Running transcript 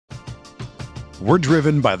We're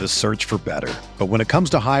driven by the search for better. But when it comes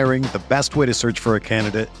to hiring, the best way to search for a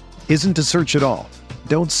candidate isn't to search at all.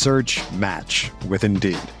 Don't search, match with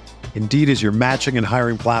Indeed. Indeed is your matching and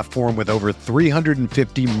hiring platform with over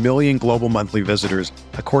 350 million global monthly visitors,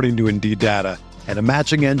 according to Indeed data, and a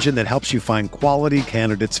matching engine that helps you find quality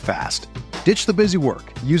candidates fast. Ditch the busy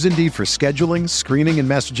work. Use Indeed for scheduling, screening, and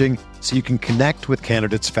messaging so you can connect with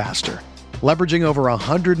candidates faster. Leveraging over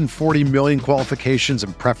 140 million qualifications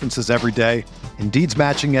and preferences every day, Indeed's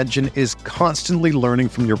matching engine is constantly learning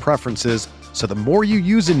from your preferences, so the more you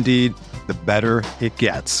use Indeed, the better it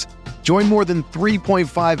gets. Join more than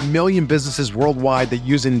 3.5 million businesses worldwide that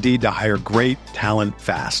use Indeed to hire great talent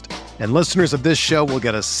fast. And listeners of this show will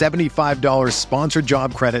get a $75 sponsored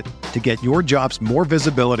job credit to get your jobs more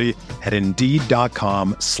visibility at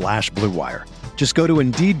Indeed.com/Blue Wire. Just go to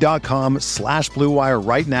Indeed.com/Blue Wire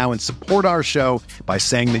right now and support our show by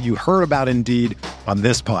saying that you heard about Indeed on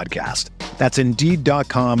this podcast. That's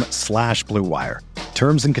Indeed.com/Blue Wire.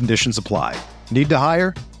 Terms and conditions apply. Need to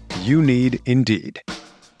hire? You need Indeed.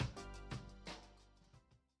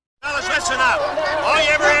 Fellas, listen up. All you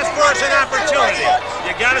ever asked for is an opportunity.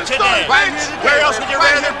 You got it today. Where else would you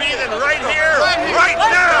rather be than right here, right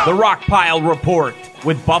now? The Rockpile Report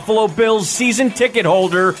with Buffalo Bills season ticket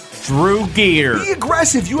holder Drew Gear. Be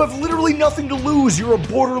aggressive. You have literally nothing to lose. You're a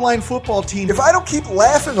borderline football team. If I don't keep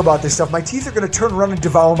laughing about this stuff, my teeth are going to turn around and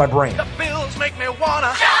devour my brain. The Bills make me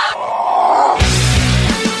wanna.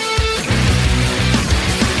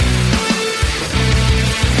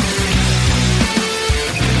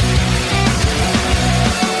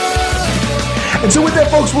 And so with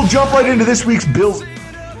that, folks, we'll jump right into this week's Bills.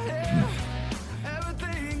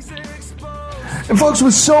 And folks,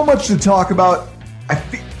 with so much to talk about, I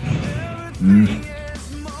feel...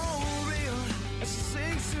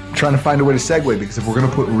 trying to find a way to segue, because if we're going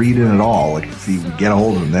to put Reed in at all, like if you get a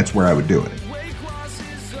hold of him, that's where I would do it.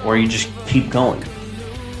 Or you just keep going.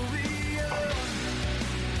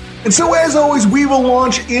 And so, as always, we will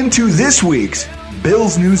launch into this week's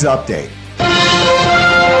Bills News Update.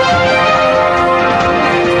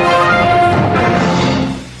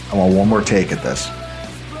 I want one more take at this.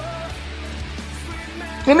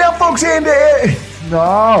 And now, folks,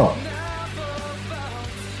 no.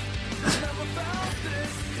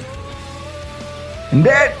 And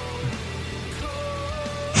that,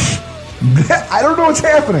 I don't know what's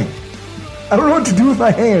happening. I don't know what to do with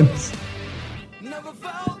my hands.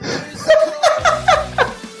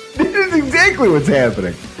 This is exactly what's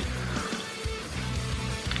happening.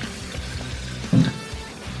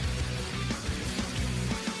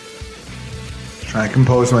 Trying to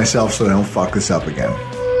compose myself so I don't fuck this up again.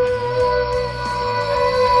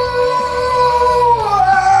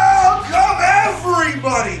 Welcome,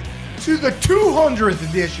 everybody, to the 200th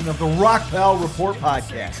edition of the Rockpile Report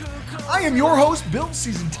podcast. I am your host, Bills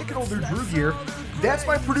season ticket holder Drew Gear. That's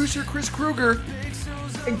my producer, Chris Kruger.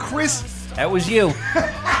 And Chris... That was you.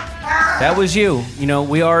 That was you. You know,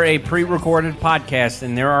 we are a pre-recorded podcast,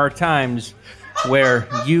 and there are times where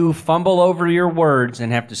you fumble over your words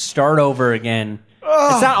and have to start over again.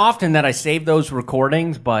 It's not often that I save those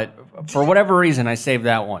recordings, but for whatever reason, I saved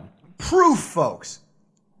that one. Proof, folks.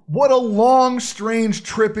 What a long, strange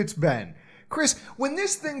trip it's been. Chris, when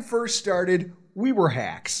this thing first started, we were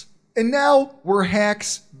hacks. And now we're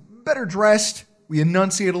hacks, better dressed. We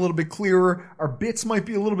enunciate a little bit clearer. Our bits might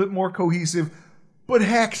be a little bit more cohesive, but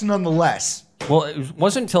hacks nonetheless. Well, it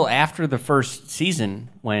wasn't until after the first season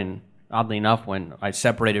when, oddly enough, when I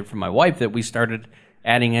separated from my wife, that we started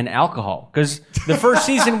adding in alcohol. Because the first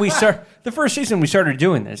season we started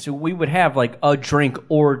doing this, we would have like a drink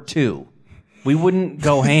or two. We wouldn't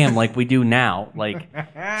go ham like we do now, like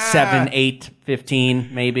 7, 8, 15,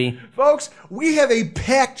 maybe. Folks, we have a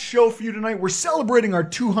packed show for you tonight. We're celebrating our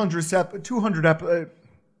 200th episode.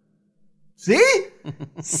 See?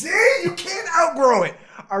 See? You can't outgrow it.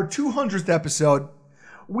 Our 200th episode.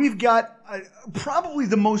 We've got probably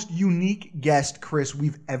the most unique guest, Chris,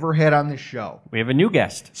 we've ever had on this show. We have a new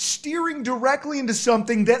guest. Steering directly into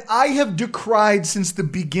something that I have decried since the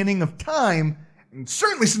beginning of time, and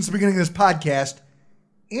certainly since the beginning of this podcast,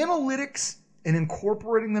 analytics and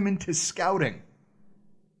incorporating them into scouting.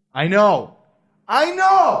 I know.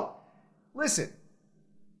 Listen,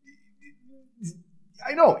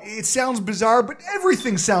 I know it sounds bizarre, but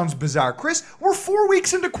everything sounds bizarre. Chris, we're 4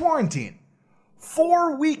 weeks into quarantine.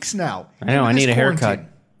 4 weeks now. I know, I need a haircut.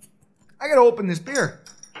 I gotta open this beer.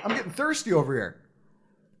 I'm getting thirsty over here.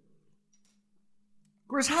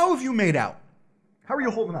 Chris, how have you made out? How are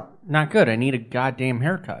you holding up? Not good. I need a goddamn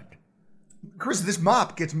haircut. Chris, this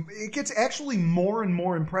mop gets actually more and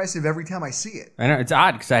more impressive every time I see it. I know it's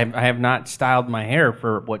odd because I have not styled my hair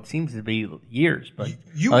for what seems to be years, but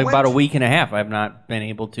about a week and a half, I've not been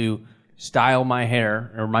able to style my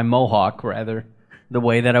hair or my mohawk rather the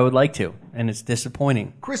way that I would like to, and it's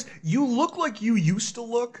disappointing. Chris, you look like you used to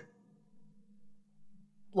look,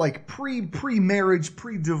 like pre-marriage,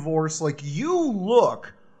 pre-divorce. Like you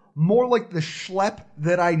look more like the schlep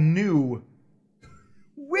that I knew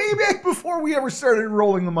way back before we ever started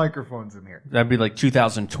rolling the microphones in here. That'd be like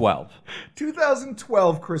 2012.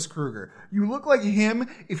 2012 Chris Kruger. You look like him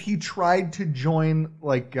if he tried to join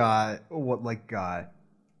what's the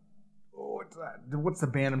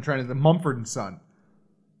band I'm trying to, the Mumford & Son.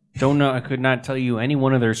 Don't know. I could not tell you any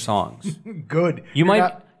one of their songs. Good. You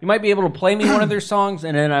might be able to play me one of their songs,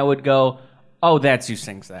 and then I would go, oh, that's who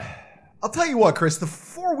sings that. I'll tell you what, Chris,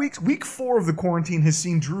 week 4 of the quarantine has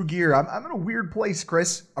seen Drew Gear. I'm in a weird place,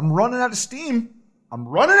 Chris. I'm running out of steam. I'm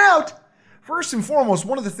running out. First and foremost,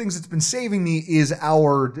 one of the things that's been saving me is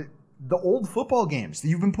the old football games that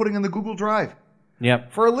you've been putting on the Google Drive.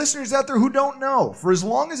 Yep. For our listeners out there who don't know, for as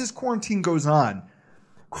long as this quarantine goes on,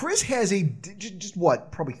 Chris has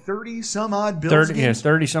probably 30 some odd Bills games? Yes,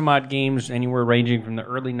 30 some odd games, anywhere ranging from the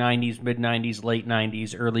early 90s, mid 90s, late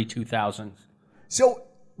 90s, early 2000s. So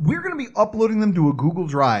we're going to be uploading them to a Google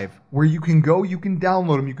Drive where you can go, you can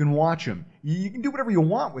download them, you can watch them. You can do whatever you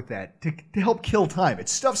want with that to help kill time.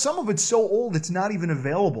 It's stuff, some of it's so old it's not even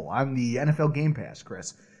available on the NFL Game Pass,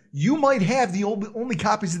 Chris. You might have the only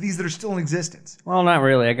copies of these that are still in existence. Well, not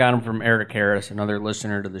really. I got them from Eric Harris, another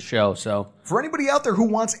listener to the show. So, for anybody out there who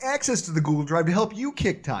wants access to the Google Drive to help you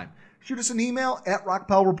kick time, shoot us an email at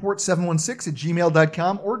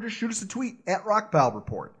rockpilereport716@gmail.com or just shoot us a tweet at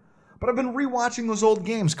rockpilereport. But I've been rewatching those old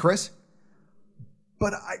games, Chris.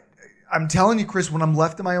 But I'm telling you, Chris, when I'm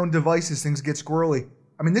left to my own devices, things get squirrely.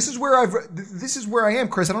 I mean, this is where I am,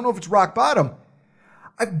 Chris. I don't know if it's rock bottom.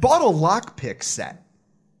 I've bought a lockpick set.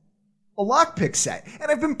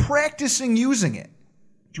 And I've been practicing using it.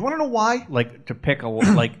 Do you want to know why? Like to pick a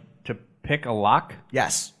lock?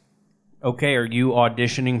 Yes. Okay, are you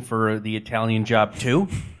auditioning for the Italian Job too?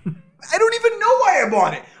 I don't even know why I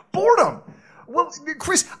bought it. Boredom. Well,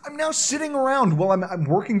 Chris, I'm now sitting around while I'm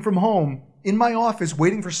working from home in my office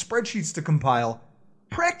waiting for spreadsheets to compile,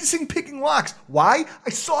 practicing picking locks. Why?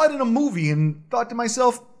 I saw it in a movie and thought to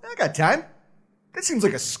myself, I got time. That seems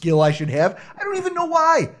like a skill I should have. I don't even know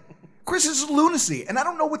why. Chris, this is lunacy, and I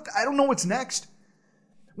don't know what's next.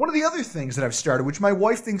 One of the other things that I've started, which my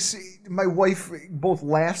wife both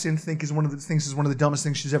laughs and thinks is one of the dumbest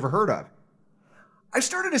things she's ever heard of. I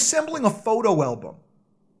started assembling a photo album,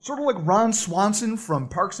 sort of like Ron Swanson from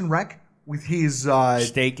Parks and Rec with his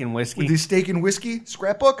steak and whiskey. With his steak and whiskey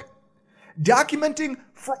scrapbook, documenting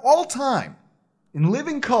for all time in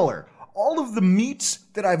living color all of the meats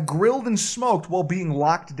that I've grilled and smoked while being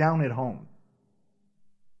locked down at home.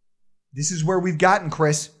 This is where we've gotten,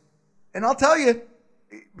 Chris. And I'll tell you,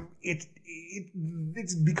 it's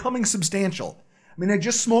becoming substantial. I mean, I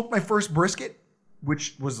just smoked my first brisket,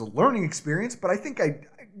 which was a learning experience, but I think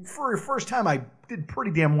for the first time, I did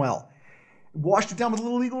pretty damn well. Washed it down with a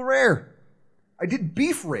little Eagle Rare. I did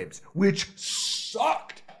beef ribs, which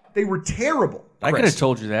sucked. They were terrible, Chris. I could have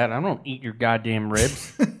told you that. I don't eat your goddamn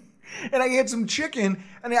ribs. And I had some chicken,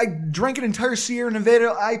 and I drank an entire Sierra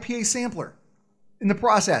Nevada IPA sampler in the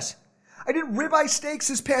process. I did ribeye steaks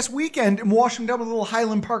this past weekend and washed them down with a little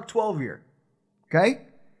Highland Park 12-year. Okay?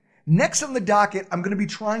 Next on the docket, I'm going to be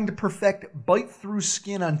trying to perfect bite-through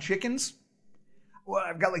skin on chickens. Well,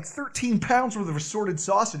 I've got like 13 pounds worth of assorted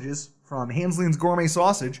sausages from Hansley's Gourmet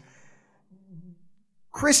Sausage.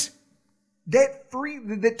 Chris,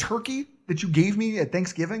 that turkey that you gave me at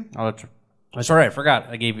Thanksgiving. Oh, that's right. I forgot.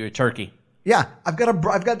 I gave you a turkey. Yeah, I've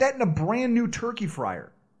got that in a brand new turkey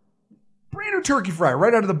fryer. Brand new turkey fryer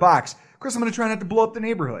right out of the box. Chris, I'm going to try not to blow up the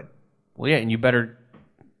neighborhood. Well, yeah, and you better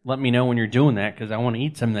let me know when you're doing that because I want to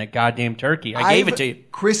eat some of that goddamn turkey. I gave it to you.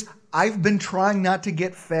 Chris, I've been trying not to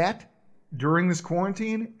get fat during this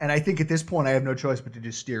quarantine, and I think at this point I have no choice but to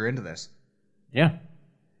just steer into this. Yeah.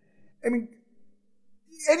 I mean,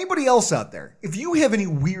 anybody else out there, if you have any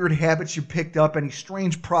weird habits you picked up, any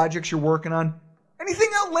strange projects you're working on, anything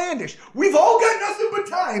outlandish, we've all got nothing but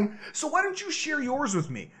time, so why don't you share yours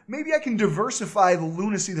with me? Maybe I can diversify the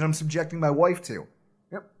lunacy that I'm subjecting my wife to.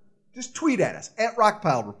 Yep. Just tweet at us, at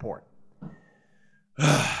Rockpile Report.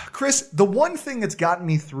 Chris, the one thing that's gotten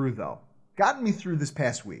me through this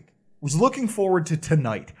past week, was looking forward to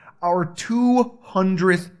tonight, our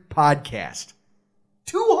 200th podcast.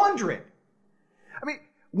 200! I mean,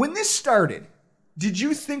 when this started, did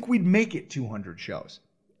you think we'd make it 200 shows?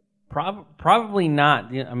 Probably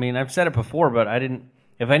not. I mean, I've said it before, but I didn't.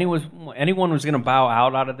 If anyone was going to bow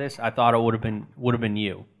out of this, I thought it would have been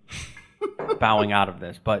you bowing out of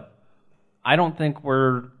this. But I don't think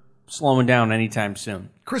we're slowing down anytime soon.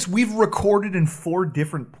 Chris, we've recorded in 4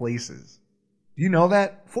 different places. Do you know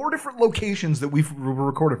that? 4 different locations that we've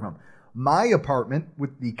recorded from. My apartment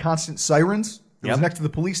with the constant sirens that was next to the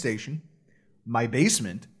police station. My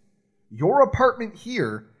basement. Your apartment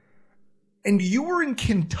here. And you were in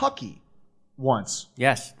Kentucky once.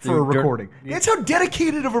 Yes. For a recording. That's how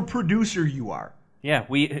dedicated of a producer you are. Yeah.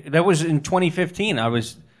 That was in 2015. I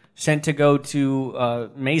was sent to go to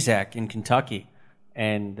Mazak in Kentucky.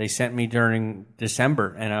 And they sent me during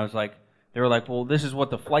December. And I was like, they were like, well, this is what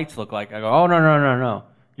the flights look like. I go, oh, no.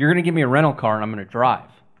 You're going to give me a rental car and I'm going to drive.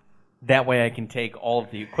 That way I can take all of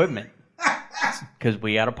the equipment. Because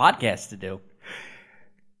we had a podcast to do.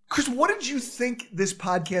 Chris, what did you think this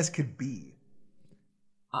podcast could be?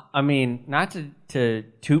 I mean, not to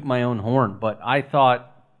toot my own horn, but I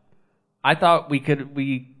thought we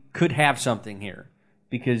could have something here.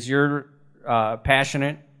 Because you're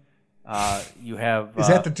passionate. You have is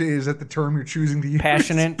that the term you're choosing to use?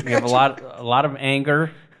 Passionate. You have a lot of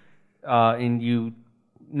anger, and you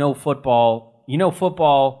know football. You know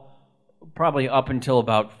football probably up until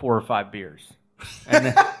about 4 or 5 beers,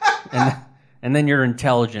 and then your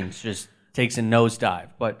intelligence just takes a nosedive.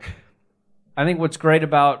 But I think what's great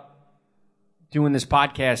about doing this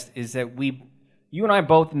podcast is that you and I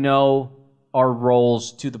both know our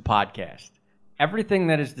roles to the podcast. Everything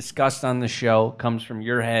that is discussed on the show comes from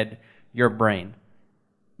your head, your brain.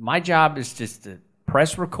 My job is just to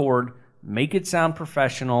press record, make it sound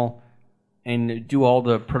professional, and do all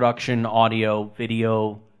the production, audio,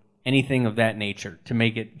 video, anything of that nature to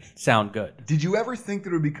make it sound good. Did you ever think that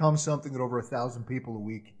it would become something that over 1,000 people a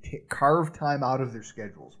week carve time out of their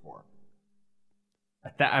schedules for?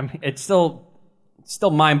 It's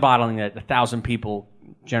still mind-boggling that 1,000 people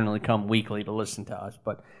generally come weekly to listen to us,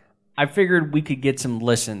 but I figured we could get some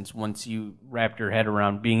listens once you wrapped your head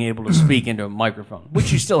around being able to speak into a microphone,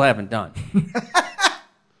 which you still haven't done.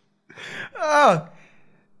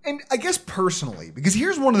 And I guess personally, because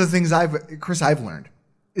here's one of the things I've learned,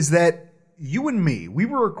 is that you and me, we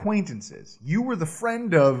were acquaintances. You were the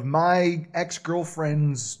friend of my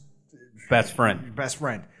ex-girlfriend's best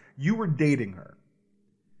friend. You were dating her.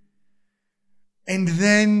 And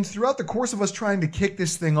then throughout the course of us trying to kick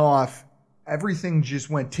this thing off, everything just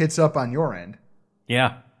went tits up on your end.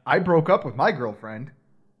 Yeah. I broke up with my girlfriend.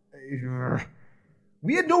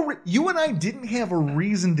 We had you and I didn't have a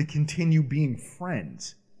reason to continue being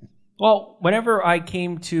friends. Well, whenever I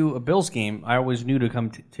came to a Bills game, I always knew to come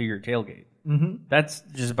to your tailgate. Mm-hmm. That's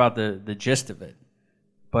just about the gist of it.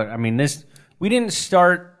 But, I mean, we didn't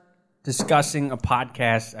start discussing a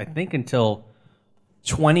podcast, I think, until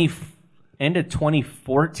end of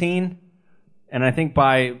 2014. And I think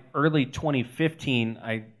by early 2015,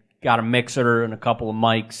 I got a mixer and a couple of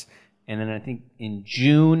mics. And then I think in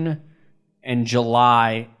June and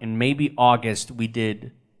July and maybe August, we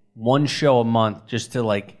did one show a month just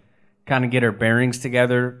to kind of get our bearings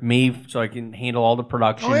together. Me, so I can handle all the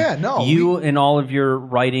production. Oh, yeah, no. You and all of your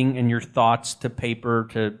writing and your thoughts to paper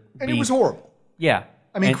it was horrible. Yeah.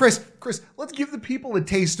 I mean, Chris, let's give the people a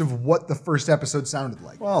taste of what the first episode sounded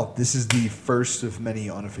like. Well, this is the first of many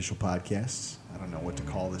unofficial podcasts. I don't know what to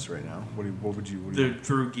call this right now. What would you? The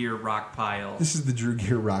Drew Gear Rockpile. This is the Drew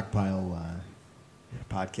Gear Rockpile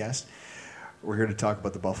podcast. We're here to talk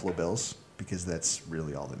about the Buffalo Bills because that's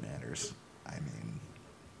really all that matters. I mean,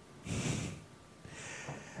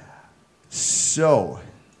 so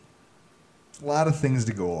a lot of things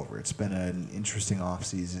to go over. It's been an interesting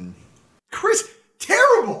offseason. Chris,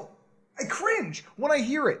 terrible! I cringe when I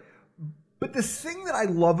hear it. But the thing that I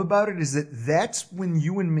love about it is that that's when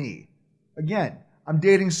you and me, again, I'm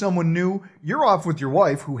dating someone new, you're off with your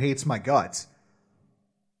wife who hates my guts,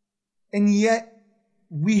 and yet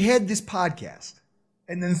we had this podcast.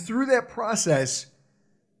 And then through that process,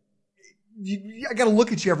 I got to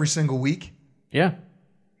look at you every single week. Yeah.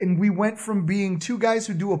 And we went from being two guys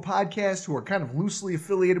who do a podcast who are kind of loosely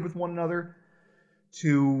affiliated with one another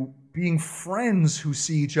to being friends who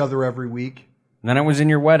see each other every week. And then I was in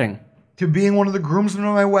your wedding. To being one of the groomsmen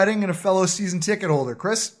of my wedding and a fellow season ticket holder.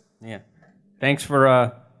 Chris? Yeah. Thanks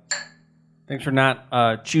for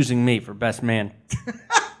not choosing me for best man.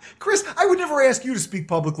 Chris, I would never ask you to speak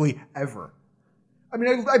publicly ever. I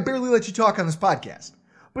mean, I barely let you talk on this podcast.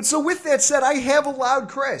 But so with that said, I have allowed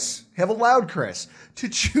Chris to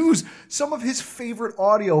choose some of his favorite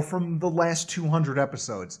audio from the last 200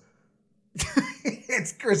 episodes.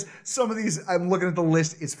 It's Chris. Some of these, I'm looking at the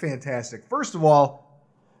list. It's fantastic. First of all,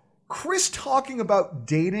 Chris talking about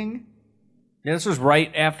dating. Yeah, this was right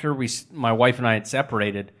after my wife and I had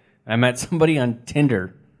separated. I met somebody on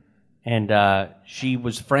Tinder, and she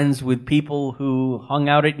was friends with people who hung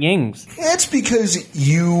out at Ying's. That's because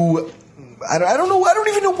I don't know. I don't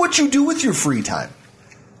even know what you do with your free time.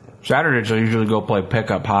 Saturdays I usually go play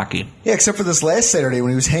pickup hockey. Yeah, except for this last Saturday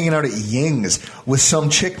when he was hanging out at Ying's with some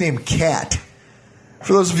chick named Kat.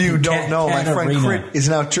 For those of you who don't know,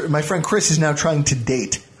 my friend Chris is now trying to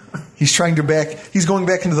date. He's going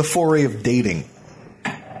back into the foray of dating.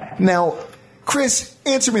 Now, Chris,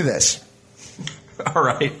 answer me this. All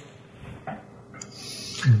right.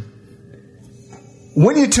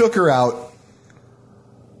 When you took her out,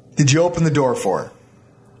 did you open the door for her?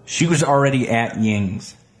 She was already at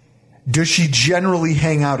Ying's. Does she generally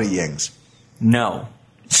hang out at Ying's? No.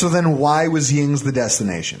 So then why was Ying's the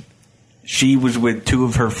destination? She was with two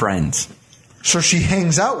of her friends. So she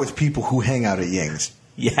hangs out with people who hang out at Ying's?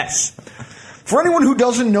 Yes. For anyone who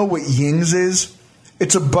doesn't know what Ying's is,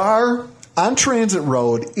 it's a bar on Transit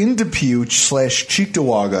Road in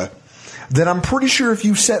Depeche/Cheektowaga that I'm pretty sure if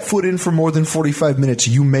you set foot in for more than 45 minutes,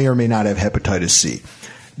 you may or may not have hepatitis C.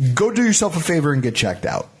 Go do yourself a favor and get checked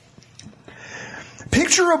out.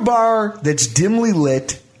 Picture a bar that's dimly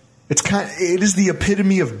lit. It is the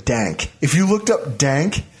epitome of dank. If you looked up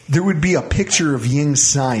dank, there would be a picture of Ying's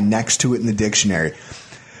sign next to it in the dictionary.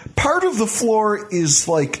 Part of the floor is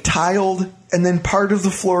like tiled, and then part of the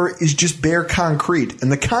floor is just bare concrete.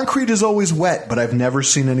 And the concrete is always wet, but I've never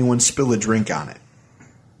seen anyone spill a drink on it.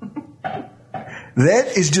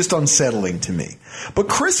 That is just unsettling to me. But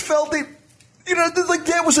Chris felt it. Like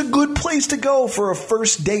that was a good place to go for a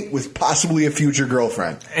first date with possibly a future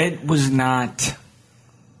girlfriend. It was not.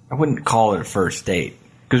 I wouldn't call it a first date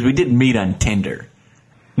because we did meet on Tinder.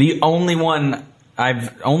 The only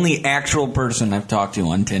actual person I've talked to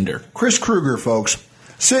on Tinder. Chris Kruger, folks,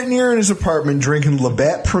 sitting here in his apartment drinking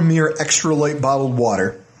Labatt Premier Extra Light bottled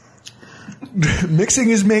water, mixing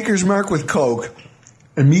his Maker's Mark with Coke,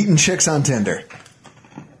 and meeting chicks on Tinder.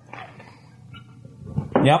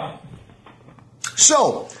 Yep.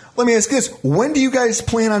 So, let me ask this. When do you guys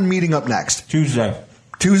plan on meeting up next? Tuesday.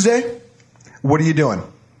 Tuesday? What are you doing?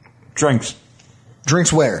 Drinks.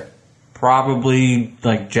 Drinks where? Probably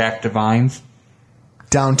like Jack Devine's.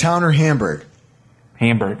 Downtown or Hamburg?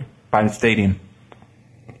 Hamburg. By the stadium.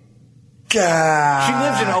 God. She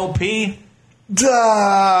lives in OP.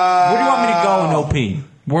 Duh. Where do you want me to go in OP?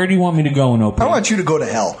 Where do you want me to go in OP? I want you to go to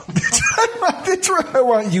hell. That's where I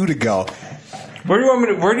want you to go. Where do you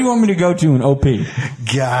want me to go to in OP?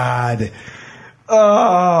 God.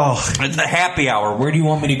 Oh. It's the happy hour. Where do you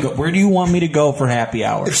want me to go? Where do you want me to go for happy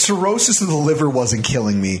hour? If cirrhosis of the liver wasn't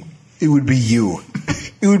killing me, it would be you.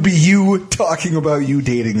 It would be you talking about you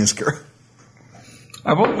dating this girl.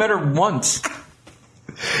 I've only met her once.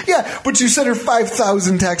 Yeah, but you sent her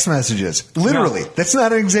 5,000 text messages. Literally. No. That's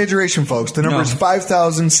not an exaggeration, folks. The number is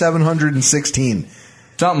 5,716.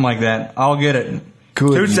 Something like that. I'll get it.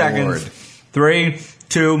 Good 2 seconds. Lord. 3,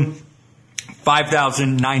 2,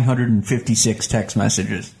 5,956 text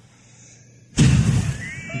messages.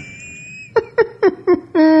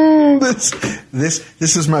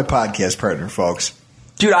 This is my podcast partner, folks.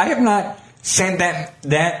 Dude, I have not sent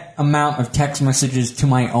that amount of text messages to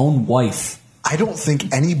my own wife. I don't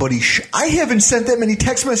think anybody I haven't sent that many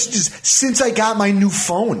text messages since I got my new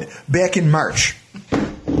phone back in March.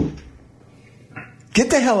 Get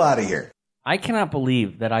the hell out of here. I cannot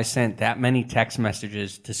believe that I sent that many text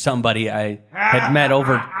messages to somebody I had met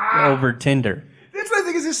over Tinder. That's what I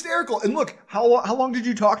think is hysterical. And look, how long did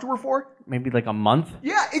you talk to her for? Maybe like a month?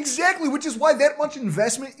 Yeah, exactly, which is why that much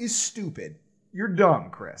investment is stupid. You're dumb,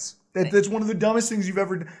 Chris. That's one of the dumbest things you've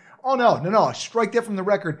ever done. Oh, no. Strike that from the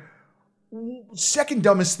record. Second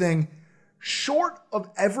dumbest thing, short of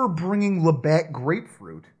ever bringing Labatt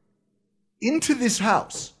grapefruit into this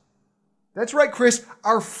house. That's right, Chris.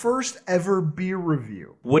 Our first ever beer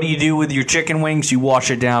review. What do you do with your chicken wings? You wash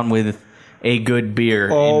it down with a good beer.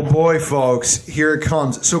 Oh, boy, folks. Here it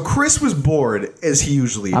comes. So Chris was bored, as he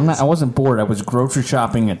usually is. I wasn't bored. I was grocery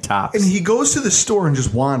shopping at Tops. And he goes to the store and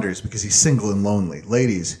just wanders because he's single and lonely.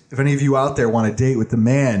 Ladies, if any of you out there want to date with the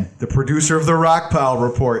man, the producer of the Rockpile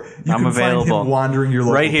Report, you can available. Find him wandering your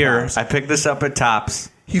local right here. Tops. I picked this up at Tops.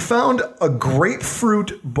 He found a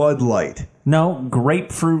grapefruit Bud Light. No,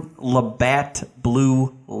 grapefruit Labatt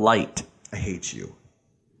Blue Light. I hate you.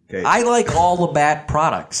 Okay. I like all Labatt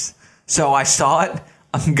products. So I saw it.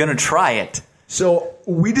 I'm going to try it. So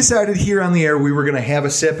we decided here on the air we were going to have a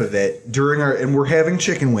sip of it and we're having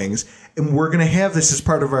chicken wings, and we're going to have this as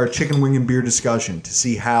part of our chicken wing and beer discussion to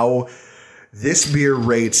see how this beer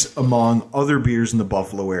rates among other beers in the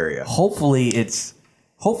Buffalo area. Hopefully it's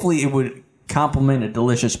Hopefully it would complement a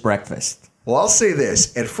delicious breakfast. Well, I'll say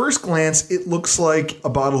this. At first glance, it looks like a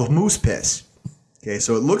bottle of moose piss. Okay,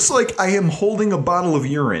 so it looks like I am holding a bottle of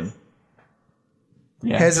urine.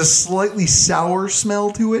 Yeah. Has a slightly sour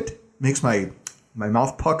smell to it. Makes my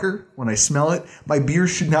mouth pucker when I smell it. My beer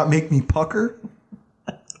should not make me pucker.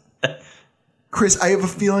 Chris, I have a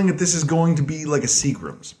feeling that this is going to be like a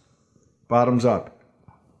Seagram's. Bottoms up.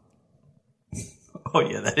 Oh,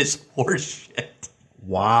 yeah, that is horse shit.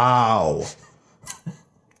 Wow.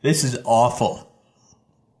 This is awful.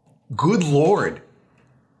 Good Lord.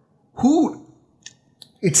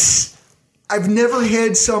 I've never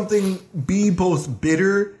had something be both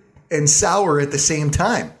bitter and sour at the same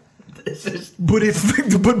time. But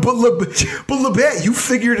Labette, you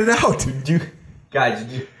figured it out.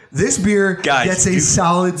 This beer gets a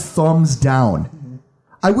solid thumbs down.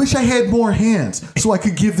 I wish I had more hands so I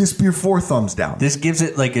could give this beer 4 thumbs down. This gives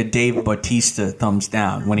it like a Dave Bautista thumbs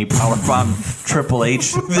down when he powerbombed Triple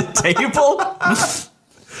H through the table.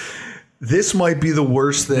 This might be the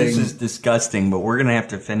worst thing. This is disgusting, but we're going to have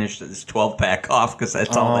to finish this 12-pack off because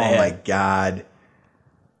that's all they had. Oh, my God.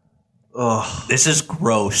 Ugh. This is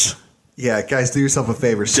gross. Yeah, guys, do yourself a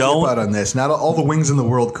favor. Skip out on this. Not all the wings in the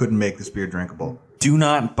world couldn't make this beer drinkable. Do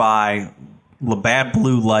not buy Labatt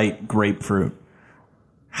Blue Light grapefruit.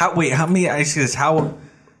 How many I see this? How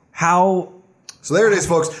So there it is,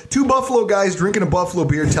 folks. 2 Buffalo guys drinking a Buffalo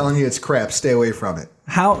beer telling you it's crap. Stay away from it.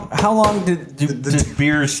 How long does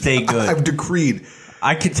beer stay good? I've decreed.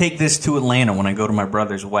 I could take this to Atlanta when I go to my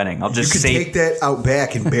brother's wedding. I'll just take that out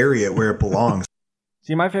back and bury it where it belongs.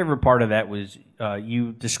 See, my favorite part of that was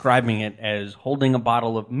you describing it as holding a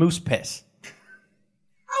bottle of moose piss.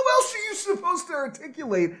 How else are you supposed to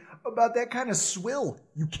articulate about that kind of swill?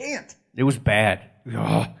 You can't. It was bad.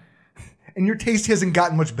 Ugh. And your taste hasn't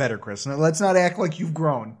gotten much better, Chris. Now, let's not act like you've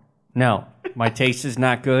grown. No, my taste is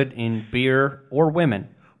not good in beer or women.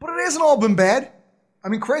 But it hasn't all been bad. I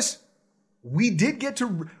mean, Chris, we get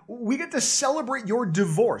to celebrate your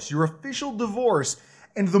divorce, your official divorce,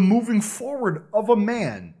 and the moving forward of a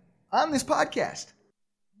man on this podcast.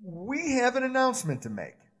 We have an announcement to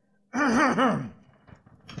make.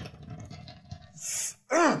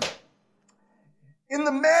 In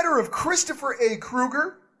the matter of Christopher A.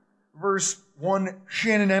 Kruger versus one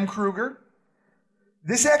Shannon M. Kruger,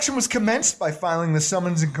 this action was commenced by filing the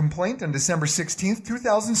summons and complaint on December 16th,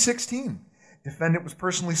 2016. Defendant was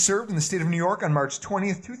personally served in the state of New York on March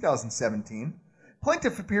 20th, 2017.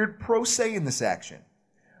 Plaintiff appeared pro se in this action.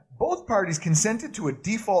 Both parties consented to a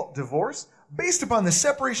default divorce based upon the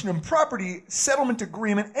separation of property settlement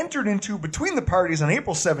agreement entered into between the parties on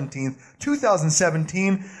April 17th,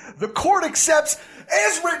 2017. The court accepts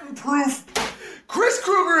as written proof Chris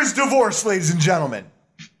Kruger is divorced, ladies and gentlemen.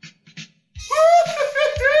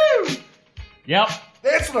 Yep.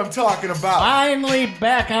 That's what I'm talking about. Finally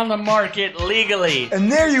back on the market legally.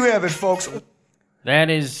 And there you have it, folks. That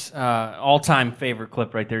is all-time favorite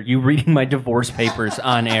clip right there. You reading my divorce papers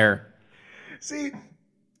on air. See,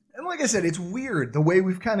 and like I said, it's weird the way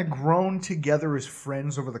we've kind of grown together as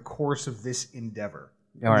friends over the course of this endeavor.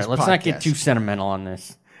 All right, let's not get too sentimental on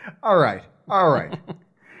this. All right.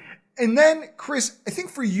 And then, Chris, I think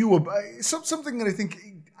for you, something that I think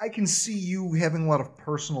I can see you having a lot of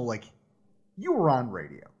personal, like, you were on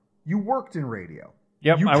radio. You worked in radio.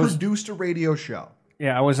 Yep. You produced a radio show.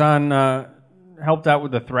 Yeah, I was on, helped out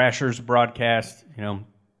with the Thrashers broadcast,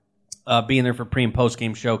 being there for pre- and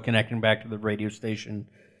post-game show, connecting back to the radio station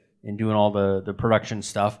and doing all the production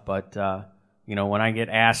stuff. But, when I get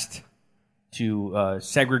asked to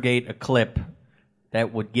segregate a clip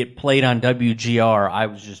that would get played on WGR, I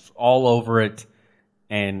was just all over it,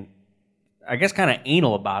 and I guess kind of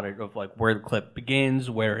anal about it, of like where the clip begins,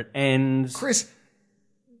 where it ends. Chris,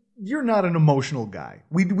 you're not an emotional guy.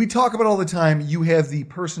 We talk about it all the time. You have the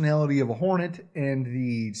personality of a hornet and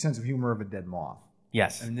the sense of humor of a dead moth.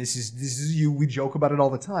 Yes. And this is you. We joke about it all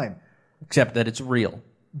the time. Except that it's real.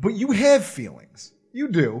 But you have feelings. You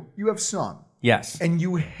do. You have some. Yes. And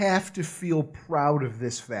you have to feel proud of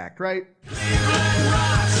this fact, right?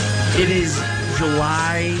 It is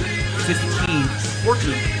July 15th,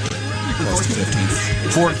 14th.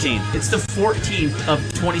 14th. It's the 14th of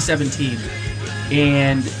 2017.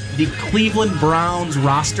 And the Cleveland Browns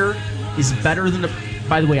roster is better than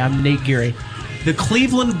by the way, I'm Nate Geary. The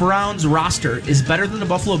Cleveland Browns roster is better than the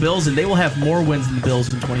Buffalo Bills, and they will have more wins than the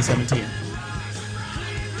Bills in 2017.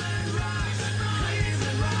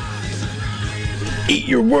 Eat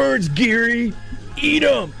your words, Geary. Eat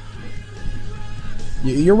them.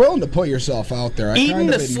 You're willing to put yourself out there. Eating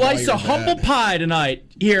a slice of humble pie tonight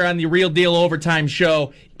here on the Real Deal Overtime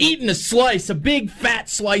Show. Eating a big fat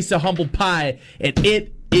slice of humble pie, and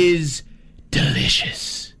it is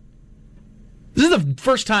delicious. This is the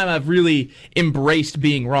first time I've really embraced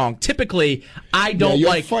being wrong. Typically, I don't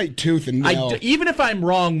fight tooth and nail. Even if I'm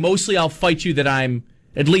wrong, mostly I'll fight you that I'm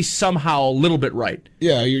at least somehow a little bit right.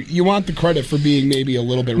 Yeah, you want the credit for being maybe a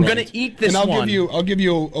little bit right. I'm going to eat this and I'll one. Give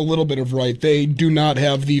you a little bit of right. They do not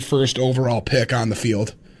have the first overall pick on the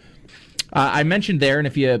field. I mentioned there, and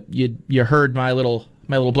if you heard my little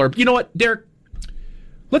blurb, you know what, Derek?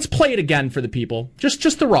 Let's play it again for the people.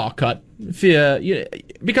 Just the raw cut,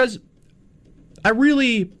 because I'm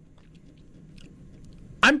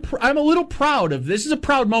a little proud of this. Is a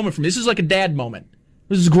proud moment for me. This is like a dad moment.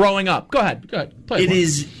 This is growing up. Go ahead. Play it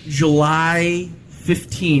is July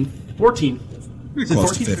 15th, 14th.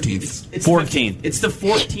 Close to 15th. It's 14th. It's the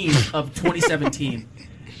 14th of 2017,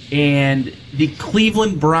 and the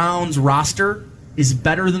Cleveland Browns roster is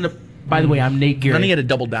better than the. By the way, I'm Nate Geary. Running at a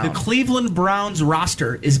double down. The Cleveland Browns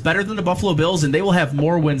roster is better than the Buffalo Bills, and they will have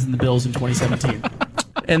more wins than the Bills in 2017.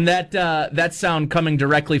 And that sound coming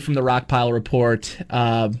directly from the Rockpile report.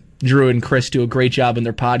 Drew and Chris do a great job in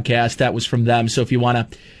their podcast. That was from them. So if you want to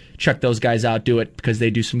check those guys out, do it, because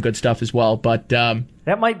they do some good stuff as well. But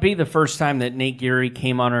that might be the first time that Nate Geary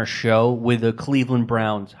came on our show with a Cleveland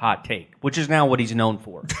Browns hot take, which is now what he's known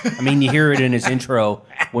for. I mean, you hear it in his intro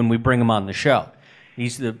when we bring him on the show.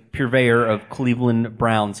 He's the purveyor of Cleveland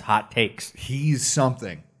Browns hot takes. He's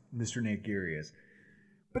something, Mr. Nate Geary is.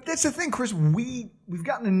 But that's the thing, Chris. We've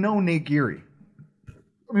gotten to know Nate Geary.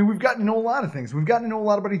 I mean, we've gotten to know a lot of things. We've gotten to know a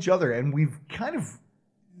lot about each other, and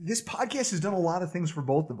this podcast has done a lot of things for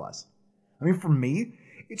both of us. I mean, for me,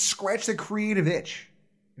 it scratched a creative itch.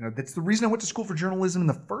 That's the reason I went to school for journalism in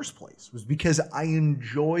the first place, was because I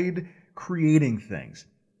enjoyed creating things.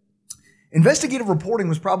 Investigative reporting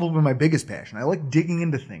was probably my biggest passion. I like digging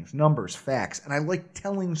into things, numbers, facts, and I like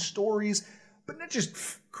telling stories, but not just,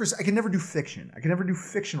 Chris, I can never do fiction. I can never do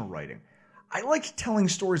fictional writing. I liked telling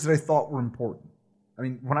stories that I thought were important. I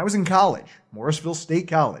mean, when I was in college, Morrisville State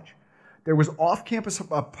College, there was off-campus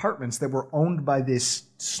apartments that were owned by this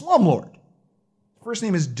slumlord. First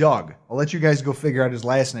name is Doug. I'll let you guys go figure out his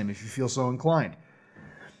last name if you feel so inclined.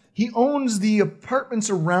 He owns the apartments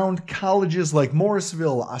around colleges like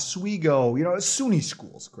Morrisville, Oswego, SUNY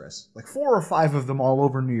schools, Chris. Like 4 or 5 of them all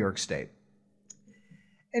over New York State.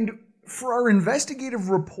 And for our investigative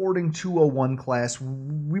reporting 201 class,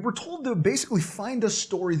 we were told to basically find a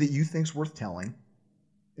story that you think's worth telling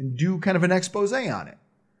and do kind of an expose on it.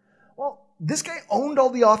 Well, this guy owned all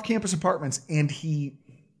the off-campus apartments, and he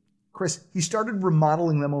started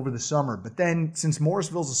remodeling them over the summer. But then, since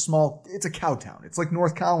Morrisville's it's a cow town. It's like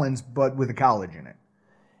North Collins, but with a college in it.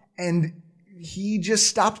 And he just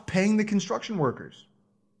stopped paying the construction workers.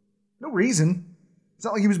 No reason. It's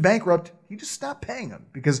not like he was bankrupt. He just stopped paying them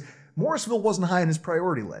because Morrisville wasn't high on his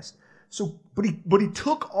priority list. But he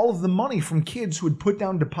took all of the money from kids who had put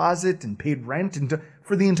down deposit and paid rent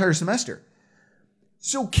for the entire semester.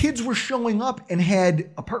 So kids were showing up and had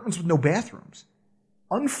apartments with no bathrooms.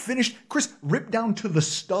 Unfinished, Chris, ripped down to the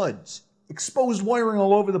studs, exposed wiring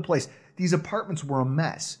all over the place. These apartments were a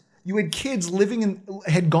mess. You had kids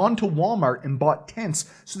had gone to Walmart and bought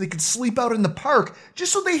tents so they could sleep out in the park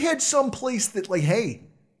just so they had some place that, like, hey,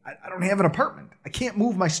 I don't have an apartment. I can't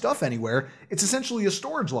move my stuff anywhere. It's essentially a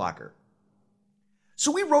storage locker.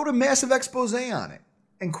 So we wrote a massive expose on it.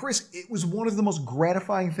 And Chris, it was one of the most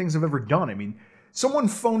gratifying things I've ever done. I mean, someone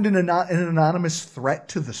phoned in an anonymous threat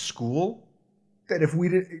to the school that if we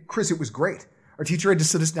did, Chris, it was great. Our teacher had to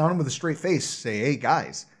sit us down with a straight face, say, hey,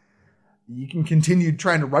 guys, you can continue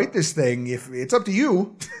trying to write this thing. If it's up to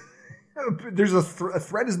you, there's a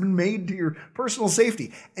threat has been made to your personal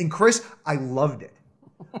safety. And Chris, I loved it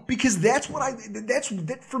because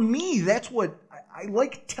for me, that's what I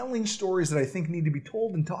like, telling stories that I think need to be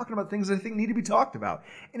told and talking about things that I think need to be talked about.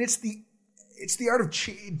 And it's the art of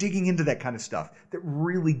digging into that kind of stuff that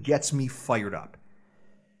really gets me fired up.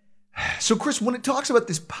 So Chris, when it talks about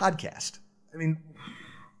this podcast, I mean,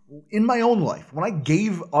 in my own life, when I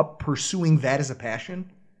gave up pursuing that as a passion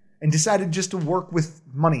and decided just to work with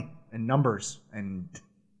money and numbers and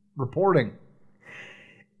reporting,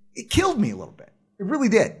 it killed me a little bit. It really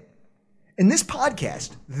did. And this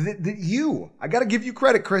podcast I got to give you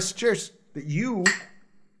credit, Chris, cheers, that you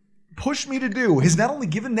pushed me to do has not only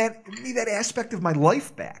given me that aspect of my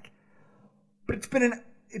life back, but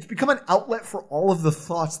it's become an outlet for all of the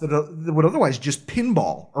thoughts that would otherwise just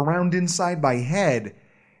pinball around inside my head.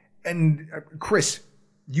 And Chris,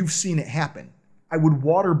 you've seen it happen. I would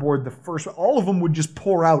waterboard the first. All of them would just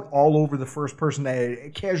pour out all over the first person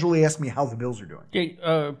that casually asked me how the Bills are doing.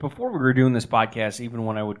 Yeah, before we were doing this podcast, even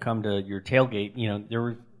when I would come to your tailgate, there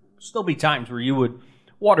would still be times where you would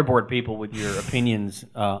waterboard people with your opinions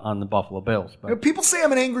on the Buffalo Bills. But people say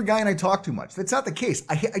I'm an angry guy and I talk too much. That's not the case.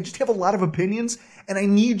 I just have a lot of opinions, and I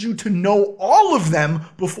need you to know all of them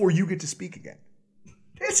before you get to speak again.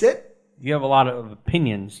 That's it. You have a lot of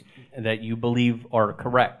opinions that you believe are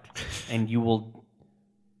correct, and you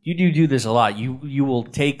do this a lot. You will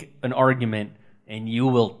take an argument and you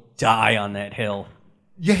will die on that hill.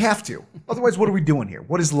 You have to. Otherwise, what are we doing here?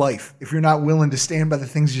 What is life if you're not willing to stand by the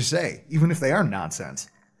things you say, even if they are nonsense?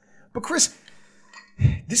 But Chris,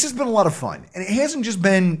 this has been a lot of fun, and it hasn't just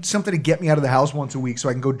been something to get me out of the house once a week so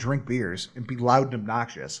I can go drink beers and be loud and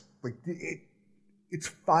obnoxious. It's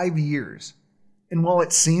 5 years. And while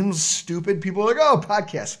it seems stupid, people are like, oh,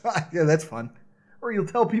 podcast. Yeah, that's fun. Or you'll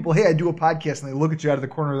tell people, hey, I do a podcast, and they look at you out of the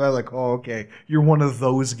corner of their eye like, oh, okay, you're one of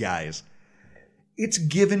those guys. It's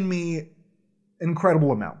given me an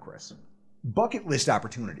incredible amount, Chris. Bucket list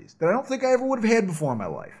opportunities that I don't think I ever would have had before in my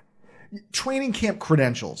life. Training camp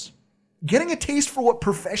credentials. Getting a taste for what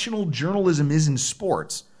professional journalism is in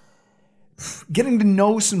sports. Getting to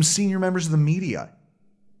know some senior members of the media.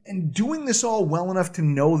 And doing this all well enough to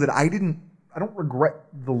know that I don't regret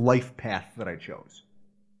the life path that I chose.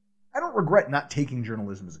 I don't regret not taking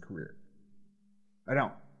journalism as a career. I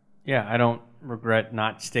don't. Yeah, I don't regret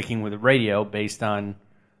not sticking with the radio based on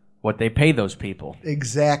what they pay those people.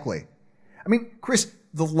 Exactly. I mean, Chris,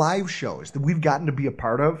 the live shows that we've gotten to be a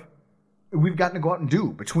part of, we've gotten to go out and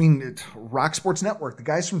do between Rock Sports Network, the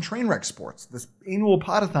guys from Trainwreck Sports, this annual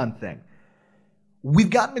Podathon thing.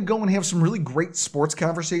 We've gotten to go and have some really great sports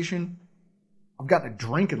conversation. I've gotten to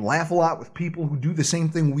drink and laugh a lot with people who do the same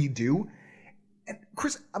thing we do. And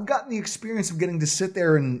Chris, I've gotten the experience of getting to sit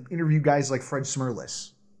there and interview guys like Fred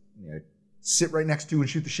Smirlis. Sit right next to and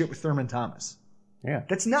shoot the shit with Thurman Thomas. Yeah.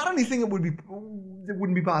 That's not anything that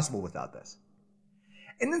wouldn't be possible without this.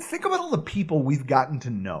 And then think about all the people we've gotten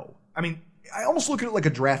to know. I mean, I almost look at it like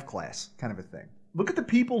a draft class kind of a thing. Look at the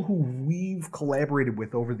people who we've collaborated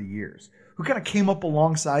with over the years, who kind of came up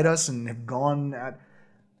alongside us and have gone at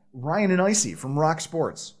Ryan and Icy from Rock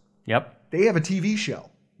Sports. Yep. They have a TV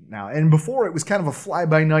show now. And before it was kind of a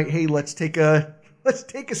fly-by-night, hey, let's take a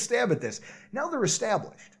stab at this. Now they're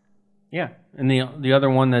established. Yeah. And the other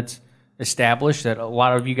one that's established that a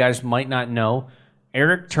lot of you guys might not know,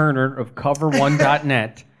 Eric Turner of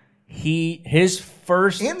Cover1.net, his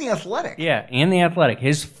first... And The Athletic. Yeah, and The Athletic.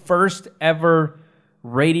 His first ever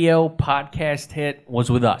radio podcast hit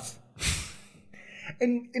was with us.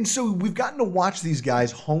 And so we've gotten to watch these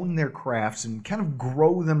guys hone their crafts and kind of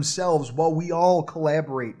grow themselves while we all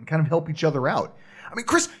collaborate and kind of help each other out. I mean,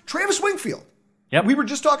 Chris, Travis Wingfield. Yep. We were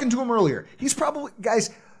just talking to him earlier. He's probably... Guys,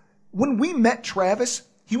 when we met Travis,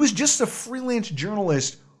 he was just a freelance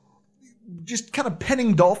journalist just kind of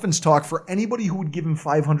penning Dolphins talk for anybody who would give him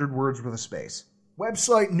 500 words worth of space.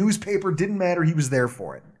 Website, newspaper, didn't matter. He was there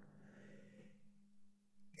for it.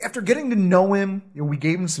 After getting to know him, we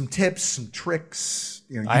gave him some tips, some tricks.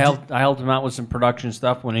 I helped him out with some production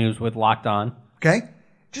stuff when he was with Locked On. Okay?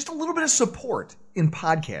 Just a little bit of support in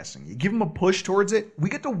podcasting. You give him a push towards it. We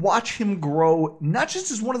get to watch him grow, not just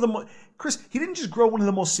as one of the Chris, he didn't just grow one of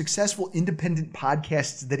the most successful independent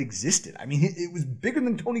podcasts that existed. I mean, it was bigger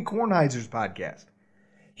than Tony Kornheiser's podcast.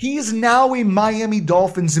 He is now a Miami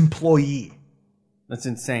Dolphins employee. That's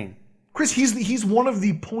insane. Chris, he's one of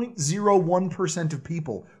the 0.01% of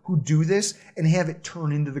people who do this and have it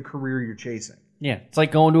turn into the career you're chasing. Yeah, it's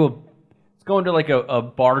like going to like a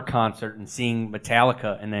bar concert and seeing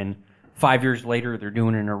Metallica, and then 5 years later they're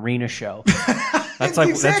doing an arena show. That's like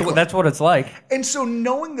exactly. That's what it's like. And so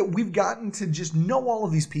knowing that we've gotten to just know all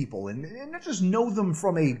of these people and not just know them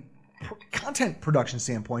from a content production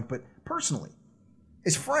standpoint, but personally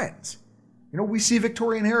as friends. We see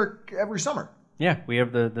Victoria and Eric every summer. Yeah, we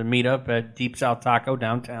have the meetup at Deep South Taco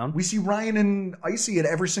downtown. We see Ryan and Icy at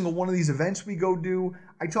every single one of these events we go do.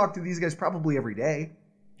 I talk to these guys probably every day.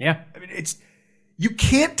 Yeah. I mean, you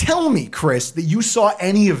can't tell me, Chris, that you saw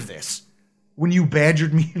any of this when you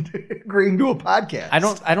badgered me into agreeing to a podcast.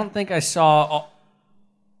 I don't think I saw.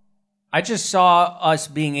 I just saw us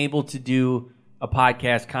being able to do a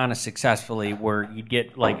podcast kind of successfully, where you'd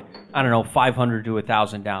get 500 to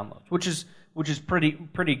 1,000 downloads, which is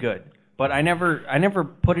pretty good. But I never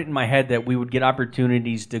put it in my head that we would get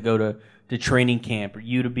opportunities to go to training camp, or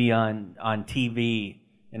you to be on TV,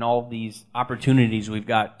 and all of these opportunities we've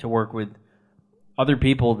got to work with other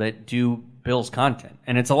people that do Bills content.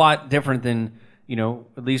 And it's a lot different than,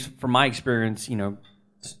 at least from my experience,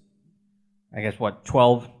 I guess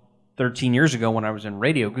 12, 13 years ago when I was in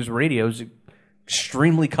radio, because radio is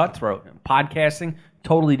extremely cutthroat. And podcasting,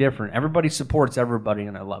 totally different. Everybody supports everybody,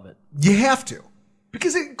 and I love it. You have to.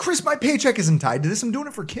 Because, Chris, my paycheck isn't tied to this. I'm doing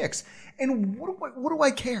it for kicks. And what do I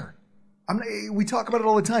care? We talk about it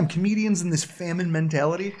all the time. Comedians and this famine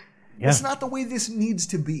mentality. Yeah. It's not the way this needs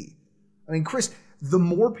to be. I mean, Chris, the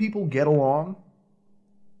more people get along,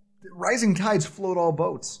 rising tides float all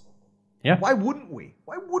boats. Yeah. Why wouldn't we?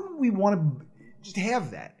 Why wouldn't we want to just have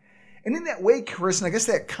that? And in that way, Chris, and I guess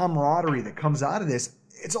that camaraderie that comes out of this,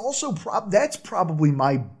 it's also that's probably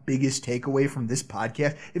my biggest takeaway from this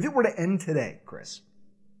podcast. If it were to end today, Chris,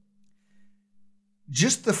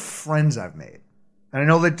 just the friends I've made.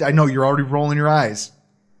 And I know you're already rolling your eyes.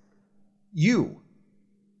 Number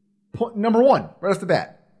one, right off the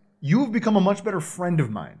bat, you have become a much better friend of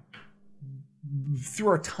mine through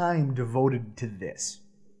our time devoted to this.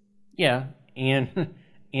 Yeah, and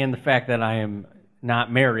the fact that I am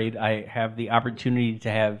not married, I have the opportunity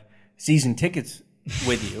to have season tickets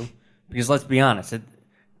with you. Because let's be honest, at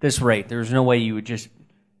this rate, there's no way you would just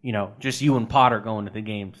you and Potter going to the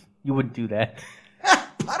games. You wouldn't do that.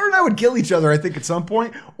 Potter and I would kill each other, I think, at some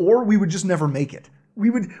point, or we would just never make it.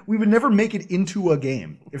 We would never make it into a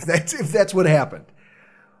game if that's what happened.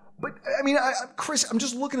 But I mean, Chris, I'm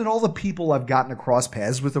just looking at all the people I've gotten across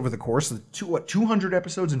paths with over the course of 200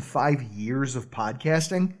 episodes and 5 years of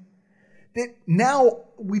podcasting. That now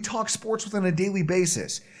we talk sports with on a daily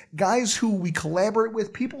basis. Guys who we collaborate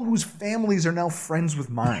with, people whose families are now friends with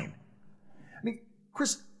mine. I mean,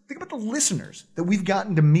 Chris, think about the listeners that we've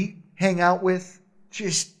gotten to meet, hang out with.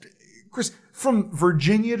 Just, Chris, from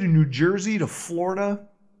Virginia to New Jersey to Florida,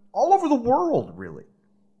 all over the world, really.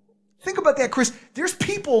 Think about that, Chris. There's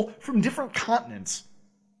people from different continents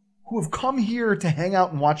who have come here to hang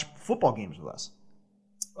out and watch football games with us.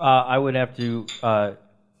 I would have to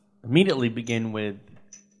immediately begin with,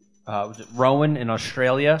 was it Rowan in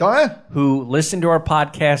Australia, who listened to our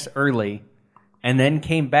podcast early and then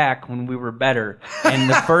came back when we were better. And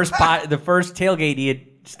the first tailgate he had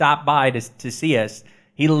stopped by to see us,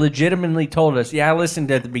 he legitimately told us, yeah, I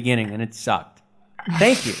listened at the beginning and it sucked.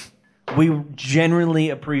 Thank you. We genuinely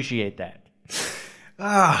appreciate that.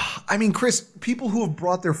 I mean, Chris, people who have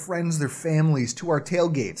brought their friends, their families to our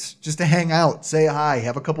tailgates just to hang out, say hi,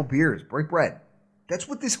 have a couple beers, break bread. That's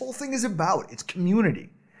what this whole thing is about. It's community.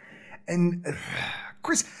 And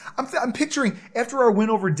Chris, I'm picturing after our win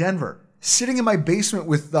over Denver, sitting in my basement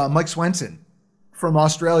with Mike Swenson from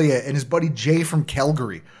Australia and his buddy Jay from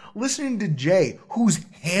Calgary, listening to Jay, who's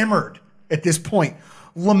hammered at this point,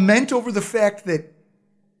 lament over the fact that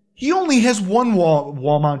he only has one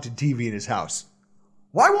wall-mounted TV in his house.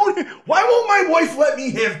 Why won't my wife let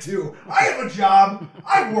me have two? I have a job.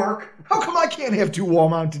 I work. How come I can't have two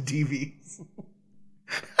wall-mounted TVs?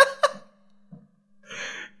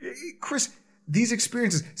 Chris, these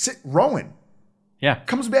experiences. Rowan,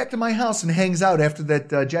 comes back to my house and hangs out after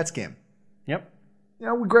that Jets game. Yep.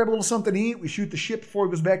 We grab a little something to eat. We shoot the shit before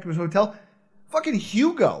he goes back to his hotel. Fucking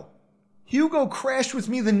Hugo crashed with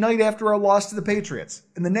me the night after our loss to the Patriots.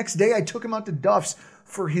 And the next day, I took him out to Duff's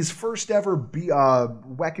for his first ever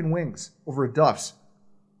whacking wings over at Duff's.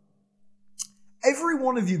 Every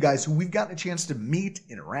one of you guys who we've gotten a chance to meet,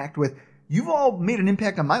 interact with, you've all made an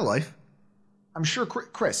impact on my life. I'm sure,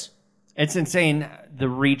 Chris. It's insane the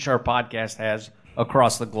reach our podcast has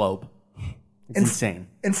across the globe. It's insane.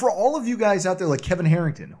 And for all of you guys out there like Kevin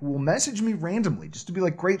Harrington, who will message me randomly just to be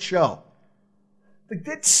like, great show. Like,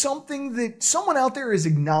 that's something that someone out there is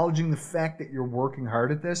acknowledging the fact that you're working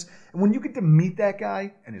hard at this. And when you get to meet that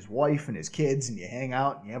guy and his wife and his kids and you hang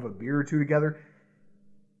out and you have a beer or two together,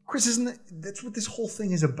 Chris, that's what this whole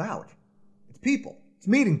thing is about. It's people. It's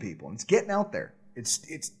meeting people. And it's getting out there.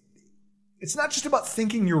 It's not just about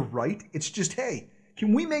thinking you're right. It's just, hey,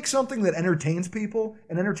 can we make something that entertains people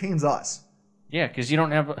and entertains us? Yeah, because you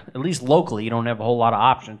don't have, at least locally, you don't have a whole lot of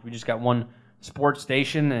options. We just got one sports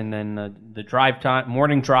station, and then the drive time,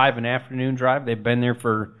 morning drive and afternoon drive. They've been there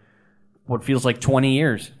for what feels like 20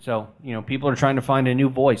 years. So, people are trying to find a new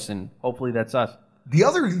voice, and hopefully that's us. The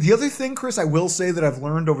other thing, Chris, I will say that I've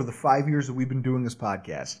learned over the 5 years that we've been doing this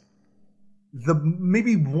podcast,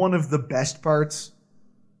 maybe one of the best parts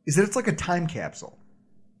is that it's like a time capsule.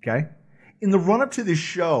 Okay? In the run-up to this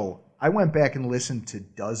show, I went back and listened to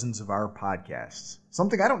dozens of our podcasts,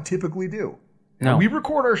 something I don't typically do. No. When we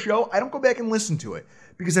record our show, I don't go back and listen to it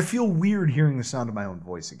because I feel weird hearing the sound of my own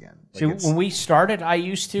voice again. See, when we started, I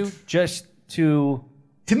used to just to...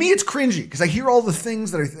 To me, it's cringy because I hear all the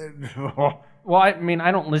things that I... Well, I mean, I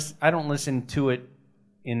don't listen to it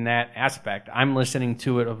in that aspect. I'm listening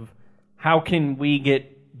to it of how can we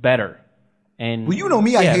get better? And Well, you know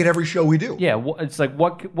me, I hate every show we do. Yeah, it's like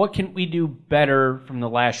what can we do better from the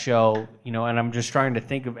last show? And I'm just trying to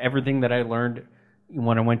think of everything that I learned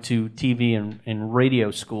when I went to TV and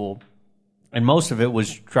radio school, and most of it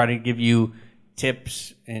was trying to give you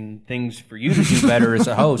tips and things for you to do better as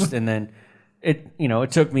a host. And then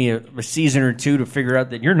it took me a season or two to figure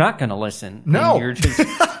out that you're not going to listen. No, and you're just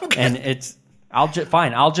and it's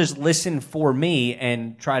I'll just listen for me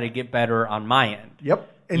and try to get better on my end. Yep.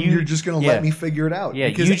 And you're just going to let me figure it out. Yeah,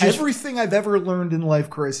 because everything I've ever learned in life,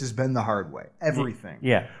 Chris, has been the hard way. Everything.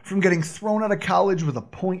 Yeah. From getting thrown out of college with a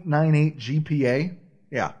 0.98 GPA.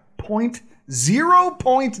 Yeah.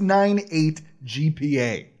 0.98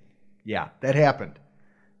 GPA. Yeah, that happened.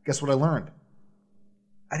 Guess what I learned?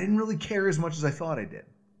 I didn't really care as much as I thought I did.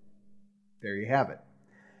 There you have it.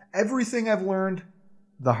 Everything I've learned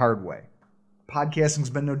the hard way. Podcasting's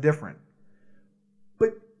been no different.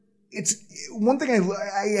 But it's one thing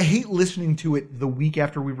I hate listening to it the week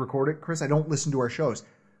after we record it, Chris. I don't listen to our shows.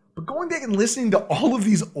 But going back and listening to all of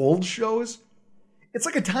these old shows, it's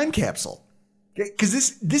like a time capsule.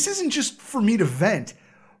 Because this isn't just for me to vent,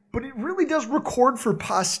 but it really does record for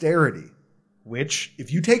posterity, which,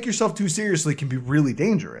 if you take yourself too seriously, can be really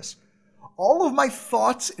dangerous. All of my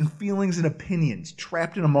thoughts and feelings and opinions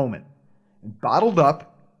trapped in a moment and bottled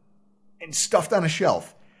up and stuffed on a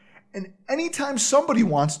shelf. And anytime somebody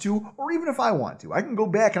wants to, or even if I want to, I can go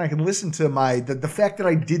back and I can listen to the fact that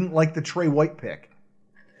I didn't like the Trey White pick.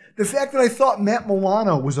 The fact that I thought Matt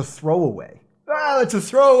Milano was a throwaway. That's a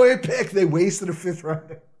throwaway pick. They wasted a 5th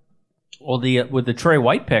rounder. Well, with the Trey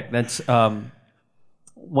White pick, that's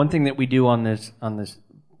one thing that we do on this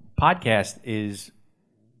podcast is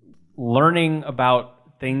learning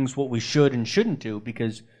about things, what we should and shouldn't do,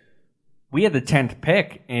 because we had the 10th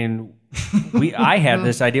pick and I had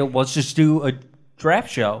this idea, let's just do a draft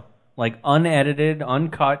show, like unedited,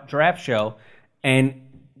 uncut draft show, and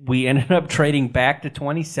we ended up trading back to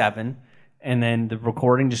 27. And then the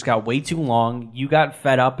recording just got way too long. You got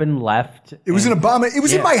fed up and left. It was an abomination. It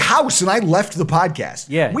was in my house, and I left the podcast.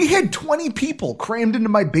 Yeah. We had 20 people crammed into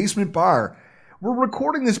my basement bar. We're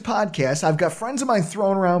recording this podcast. I've got friends of mine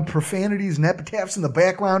throwing around profanities and epitaphs in the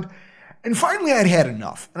background. And finally, I'd had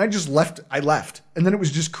enough. And I just left. I left. And then it was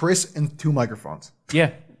just Chris and 2 microphones.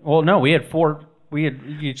 Yeah. Well, no, we had 4.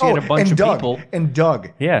 You had a bunch of people. And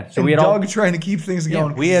Doug. Yeah. So we had Doug trying to keep things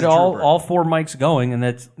going. Yeah, we had all 4 mics going, and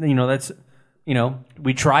that's.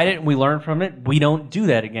 We tried it and we learned from it. We don't do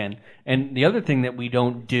that again. And the other thing that we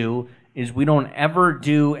don't do is we don't ever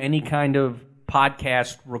do any kind of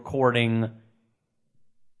podcast recording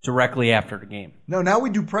directly after the game. No, now we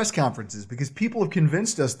do press conferences because people have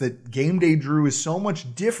convinced us that Game Day Drew is so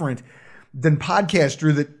much different than podcast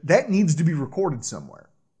Drew that needs to be recorded somewhere.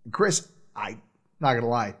 And Chris, I'm not going to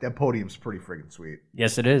lie, that podium's pretty friggin' sweet.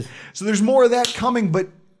 Yes, it is. So there's more of that coming, but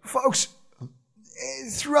folks,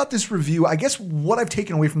 throughout this review, I guess what I've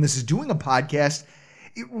taken away from this is doing a podcast.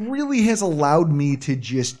 It really has allowed me to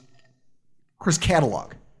just, Chris,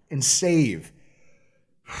 catalog and save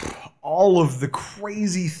all of the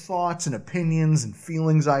crazy thoughts and opinions and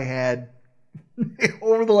feelings I had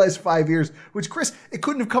over the last 5 years, which, Chris, it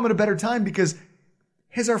couldn't have come at a better time because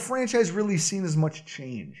has our franchise really seen as much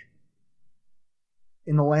change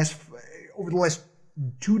over the last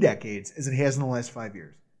 2 decades as it has in the last 5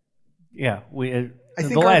 years? Yeah, I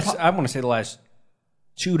want to say the last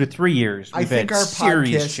 2 to 3 years, we've had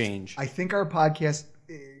serious change. I think our podcast,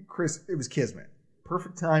 Chris, it was kismet.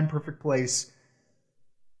 Perfect time, perfect place.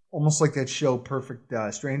 Almost like that show, Perfect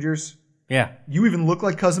Strangers. Yeah. You even look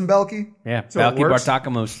like Cousin Belky. Yeah, so Belky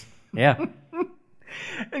Bartakamus. Yeah.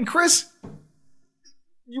 And Chris,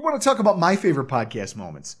 you want to talk about my favorite podcast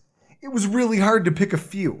moments. It was really hard to pick a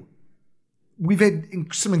few. We've had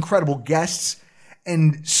some incredible guests.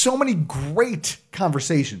 And so many great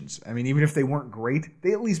conversations. I mean, even if they weren't great,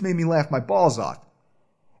 they at least made me laugh my balls off.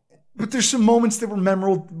 But there's some moments that were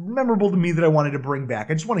memorable to me that I wanted to bring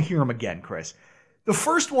back. I just want to hear them again, Chris. The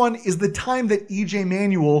first one is the time that E.J.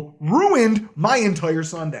 Manuel ruined my entire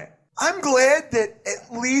Sunday. I'm glad that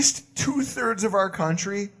at least 2/3 of our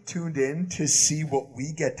country tuned in to see what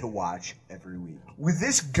we get to watch every week. With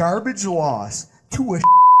this garbage loss to a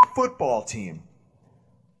football team,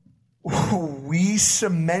 we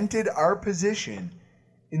cemented our position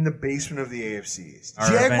in the basement of the AFC East.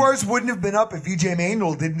 Jaguars wouldn't have been up if E.J.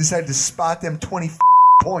 Manuel didn't decide to spot them 20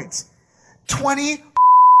 points. 20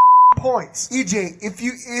 points. EJ,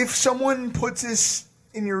 if someone puts this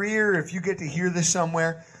in your ear, if you get to hear this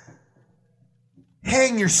somewhere,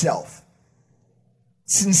 hang yourself.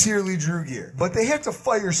 Sincerely, Drew Gear. But they have to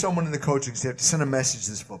fire someone in the coaching staff to send a message to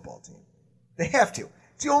this football team. They have to.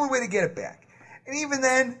 It's the only way to get it back. And even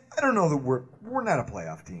then, I don't know that we're not a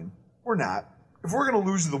playoff team. We're not. If we're going to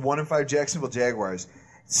lose to the 1-5 Jacksonville Jaguars,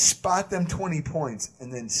 spot them 20 points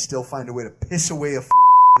and then still find a way to piss away a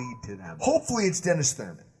lead to them. Hopefully it's Dennis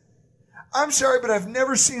Thurman. I'm sorry, but I've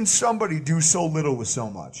never seen somebody do so little with so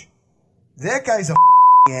much. That guy's a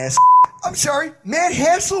ass. I'm sorry, Matt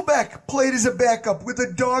Hasselbeck played as a backup with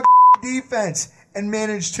a dog defense and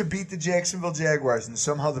managed to beat the Jacksonville Jaguars, and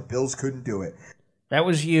somehow the Bills couldn't do it. That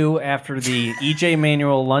was you after the E.J.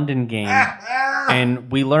 Manuel London game,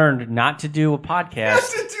 and we learned not to do a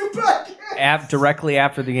podcast directly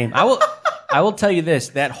after the game. I will tell you this: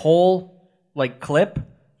 that whole clip,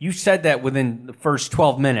 you said that within the first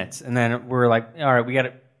 12 minutes, and then we're like, all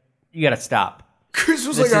right, you got to stop. Chris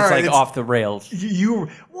was this like, all right, is off the rails.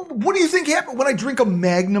 What do you think happened when I drink a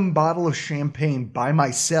Magnum bottle of champagne by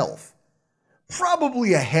myself?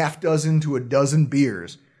 Probably a half dozen to a dozen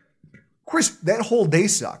beers. Chris, that whole day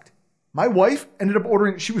sucked. My wife ended up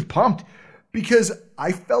ordering, she was pumped because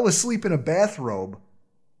I fell asleep in a bathrobe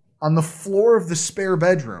on the floor of the spare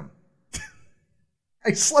bedroom.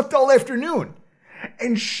 I slept all afternoon.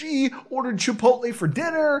 And she ordered Chipotle for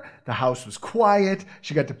dinner. The house was quiet.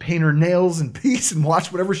 She got to paint her nails in peace and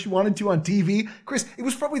watch whatever she wanted to on TV. Chris, it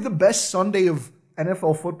was probably the best Sunday of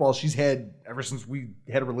NFL football she's had ever since we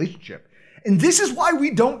had a relationship. And this is why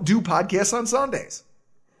we don't do podcasts on Sundays.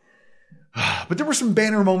 But there were some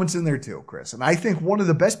banner moments in there too, Chris. And I think one of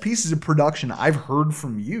the best pieces of production I've heard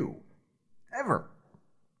from you ever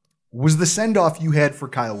was the send-off you had for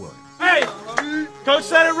Kyle Williams. Hey, Coach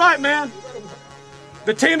said it right, man.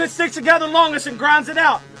 The team that sticks together longest and grinds it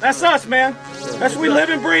out. That's us, man. That's what we live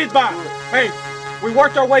and breathe by. Hey, we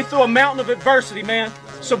worked our way through a mountain of adversity, man.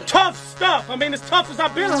 Some tough stuff. I mean, as tough as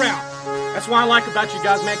I've been around. That's what I like about you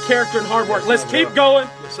guys, man. Character and hard work. Let's keep going,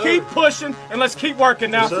 keep pushing, and let's keep working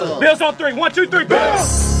now. Bills on 3. 1, 2, 3,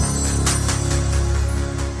 Bills!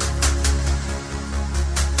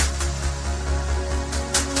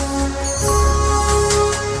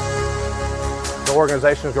 The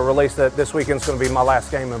organization is going to release that this weekend's going to be my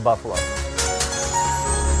last game in Buffalo.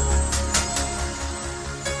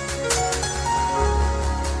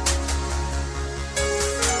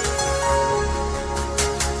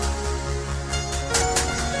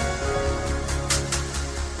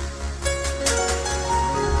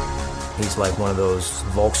 He's like one of those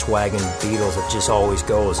Volkswagen Beetles that just always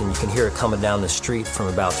goes, and you can hear it coming down the street from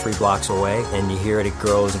about 3 blocks away, and you hear it, it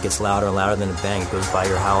grows, it gets louder and louder, then it bang, it goes by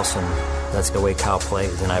your house, and that's the way Kyle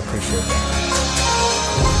plays, and I appreciate that.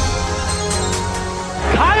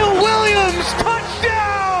 Kyle Williams,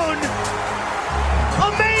 touchdown!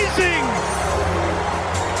 Amazing!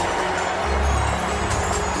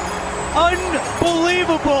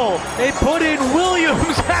 Unbelievable! They put in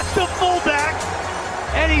Williams at the fullback,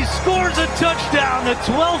 and he scores a touchdown, the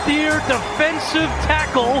 12th year defensive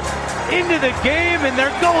tackle into the game, and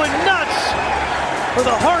they're going nuts for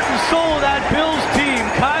the heart and soul of that Bills team,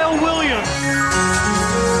 Kyle Williams.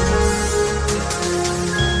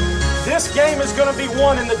 This game is going to be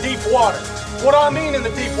won in the deep water. What do I mean in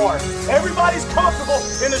the deep water? Everybody's comfortable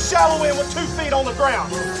in the shallow end with 2 feet on the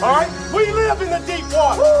ground. All right? We live in the deep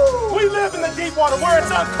water. Woo! We live in the deep water where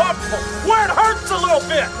it's uncomfortable, where it hurts a little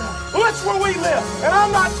bit. Well, that's where we live. And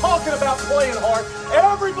I'm not talking about playing hard.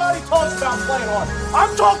 Everybody talks about playing hard.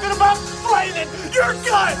 I'm talking about playing in your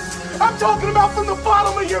gut. I'm talking about from the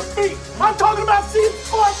bottom of your feet. I'm talking about seeing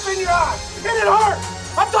sparks in your eyes. And it hurts.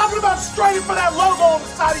 I'm talking about straining for that logo on the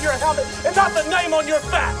side of your helmet and not the name on your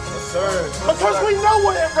back. Yes, sir. Because we know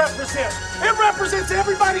what it represents. It represents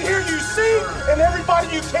everybody here you see and everybody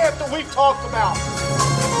you can't that we've talked about.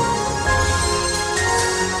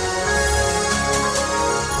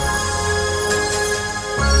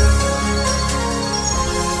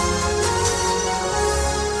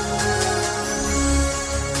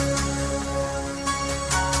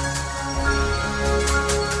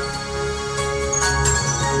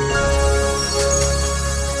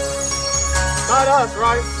 Not us,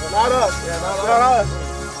 right? Not us. Yeah, not us.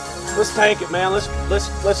 Let's tank it, man. Let's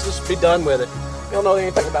just be done with it. You don't know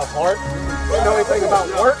anything about heart. You don't know anything about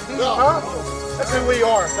work, huh? That's who we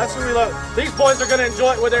are. That's who we love. These boys are gonna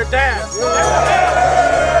enjoy it with their dads.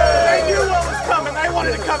 They knew what was coming. They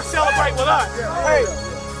wanted to come celebrate with us.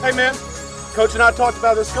 Hey, man. Coach and I talked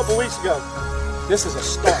about this a couple weeks ago. This is a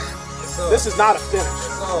start. This is not a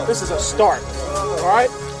finish. This is a start. All right?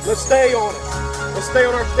 Let's stay on it. Let's stay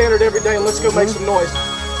on our standard every day and let's go make some noise.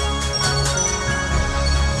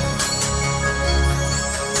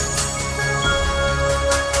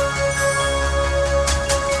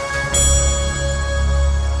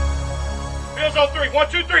 Bills on 3. 1,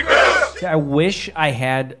 2, 3. I wish I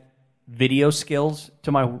had video skills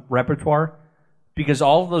to my repertoire because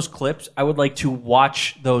all of those clips, I would like to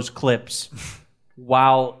watch those clips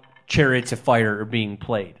while Chariots of Fire are being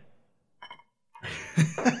played.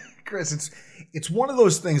 Chris, it's one of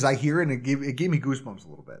those things I hear, and it gave me goosebumps a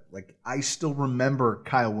little bit. Like, I still remember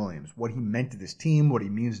Kyle Williams, what he meant to this team, what he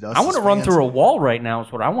means to us. I want to run through a wall right now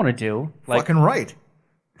is what I want to do. Fucking right.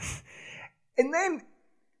 And then,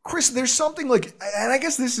 Chris, there's something like, and I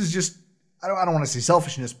guess this is just, I don't want to say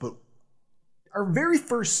selfishness, but our very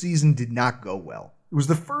first season did not go well. It was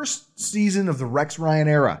the first season of the Rex Ryan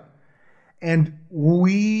era. And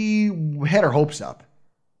we had our hopes up.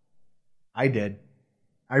 I did.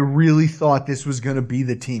 I really thought this was going to be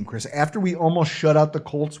the team, Chris. After we almost shut out the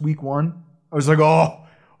Colts week 1, I was like,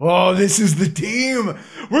 oh, this is the team.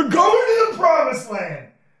 We're going to the promised land.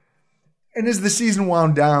 And as the season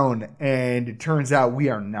wound down, and it turns out we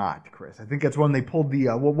are not, Chris. I think that's when they pulled the,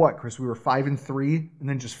 Chris? We were 5-3 and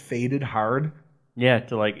then just faded hard. Yeah,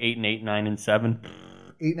 to like 8-8, 9-7.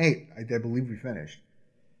 8-8, I believe we finished.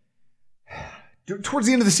 Towards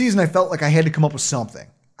the end of the season, I felt like I had to come up with something.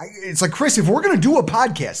 It's like, Chris, if we're going to do a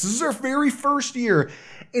podcast, this is our very first year,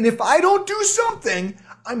 and if I don't do something,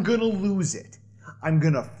 I'm going to lose it. I'm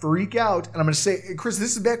going to freak out, and I'm going to say, Chris,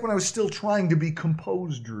 this is back when I was still trying to be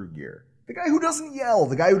composed, Drew Gear. The guy who doesn't yell,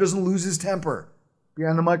 the guy who doesn't lose his temper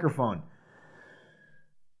behind the microphone.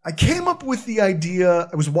 I came up with the idea,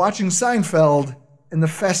 I was watching Seinfeld, and the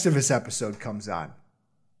Festivus episode comes on.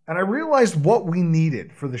 And I realized what we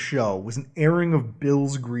needed for the show was an airing of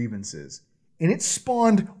Bill's grievances. And it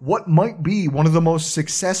spawned what might be one of the most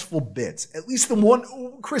successful bits. At least the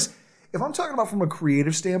one, Chris, if I'm talking about from a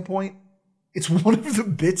creative standpoint, it's one of the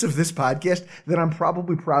bits of this podcast that I'm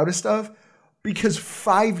probably proudest of, because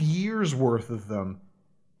 5 years worth of them,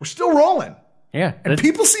 we're still rolling. Yeah. And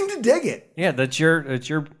people seem to dig it. Yeah, that's your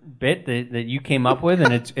bit that you came up with,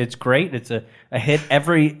 and it's great. It's a hit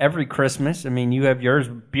every Christmas. I mean, you have yours,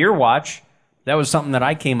 Beer Watch. That was something that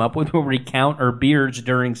I came up with, where we count our beers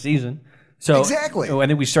during season. So exactly. I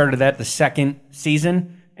think we started that the second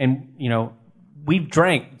season, and we've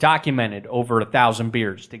documented over 1,000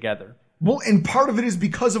 beers together. Well, and part of it is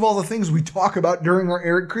because of all the things we talk about during our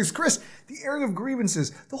airing. Chris, the airing of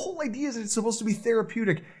grievances. The whole idea is that it's supposed to be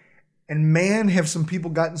therapeutic. And man, have some people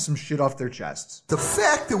gotten some shit off their chests. The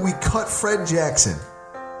fact that we cut Fred Jackson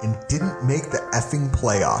and didn't make the effing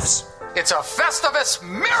playoffs. It's a Festivus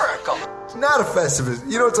miracle. It's not a Festivus.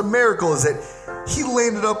 It's a miracle is that he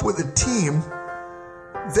landed up with a team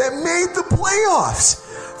that made the playoffs.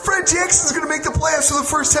 Fred Jackson's going to make the playoffs for the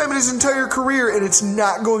first time in his entire career, and it's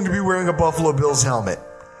not going to be wearing a Buffalo Bills helmet.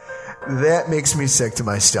 That makes me sick to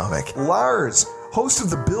my stomach. Lars, host of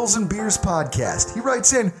the Bills and Beers podcast, he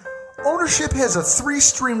writes in, ownership has a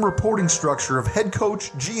 3-stream reporting structure of head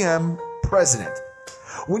coach, GM, president.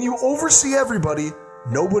 When you oversee everybody,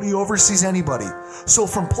 nobody oversees anybody. So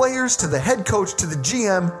from players to the head coach to the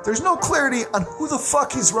GM, there's no clarity on who the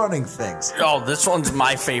fuck is running things. Oh, this one's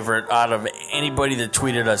my favorite out of anybody that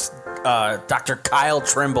tweeted us. Dr. Kyle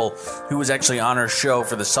Trimble, who was actually on our show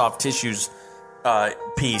for the soft tissues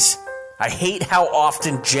piece. I hate how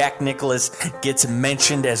often Jack Nicklaus gets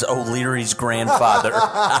mentioned as O'Leary's grandfather.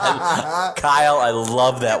 Kyle, I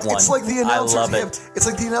love that one. It's like the announcers It's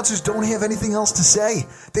like the announcers don't have anything else to say.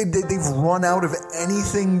 They've run out of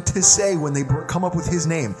anything to say when they come up with his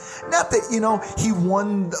name. Not that, he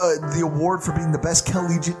won the award for being the best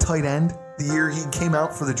collegiate tight end the year he came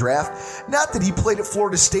out for the draft. Not that he played at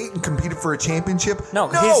Florida State and competed for a championship. No,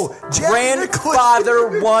 his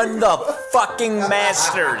grandfather won the fucking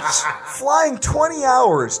Masters. Flying 20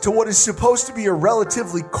 hours to what is supposed to be a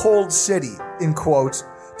relatively cold city, in quotes,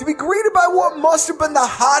 to be greeted by what must have been the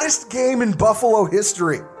hottest game in Buffalo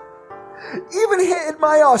history. Even had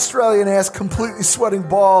my Australian ass completely sweating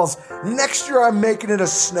balls. Next year I'm making it a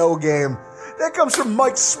snow game. That comes from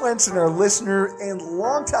Mike Swenson, our listener and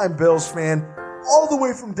longtime Bills fan, all the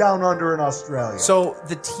way from down under in Australia. So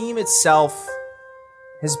the team itself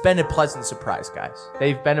has been a pleasant surprise, guys.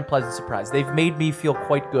 They've been a pleasant surprise. They've made me feel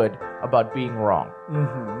quite good about being wrong.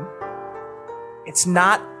 Mm-hmm. It's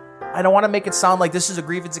not, I don't want to make it sound like this is a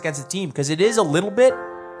grievance against the team, because it is a little bit,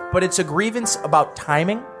 but it's a grievance about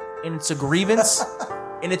timing, and it's a grievance,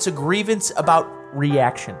 about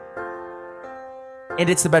reaction. And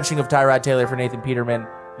it's the benching of Tyrod Taylor for Nathan Peterman.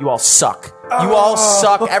 You all suck. You all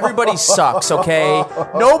suck. Everybody sucks, okay?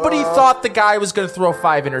 Nobody thought the guy was going to throw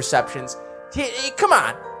 5 interceptions. Come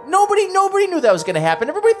on. Nobody knew that was going to happen.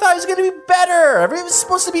 Everybody thought it was going to be better. Everybody was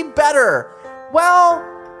supposed to be better. Well,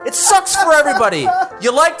 it sucks for everybody.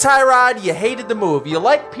 You like Tyrod, you hated the move. You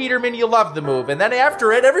like Peterman, you loved the move. And then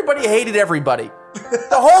after it, everybody hated everybody. The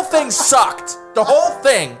whole thing sucked. The whole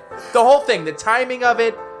thing. The timing of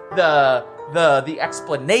it, the the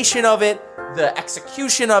explanation of it, the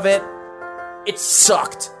execution of it. It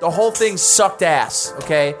sucked. The whole thing sucked ass,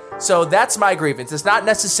 okay? So that's my grievance. It's not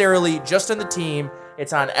necessarily just on the team.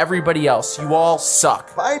 It's on everybody else. You all suck.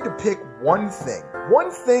 If I had to pick one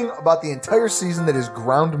thing about the entire season that has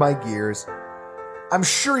ground my gears, I'm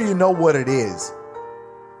sure you know what it is.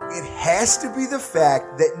 It has to be the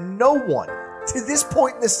fact that no one, to this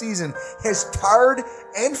point in the season, has tarred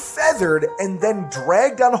and feathered and then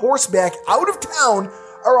dragged on horseback out of town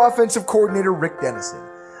our offensive coordinator, Rick Dennison.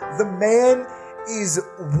 The man is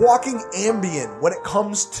walking Ambien when it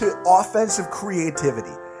comes to offensive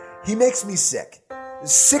creativity. He makes me sick.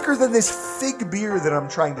 Sicker than this fig beer that I'm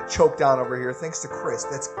trying to choke down over here, thanks to Chris.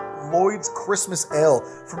 That's Lloyd's Christmas Ale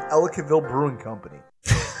from Ellicottville Brewing Company.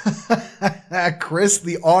 Chris,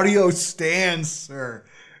 the audio stands, sir.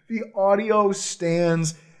 The audio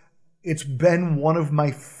stands. It's been one of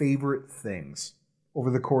my favorite things over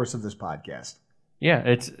the course of this podcast. Yeah,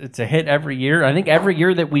 it's a hit every year. I think every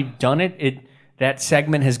year that we've done it, that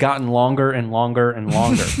segment has gotten longer and longer and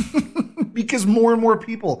longer. Because more and more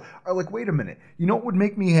people are like, wait a minute. You know what would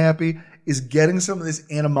make me happy is getting some of this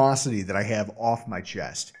animosity that I have off my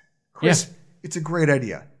chest. Chris, It's a great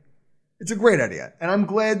idea. It's a great idea. And I'm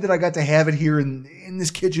glad that I got to have it here in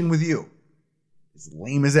this kitchen with you. As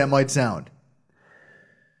lame as that might sound.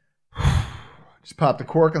 Just pop the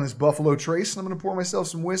cork on this Buffalo Trace, and I'm going to pour myself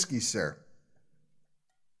some whiskey, sir.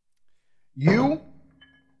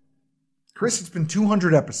 Chris, it's been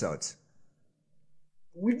 200 episodes.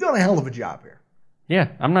 We've done a hell of a job here. Yeah,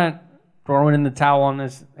 I'm not throwing in the towel on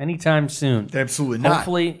this anytime soon. Absolutely not.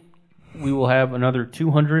 Hopefully, we will have another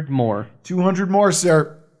 200 more. 200 more,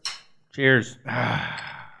 sir. Cheers.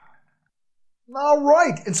 All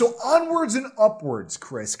right. And so onwards and upwards,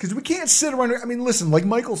 Chris, because we can't sit around here. I mean, listen, like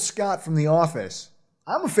Michael Scott from The Office,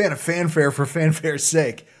 I'm a fan of fanfare for fanfare's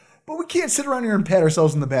sake. But we can't sit around here and pat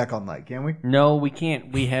ourselves in the back all night, can we? No, we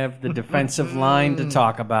can't. We have the defensive line to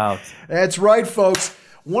talk about. That's right, folks.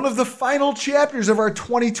 One of the final chapters of our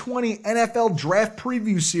 2020 NFL Draft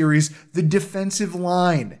Preview Series, the defensive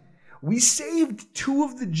line. We saved two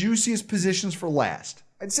of the juiciest positions for last.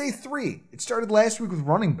 I'd say three. It started last week with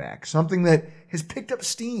running back, something that has picked up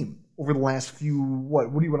steam over the last few,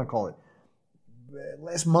 what do you want to call it?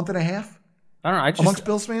 Last month and a half? I don't know. Amongst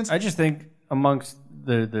Bills fans? I just think amongst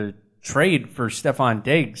the trade for Stephon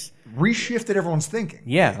Diggs reshifted everyone's thinking.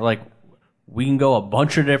 Yeah, like we can go a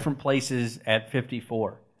bunch of different places at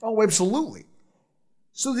 54. Oh, absolutely.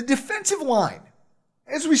 So the defensive line,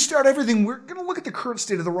 as we start everything, we're going to look at the current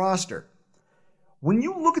state of the roster. When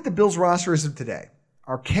you look at the Bills roster as of today,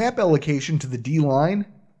 our cap allocation to the D-line,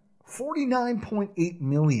 $49.8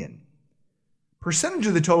 million. Percentage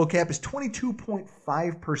of the total cap is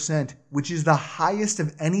 22.5%, which is the highest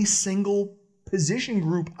of any single position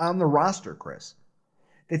group on the roster, Chris.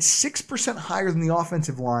 That's 6% higher than the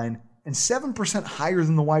offensive line and 7% higher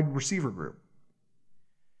than the wide receiver group.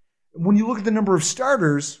 When you look at the number of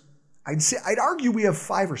starters, I'd argue we have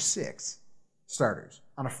 5 or 6 starters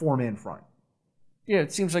on a 4-man front. Yeah,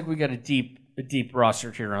 it seems like we got a deep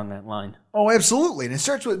roster here on that line. Oh, absolutely. And it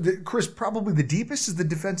starts with, Chris, probably the deepest is the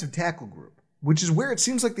defensive tackle group, which is where it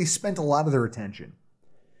seems like they spent a lot of their attention.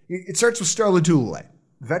 It starts with Star Lotulelei.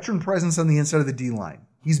 Veteran presence on the inside of the D-line.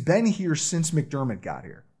 He's been here since McDermott got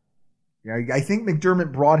here. I think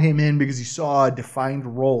McDermott brought him in because he saw a defined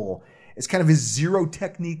role as kind of his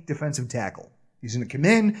zero-technique defensive tackle. He's going to come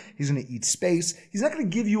in. He's going to eat space. He's not going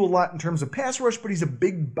to give you a lot in terms of pass rush, but he's a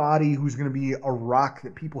big body who's going to be a rock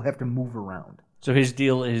that people have to move around. So his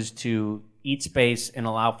deal is to eat space and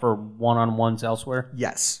allow for one-on-ones elsewhere?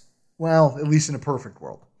 Yes. Well, at least in a perfect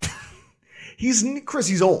world. Chris,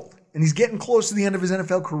 he's old. And he's getting close to the end of his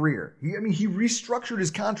NFL career. He restructured his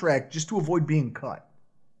contract just to avoid being cut.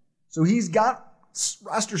 So he's got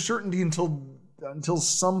roster certainty until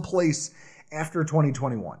someplace after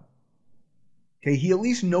 2021. Okay, he at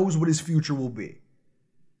least knows what his future will be.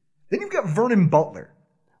 Then you've got Vernon Butler,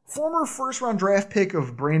 former first-round draft pick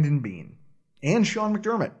of Brandon Beane and Sean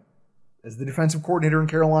McDermott as the defensive coordinator in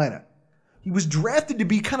Carolina. He was drafted to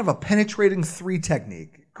be kind of a penetrating 3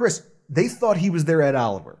 technique. Chris, they thought he was their Ed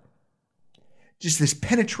Oliver. Just this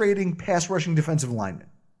penetrating, pass-rushing defensive lineman.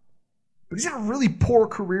 But he's had a really poor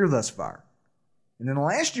career thus far. And then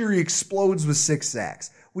last year he explodes with 6 sacks,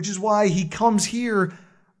 which is why he comes here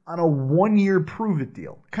on a 1-year prove-it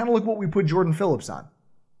deal. Kind of like what we put Jordan Phillips on.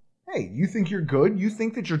 Hey, you think you're good? You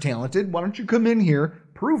think that you're talented? Why don't you come in here,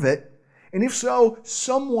 prove it, and if so,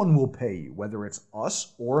 someone will pay you, whether it's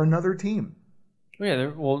us or another team.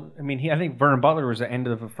 Yeah, I think Vernon Butler was the end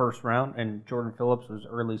of the first round, and Jordan Phillips was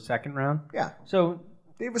early second round. Yeah. So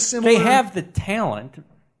they have a similar. They have the talent.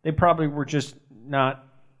 They probably were just not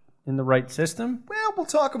in the right system. Well, we'll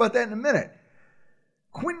talk about that in a minute.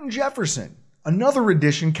 Quentin Jefferson, another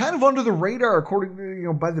addition, kind of under the radar, according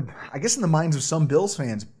to, I guess in the minds of some Bills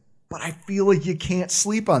fans, but I feel like you can't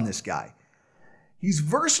sleep on this guy. He's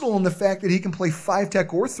versatile in the fact that he can play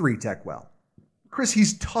 5-tech or 3-tech well. Chris,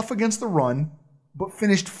 he's tough against the run, but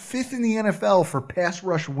finished 5th in the NFL for pass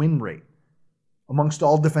rush win rate amongst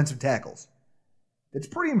all defensive tackles. It's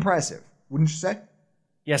pretty impressive, wouldn't you say?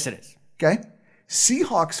 Yes, it is. Okay.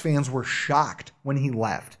 Seahawks fans were shocked when he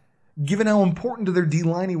left, given how important to their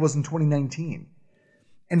D-line he was in 2019.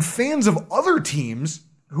 And fans of other teams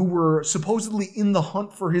who were supposedly in the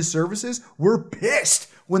hunt for his services were pissed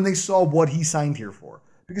when they saw what he signed here for.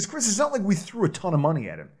 Because, Chris, it's not like we threw a ton of money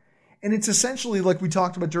at him. And it's essentially like we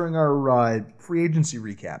talked about during our free agency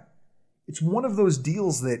recap. It's one of those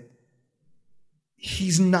deals that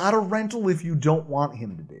he's not a rental if you don't want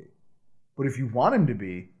him to be. But if you want him to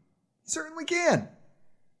be, you certainly can.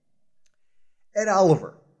 Ed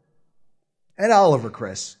Oliver,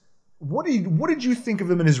 Chris, what did you think of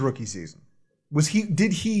him in his rookie season?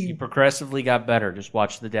 He progressively got better. Just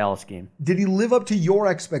watch the Dallas game. Did he live up to your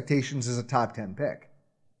expectations as a top 10 pick?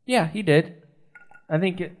 Yeah, he did. I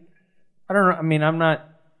think I don't know. I mean, I'm not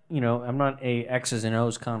a X's and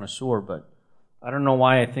O's connoisseur, but I don't know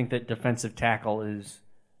why I think that defensive tackle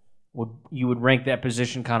you would rank that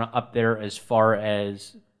position kind of up there as far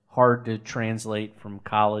as hard to translate from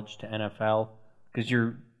college to NFL because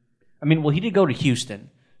he did go to Houston,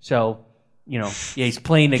 so. He's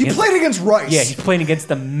playing against... He played against Rice. Yeah, he's playing against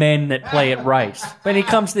the men that play at Rice. But he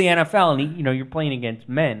comes to the NFL, and you're playing against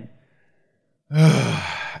men.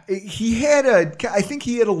 I think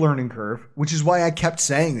he had a learning curve, which is why I kept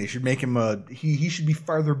saying they should make him he should be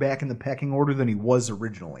farther back in the pecking order than he was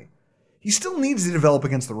originally. He still needs to develop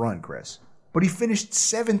against the run, Chris. But he finished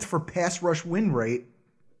 7th for pass rush win rate,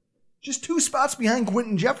 just 2 spots behind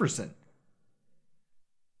Quentin Jefferson.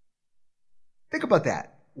 Think about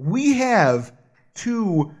that. We have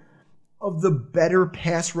 2 of the better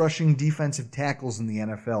pass rushing defensive tackles in the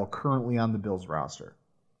NFL currently on the Bills roster.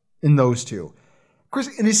 In those 2. Chris,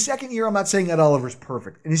 in his second year, I'm not saying Ed Oliver's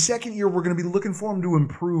perfect. In his second year, we're going to be looking for him to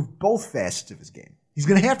improve both facets of his game. He's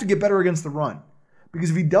going to have to get better against the run. Because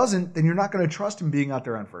if he doesn't, then you're not going to trust him being out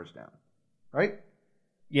there on first down. Right?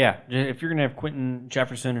 Yeah. If you're going to have Quentin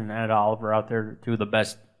Jefferson and Ed Oliver out there, 2 of the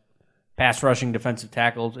best pass rushing defensive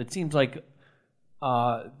tackles, it seems like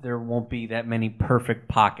there won't be that many perfect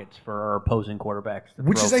pockets for our opposing quarterbacks to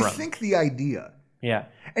Which throw is, from. I think, the idea. Yeah.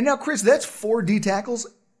 And now, Chris, that's 4 D tackles,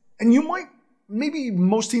 and maybe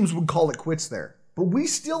most teams would call it quits there, but we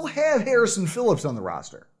still have Harrison Phillips on the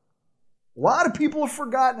roster. A lot of people have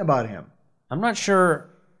forgotten about him. I'm not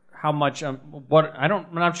sure how much what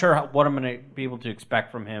I'm not sure what I'm going to be able to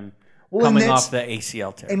expect from him coming off the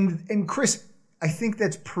ACL tear. And Chris, I think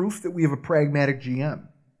that's proof that we have a pragmatic GM.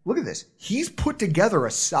 Look at this. He's put together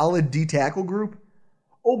a solid D tackle group.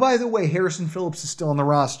 Oh, by the way, Harrison Phillips is still on the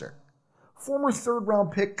roster. Former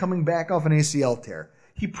 3rd-round pick coming back off an ACL tear.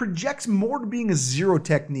 He projects more to being a 0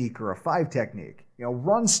 technique or a 5 technique.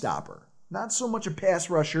 Run stopper. Not so much a pass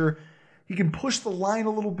rusher. He can push the line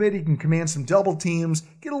a little bit. He can command some double teams.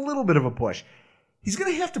 Get a little bit of a push. He's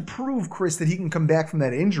going to have to prove, Chris, that he can come back from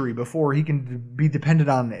that injury before he can be depended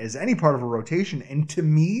on as any part of a rotation. And to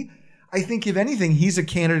me, I think, if anything, he's a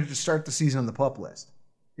candidate to start the season on the PUP list.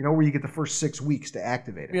 Where you get the first 6 weeks to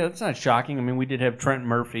activate him. Yeah, that's not shocking. I mean, we did have Trent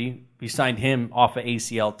Murphy. We signed him off of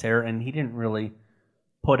ACL tear, and he didn't really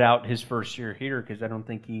put out his first year here because I don't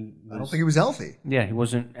think he was healthy. Yeah, he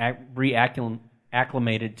wasn't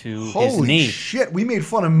reacclimated to his Holy knee. shit, we made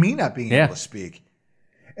fun of me not being able to speak.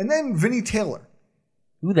 And then Vinny Taylor.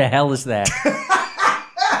 Who the hell is that?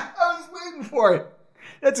 I was waiting for it.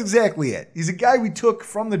 That's exactly it. He's a guy we took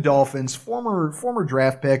from the Dolphins, former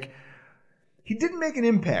draft pick. He didn't make an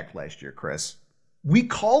impact last year, Chris. We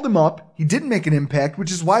called him up. He didn't make an impact,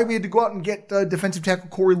 which is why we had to go out and get defensive tackle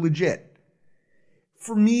Corey Legit.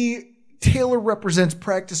 For me, Taylor represents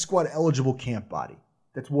practice squad eligible camp body.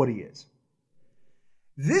 That's what he is.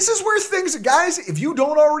 This is where things, guys, if you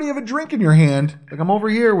don't already have a drink in your hand, like I'm over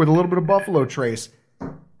here with a little bit of Buffalo Trace,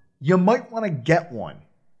 you might want to get one.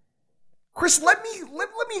 Chris, let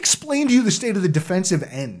me explain to you the state of the defensive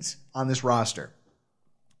ends on this roster.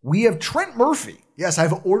 We have Trent Murphy. Yes,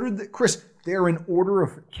 I've ordered Chris, they're in order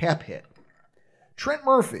of cap hit. Trent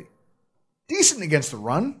Murphy, decent against the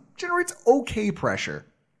run, generates okay pressure,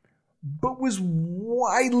 but was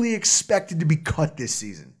widely expected to be cut this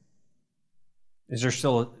season. Is there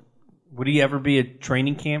still would he ever be a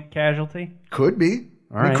training camp casualty? Could be.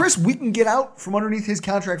 All right. Chris, we can get out from underneath his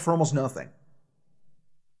contract for almost nothing.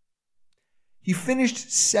 He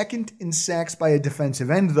finished second in sacks by a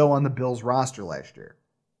defensive end, though, on the Bills roster last year,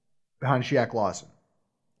 behind Shaq Lawson.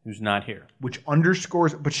 Who's not here. Which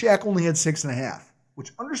underscores, but Shaq only had 6.5,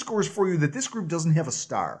 which underscores for you that this group doesn't have a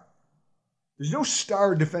star. There's no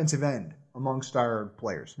star defensive end among star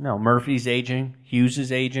players. No, Murphy's aging. Hughes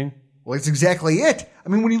is aging. Well, that's exactly it. I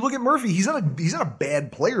mean, when you look at Murphy, he's not a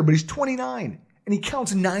bad player, but he's 29, and he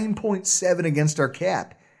counts 9.7 against our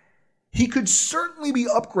cap. He could certainly be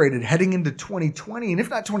upgraded heading into 2020, and if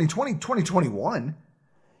not 2020, 2021.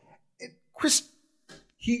 Chris,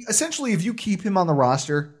 he essentially, if you keep him on the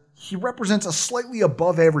roster, he represents a slightly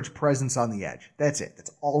above average presence on the edge. That's it.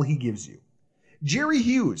 That's all he gives you. Jerry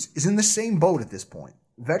Hughes is in the same boat at this point.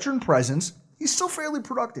 Veteran presence, he's still fairly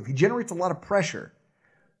productive. He generates a lot of pressure.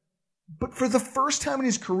 But for the first time in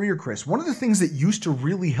his career, Chris, one of the things that used to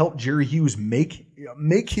really help Jerry Hughes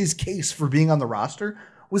make his case for being on the roster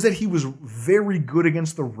was that he was very good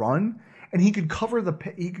against the run, and he could cover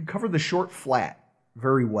the short flat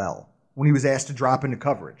very well when he was asked to drop into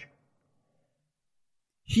coverage.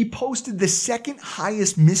 He posted the second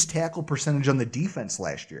highest missed tackle percentage on the defense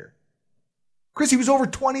last year. Chris, he was over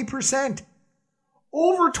 20%.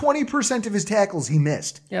 Over 20% of his tackles he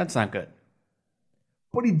missed. Yeah, that's not good.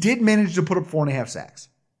 But he did manage to put up 4.5 sacks.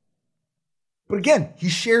 But again, he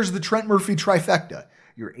shares the Trent Murphy trifecta.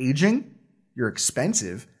 You're aging, you're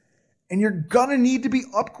expensive, and you're gonna need to be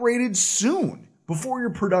upgraded soon before your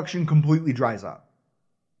production completely dries up.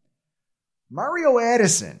 Mario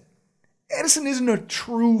Addison. Addison isn't a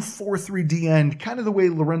true 4-3 D end, kind of the way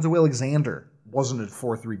Lorenzo Alexander wasn't a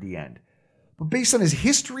 4-3 D end. But based on his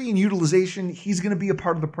history and utilization, he's going to be a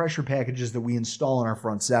part of the pressure packages that we install in our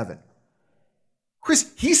front seven.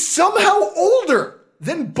 Chris, he's somehow older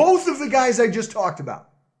than both of the guys I just talked about.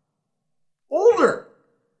 Older.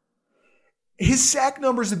 His sack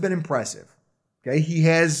numbers have been impressive. Okay, he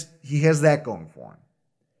has that going for him.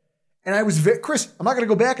 And I was Chris, I'm not going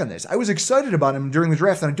to go back on this. I was excited about him during the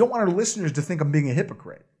draft, and I don't want our listeners to think I'm being a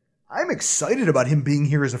hypocrite. I'm excited about him being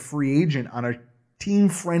here as a free agent on a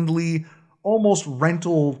team-friendly, almost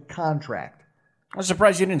rental contract. I was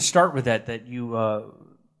surprised you didn't start with that you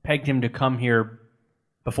pegged him to come here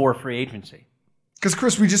before free agency. Because,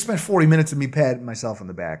 Chris, we just spent 40 minutes of me patting myself on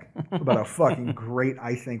the back about how fucking great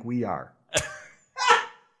I think we are.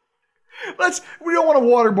 We don't want to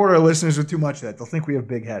waterboard our listeners with too much of that. They'll think we have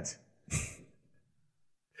big heads.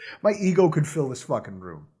 My ego could fill this fucking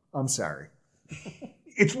room. I'm sorry.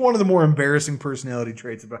 It's one of the more embarrassing personality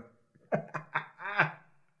traits about.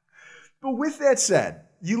 But with that said,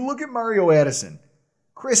 you look at Mario Addison.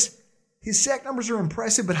 Chris, his sack numbers are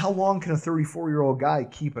impressive, but how long can a 34-year-old guy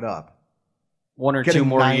keep it up? 1 or 2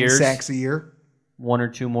 more 9 years. Sacks a year. 1 or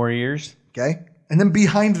 2 more years. Okay. And then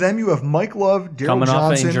behind them, you have Mike Love, Daryl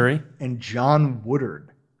Johnson, injury. And John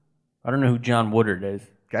Woodard. I don't know who John Woodard is.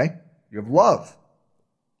 Okay. You have Love.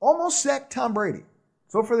 Almost sacked Tom Brady.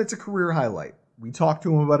 So far, that's a career highlight. We talked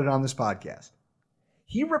to him about it on this podcast.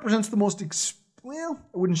 He represents the most, I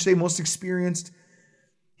wouldn't say most experienced.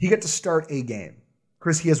 He got to start a game.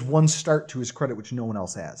 Chris, he has 1 start to his credit, which no one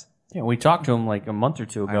else has. Yeah, we talked to him like a month or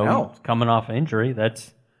 2 ago. I know. He's coming off injury.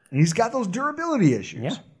 And he's got those durability issues.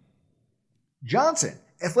 Yeah. Johnson,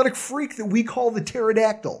 athletic freak that we call the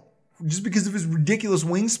pterodactyl, just because of his ridiculous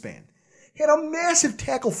wingspan. He had a massive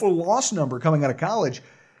tackle for loss number coming out of college.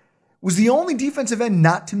 Was the only defensive end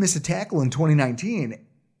not to miss a tackle in 2019.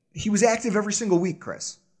 He was active every single week,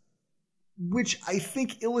 Chris, which I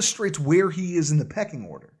think illustrates where he is in the pecking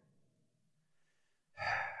order.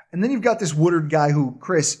 And then you've got this Woodard guy who,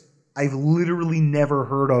 Chris, I've literally never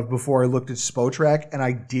heard of before I looked at Spotrac, and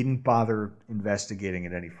I didn't bother investigating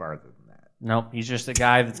it any farther than that. Nope, he's just a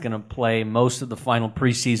guy that's going to play most of the final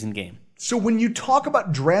preseason game. So when you talk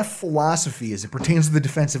about draft philosophy as it pertains to the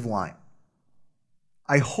defensive line,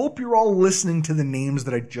 I hope you're all listening to the names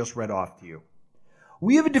that I just read off to you.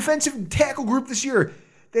 We have a defensive tackle group this year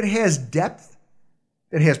that has depth,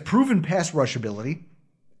 that has proven pass rush ability,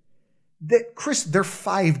 that, Chris, they're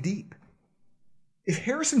 5 deep. If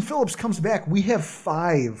Harrison Phillips comes back, we have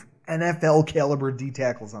 5 NFL caliber D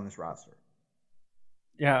tackles on this roster.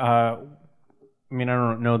 Yeah, I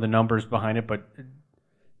don't know the numbers behind it, but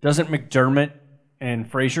doesn't McDermott and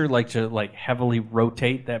Frazier like to heavily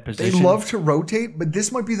rotate that position? They love to rotate, but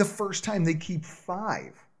this might be the first time they keep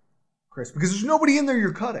 5, Chris, because there's nobody in there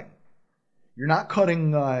you're cutting. You're not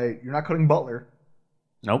cutting Butler.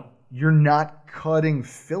 Nope. You're not cutting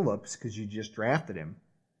Phillips because you just drafted him.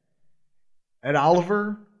 Ed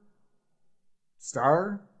Oliver,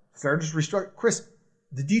 Star just restructured. Chris,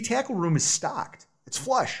 the D tackle room is stocked. It's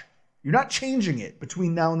flush. You're not changing it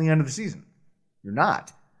between now and the end of the season. You're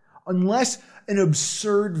not. unless an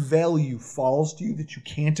absurd value falls to you that you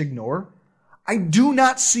can't ignore, I do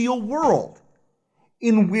not see a world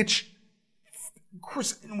in which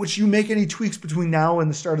you make any tweaks between now and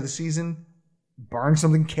the start of the season, barring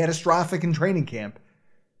something catastrophic in training camp,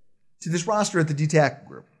 to this roster at the D-tackle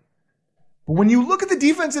group. But when you look at the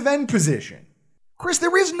defensive end position, Chris,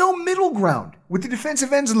 there is no middle ground with the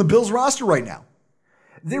defensive ends on the Bills roster right now.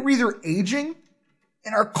 They're either aging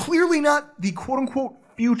and are clearly not the quote-unquote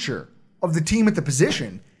future of the team at the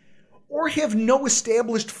position, or have no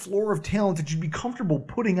established floor of talent that you'd be comfortable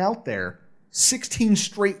putting out there 16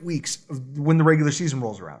 straight weeks of when the regular season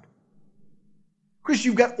rolls around. Chris,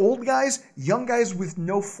 you've got old guys, young guys with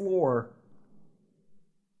no floor.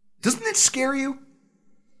 Doesn't it scare you?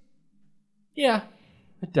 Yeah,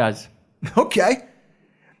 it does. Okay.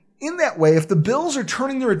 In that way, if the Bills are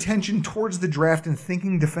turning their attention towards the draft and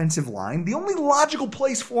thinking defensive line, the only logical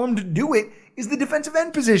place for them to do it is the defensive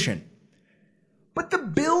end position. But the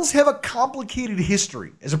Bills have a complicated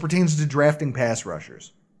history as it pertains to drafting pass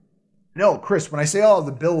rushers. No, Chris, when I say,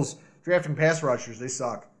 the Bills drafting pass rushers, they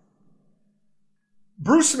suck.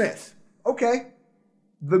 Bruce Smith, okay.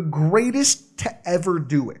 The greatest to ever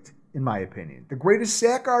do it, in my opinion. The greatest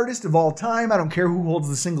sack artist of all time. I don't care who holds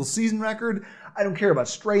the single season record. I don't care about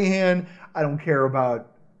Strahan. I don't care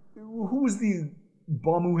about... Who was the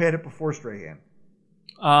bum who had it before Strahan?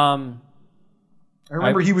 I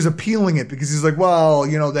remember he was appealing it because he's like,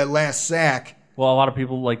 that last sack. Well, a lot of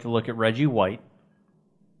people like to look at Reggie White.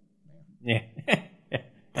 Yeah.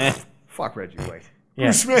 Fuck Reggie White. Yeah.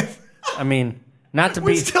 Bruce Smith. I mean, not to be...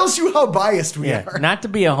 Which tells you how biased we are. Not to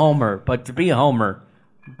be a homer, but to be a homer,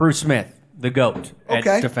 Bruce Smith, the GOAT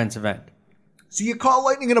at defensive end. So you caught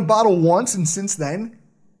lightning in a bottle once, and since then,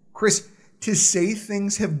 Chris, to say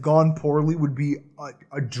things have gone poorly would be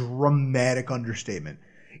a dramatic understatement.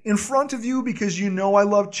 In front of you, because you know I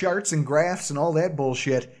love charts and graphs and all that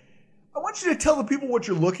bullshit, I want you to tell the people what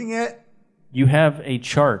you're looking at. You have a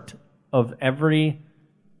chart of every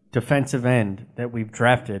defensive end that we've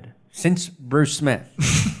drafted since Bruce Smith.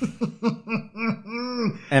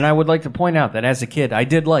 And I would like to point out that as a kid, I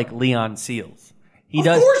did like Leon Seals. Of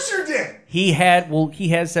course you did! He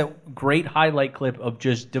has that great highlight clip of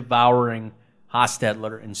just devouring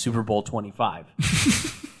Hostetler in Super Bowl 25.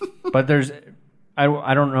 But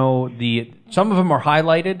I don't know, some of them are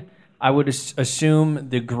highlighted. I would assume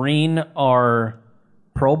the green are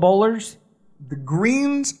Pro Bowlers. The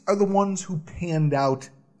greens are the ones who panned out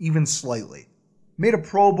even slightly. Made a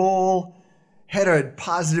Pro Bowl, had a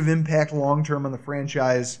positive impact long-term on the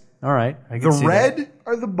franchise. All right. The red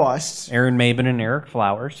are the busts. Aaron Maben and Eric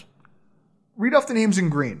Flowers. Read off the names in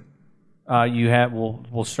green.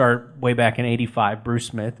 We'll start way back in 85, Bruce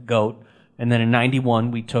Smith, GOAT. And then in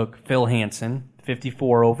 91, we took Phil Hansen,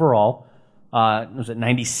 54 overall. Was it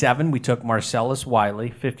 97? We took Marcellus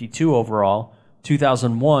Wiley, 52 overall.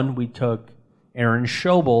 2001, we took Aaron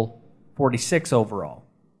Schobel, 46 overall.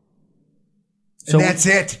 So and that's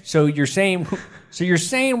it. So you're saying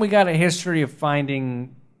we got a history of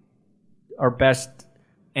finding our best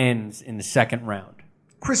ends in the second round.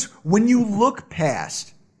 Chris, when you look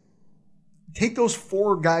past, take those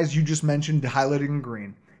four guys you just mentioned highlighted in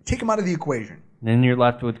green, take them out of the equation. Then you're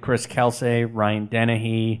left with Chris Kelsay, Ryan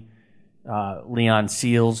Dennehy, Leon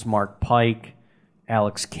Seals, Mark Pike,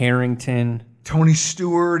 Alex Carrington. Tony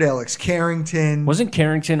Stewart, Alex Carrington. Wasn't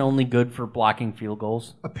Carrington only good for blocking field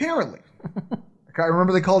goals? Apparently. I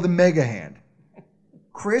remember they called him Mega Hand.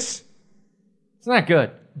 Chris? It's not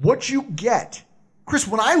good. What you get. Chris,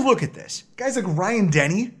 when I look at this, guys like Ryan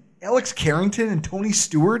Denny, Alex Carrington, and Tony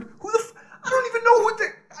Stewart, I don't even know what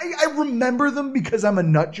I remember them because I'm a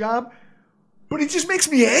nut job, but it just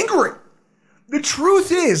makes me angry. The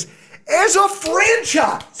truth is, as a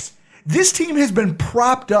franchise, this team has been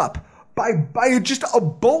propped up by just a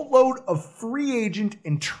boatload of free agent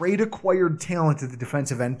and trade-acquired talent at the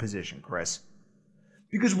defensive end position, Chris.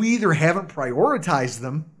 Because we either haven't prioritized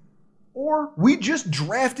them, or we just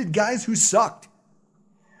drafted guys who sucked.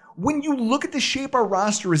 When you look at the shape our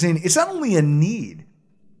roster is in, it's not only a need,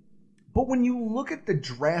 but when you look at the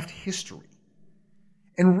draft history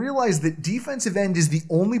and realize that defensive end is the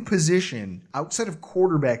only position outside of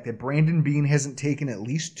quarterback that Brandon Beane hasn't taken at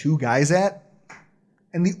least two guys at,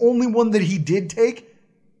 and the only one that he did take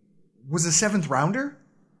was a 7th rounder,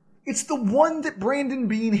 it's the one that Brandon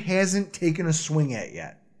Beane hasn't taken a swing at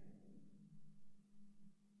yet.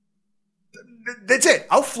 That's it.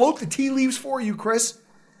 I'll float the tea leaves for you, Chris.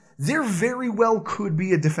 There very well could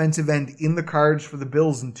be a defensive end in the cards for the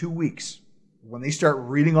Bills in 2 weeks when they start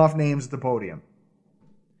reading off names at the podium.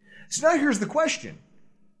 So now here's the question.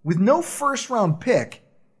 With no first-round pick,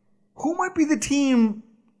 who might be the team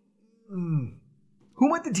Who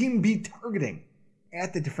might the team be targeting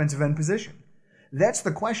at the defensive end position? That's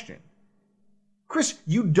the question. Chris,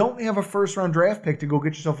 you don't have a first-round draft pick to go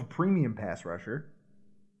get yourself a premium pass rusher.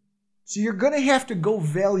 So you're going to have to go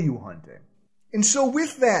value hunting. And so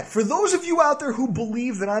with that, for those of you out there who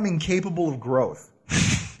believe that I'm incapable of growth,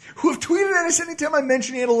 who have tweeted at us anytime I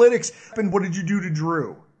mention analytics, and what did you do to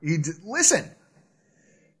Drew? Listen,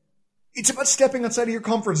 it's about stepping outside of your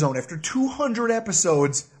comfort zone. After 200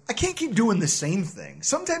 episodes, I can't keep doing the same thing.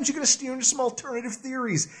 Sometimes you got to steer into some alternative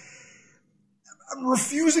theories. I'm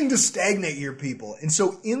refusing to stagnate here, people. And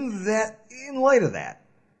so in light of that,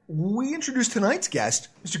 we introduce tonight's guest,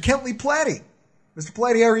 Mr. Kentley Platte. Mr.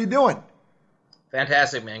 Platte, how are you doing?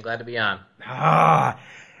 Fantastic, man. Glad to be on.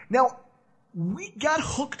 Now, we got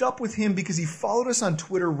hooked up with him because he followed us on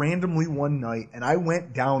Twitter randomly one night, and I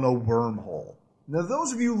went down a wormhole. Now,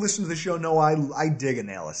 those of you who listen to the show know I dig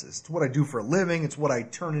analysis. It's what I do for a living. It's what I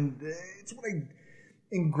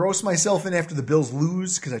engross myself in after the Bills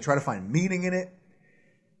lose because I try to find meaning in it.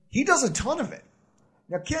 He does a ton of it.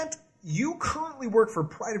 Now, Kent, you currently work for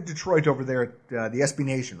Pride of Detroit over there at the SB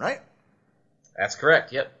Nation, right? That's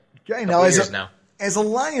correct, yep. Okay, now as a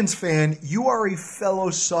Lions fan, you are a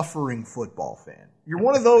fellow suffering football fan. You're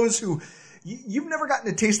one of those who, you've never gotten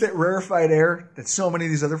to taste that rarefied air that so many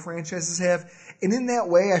of these other franchises have. And in that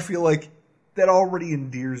way, I feel like that already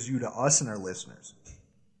endears you to us and our listeners.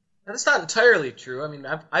 That's not entirely true. I mean,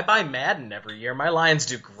 I buy Madden every year. My Lions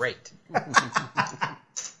do great.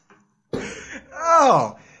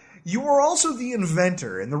 Oh, you are also the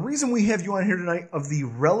inventor, and the reason we have you on here tonight, of the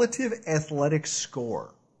relative athletic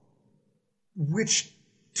score, which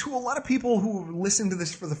to a lot of people who are listening to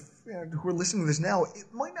this who are listening to this now, it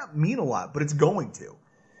might not mean a lot, but it's going to.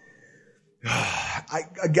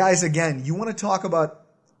 Guys, again, you want to talk about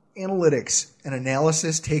analytics and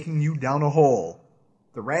analysis taking you down a hole?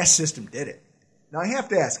 The RAS system did it. Now, I have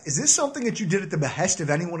to ask, is this something that you did at the behest of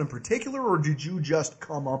anyone in particular, or did you just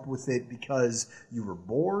come up with it because you were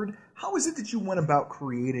bored? How is it that you went about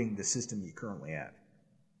creating the system you currently have?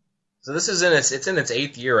 So this is it's in its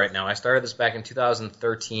 8th year right now. I started this back in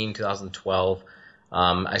 2013, 2012.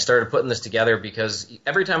 I started putting this together because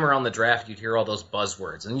every time around the draft, you'd hear all those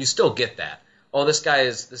buzzwords, and you still get that. Oh, this guy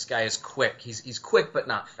is quick. He's quick but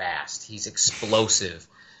not fast. He's explosive.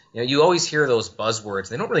 You know, you always hear those buzzwords.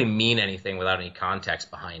 They don't really mean anything without any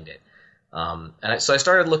context behind it. So I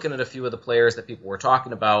started looking at a few of the players that people were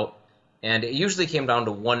talking about, and it usually came down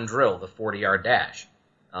to one drill, the 40-yard dash.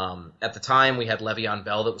 At the time, we had Le'Veon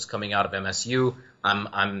Bell that was coming out of MSU.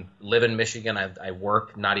 I'm live in Michigan. I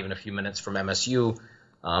work not even a few minutes from MSU.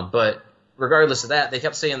 But regardless of that, they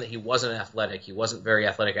kept saying that he wasn't athletic. He wasn't very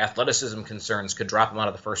athletic. Athleticism concerns could drop him out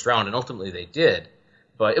of the first round, and ultimately they did.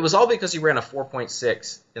 But it was all because he ran a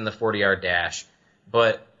 4.6 in the 40-yard dash.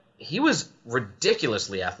 But he was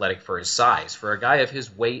ridiculously athletic for his size. For a guy of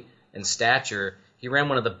his weight and stature, he ran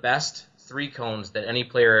one of the best three cones that any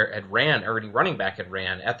player had ran, or any running back had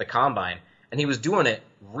ran at the combine. And he was doing it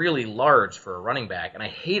really large for a running back. And I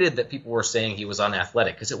hated that people were saying he was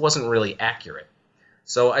unathletic because it wasn't really accurate.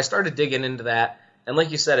 So I started digging into that. And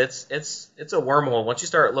like you said, it's a wormhole. Once you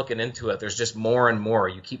start looking into it, there's just more and more.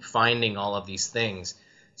 You keep finding all of these things.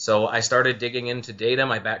 So I started digging into data.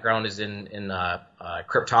 My background is in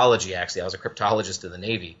cryptology, actually. I was a cryptologist in the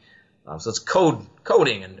Navy. So it's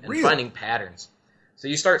coding and really? Finding patterns. So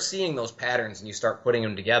you start seeing those patterns and you start putting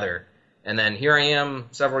them together. And then here I am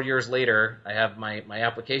several years later. I have my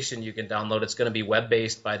application you can download. It's going to be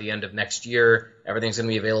web-based by the end of next year. Everything's going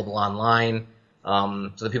to be available online.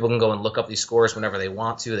 So that people can go and look up these scores whenever they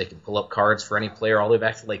want to. They can pull up cards for any player all the way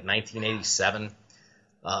back to like 1987.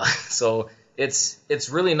 So it's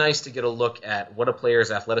really nice to get a look at what a player's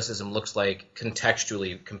athleticism looks like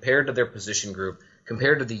contextually compared to their position group,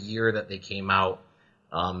 compared to the year that they came out.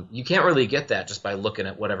 You can't really get that just by looking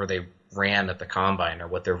at whatever they ran at the combine or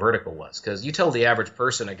what their vertical was. Because you tell the average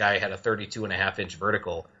person a guy had a 32.5-inch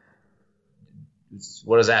vertical,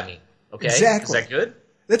 what does that mean? Okay, exactly. Is that good?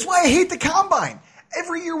 That's why I hate the combine.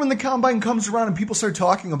 Every year when the combine comes around and people start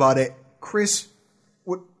talking about it, Chris,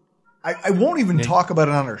 I won't even talk about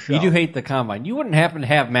it on our show. You do hate the combine. You wouldn't happen to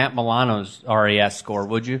have Matt Milano's RAS score,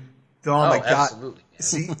 would you? Oh my God. Absolutely.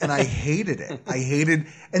 See, and I hated it.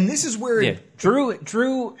 And this is where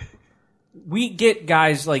Drew, we get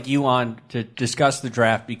guys like you on to discuss the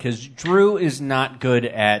draft because Drew is not good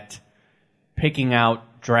at picking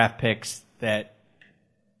out draft picks that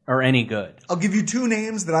are any good. I'll give you two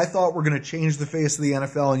names that I thought were going to change the face of the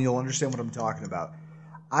NFL, and you'll understand what I'm talking about.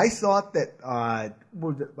 I thought that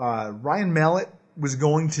Ryan Mallett was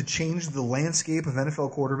going to change the landscape of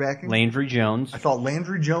NFL quarterbacking. Landry Jones. I thought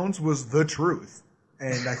Landry Jones was the truth.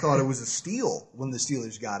 and I thought it was a steal when the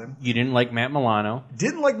Steelers got him. You didn't like Matt Milano.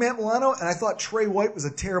 Didn't like Matt Milano, and I thought Trey White was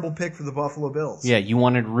a terrible pick for the Buffalo Bills. Yeah, you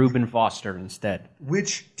wanted Reuben Foster instead.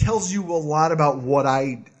 Which tells you a lot about what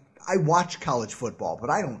I watch college football, but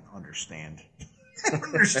I don't understand. I don't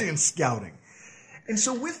understand scouting. And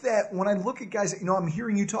so with that, when I look at guys, I'm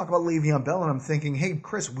hearing you talk about Le'Veon Bell, and I'm thinking, hey,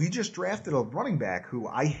 Chris, we just drafted a running back who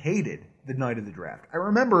I hated the night of the draft. I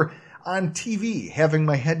remember on TV having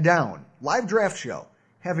my head down, live draft show,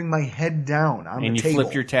 having my head down on the table. And you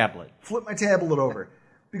flipped your tablet. Flip my tablet over.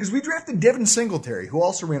 Because we drafted Devin Singletary, who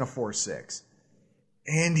also ran a 4.6.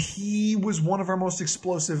 And he was one of our most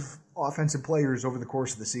explosive offensive players over the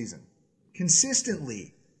course of the season.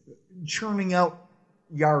 Consistently churning out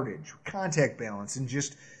yardage, contact balance, and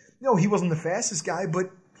just, he wasn't the fastest guy,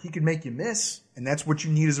 but he could make you miss, and that's what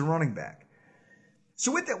you need as a running back.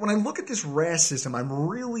 So with that, when I look at this RAS system, I'm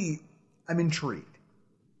intrigued.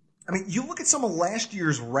 I mean, you look at some of last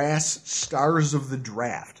year's RAS stars of the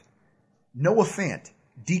draft. Noah Fant,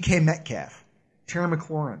 DK Metcalf, Terry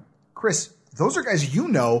McLaurin. Chris, those are guys you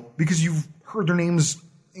know because you've heard their names.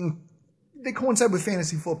 They coincide with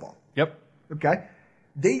fantasy football. Yep. Okay?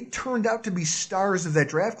 They turned out to be stars of that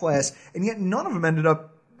draft class, and yet none of them ended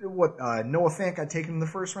up, Noah Fant got taken in the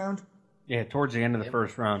first round? Yeah, towards the end of the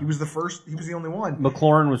first round. He was the only one.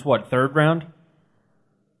 McLaurin was what, third round?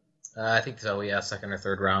 I think so, yeah, second or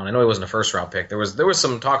third round. I know he wasn't a first-round pick. There was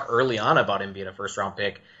some talk early on about him being a first-round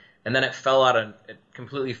pick, and then it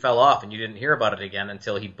completely fell off, and you didn't hear about it again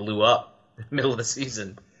until he blew up in the middle of the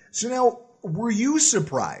season. So now, were you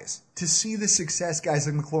surprised to see the success guys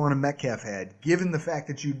like McLaurin and Metcalf had, given the fact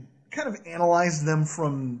that you kind of analyzed them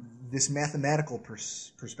from this mathematical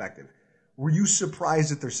perspective? Were you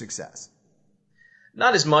surprised at their success?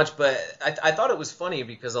 Not as much, but I thought it was funny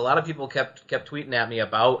because a lot of people kept tweeting at me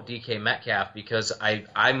about DK Metcalf because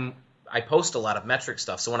I post a lot of metric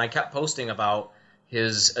stuff. So when I kept posting about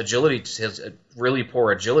his agility, his really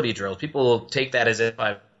poor agility drills, people take that as if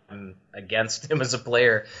I'm against him as a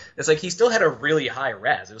player. It's like he still had a really high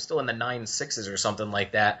RAS. It was still in the 9.6s or something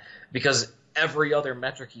like that because every other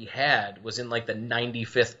metric he had was in like the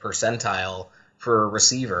 95th percentile for a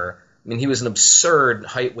receiver. I mean, he was an absurd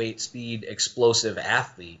height, weight, speed, explosive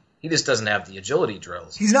athlete. He just doesn't have the agility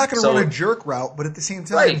drills. He's not going to run a jerk route, but at the same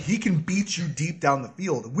time, he can beat you deep down the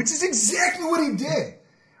field, which is exactly what he did.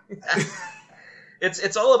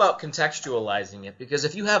 It's all about contextualizing it because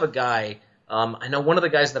if you have a guy, I know one of the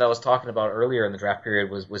guys that I was talking about earlier in the draft period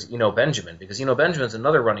was Eno Benjamin because Eno Benjamin's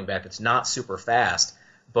another running back that's not super fast,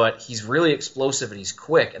 but he's really explosive and he's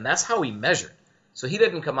quick, and that's how he measured. So he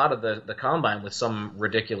didn't come out of the combine with some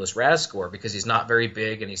ridiculous RAS score because he's not very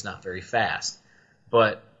big and he's not very fast.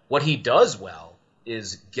 But what he does well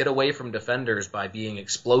is get away from defenders by being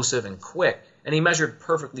explosive and quick, and he measured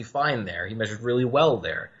perfectly fine there. He measured really well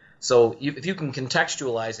there. So if you can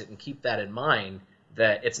contextualize it and keep that in mind,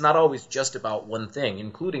 that it's not always just about one thing,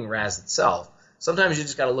 including RAS itself. Sometimes you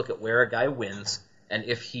just got to look at where a guy wins and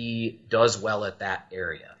if he does well at that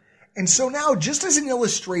area. And so now, just as an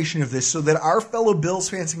illustration of this, so that our fellow Bills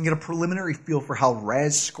fans can get a preliminary feel for how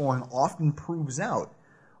RAS scoring often proves out,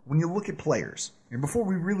 when you look at players, and before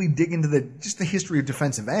we really dig into the history of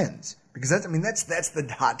defensive ends, because that's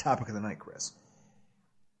the hot topic of the night, Chris.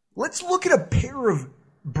 Let's look at a pair of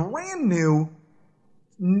brand new,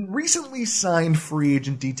 recently signed free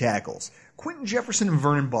agent D tackles, Quentin Jefferson and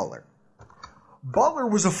Vernon Butler. Butler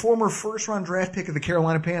was a former first-round draft pick of the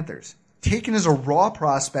Carolina Panthers, taken as a raw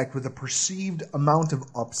prospect with a perceived amount of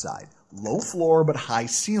upside. Low floor, but high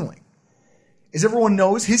ceiling. As everyone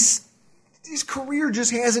knows, his career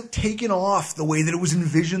just hasn't taken off the way that it was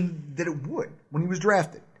envisioned that it would when he was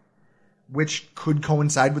drafted, which could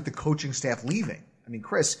coincide with the coaching staff leaving. I mean,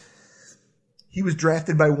 Chris, he was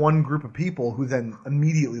drafted by one group of people who then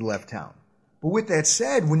immediately left town. But with that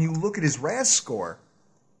said, when you look at his RAS score,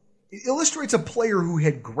 it illustrates a player who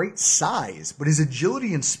had great size, but his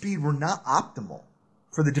agility and speed were not optimal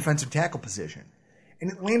for the defensive tackle position. And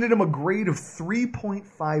it landed him a grade of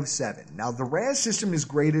 3.57. Now, the RAS system is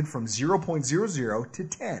graded from 0.00 to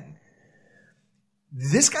 10.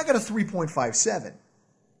 This guy got a 3.57.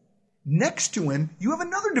 Next to him, you have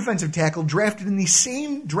another defensive tackle drafted in the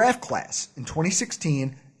same draft class in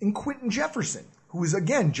 2016 in Quentin Jefferson, who was,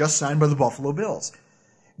 again, just signed by the Buffalo Bills.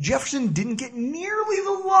 Jefferson didn't get nearly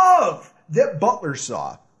the love that Butler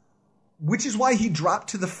saw, which is why he dropped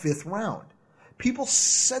to the 5th round. People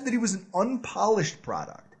said that he was an unpolished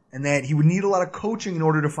product and that he would need a lot of coaching in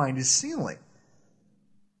order to find his ceiling.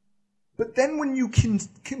 But then when you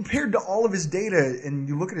compared to all of his data and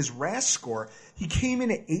you look at his RAS score, he came in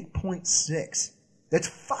at 8.6. That's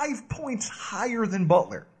 5 points higher than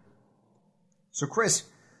Butler. So, Chris,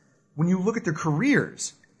 when you look at their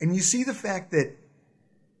careers and you see the fact that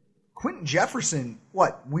Quentin Jefferson,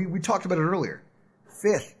 we talked about it earlier,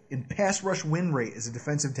 5th in pass rush win rate as a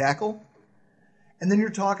defensive tackle. And then you're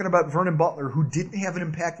talking about Vernon Butler, who didn't have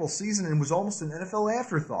an impactful season and was almost an NFL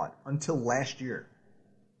afterthought until last year.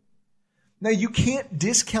 Now, you can't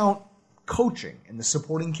discount coaching and the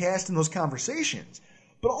supporting cast in those conversations,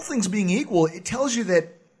 but all things being equal, it tells you that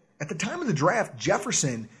at the time of the draft,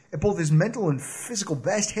 Jefferson, at both his mental and physical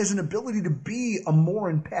best, has an ability to be a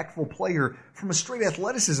more impactful player from a straight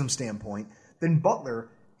athleticism standpoint than Butler,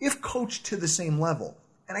 if coached to the same level.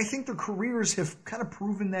 And I think their careers have kind of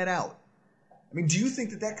proven that out. I mean, do you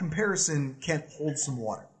think that comparison can't hold some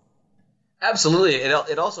water? Absolutely.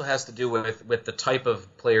 It also has to do with the type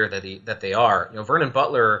of player that they are. Vernon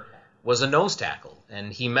Butler was a nose tackle,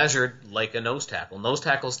 and he measured like a nose tackle. Nose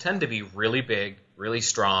tackles tend to be really big, really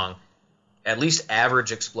strong, at least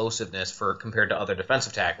average explosiveness compared to other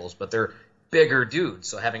defensive tackles, but they're bigger dudes.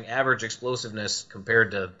 So having average explosiveness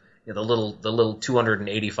compared to the little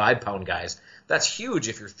 285-pound guys, that's huge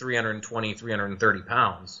if you're 320, 330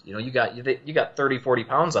 pounds. You got 30, 40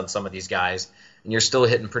 pounds on some of these guys, and you're still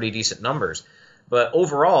hitting pretty decent numbers. But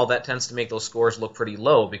overall, that tends to make those scores look pretty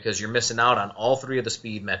low because you're missing out on all 3 of the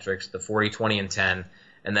speed metrics, the 40, 20, and 10,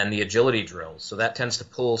 and then the agility drills. So that tends to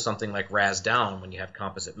pull something like RAS down when you have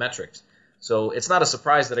composite metrics. So it's not a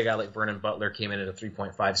surprise that a guy like Vernon Butler came in at a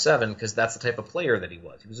 3.57 because that's the type of player that he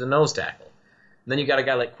was. He was a nose tackle. And then you got a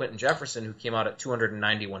guy like Quentin Jefferson who came out at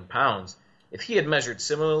 291 pounds. If he had measured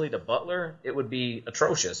similarly to Butler, it would be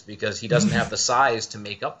atrocious because he doesn't have the size to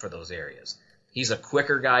make up for those areas. He's a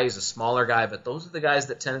quicker guy, he's a smaller guy, but those are the guys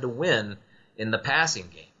that tend to win in the passing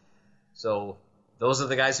game. So those are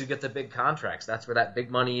the guys who get the big contracts. That's where that big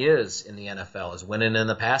money is in the NFL, is winning in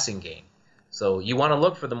the passing game. So you want to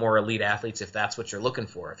look for the more elite athletes if that's what you're looking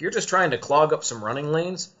for. If you're just trying to clog up some running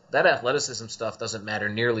lanes, that athleticism stuff doesn't matter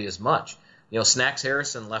nearly as much. Snacks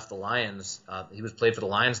Harrison left the Lions. He played for the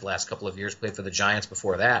Lions the last couple of years, played for the Giants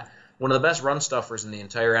before that. One of the best run stuffers in the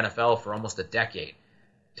entire NFL for almost a decade.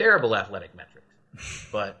 Terrible athletic metrics.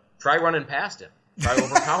 But try running past him. Try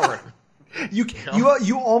overpowering him.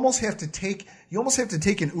 You almost have to take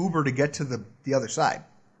an Uber to get to the other side.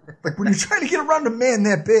 Like when you're trying to get around a man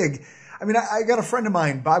that big. I mean, I got a friend of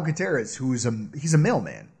mine, Bob Gutierrez, he's a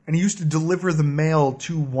mailman, and he used to deliver the mail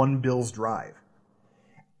to One Bills Drive.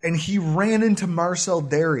 And he ran into Marcel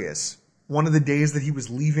Darius one of the days that he was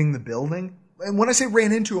leaving the building. And when I say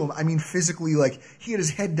ran into him, I mean physically, like he had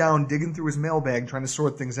his head down, digging through his mailbag, trying to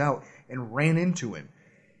sort things out, and ran into him.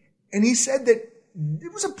 And he said that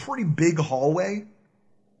it was a pretty big hallway,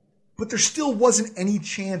 but there still wasn't any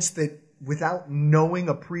chance that without knowing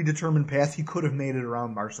a predetermined path, he could have made it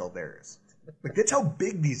around Marcel Darius. Like, that's how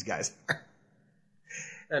big these guys are.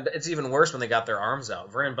 And it's even worse when they got their arms out.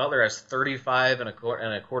 Vernon Butler has 35 and a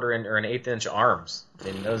quarter or an eighth inch arms.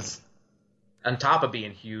 And those, on top of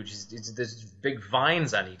being huge, there's big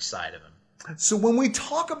vines on each side of him. So when we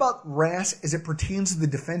talk about RAS as it pertains to the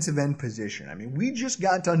defensive end position, I mean, we just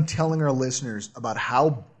got done telling our listeners about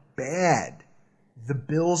how bad the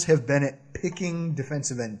Bills have been at picking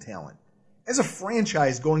defensive end talent. As a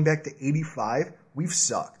franchise going back to 85, we've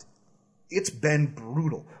sucked. It's been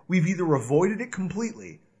brutal. We've either avoided it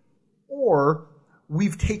completely or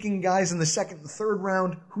we've taken guys in the second and third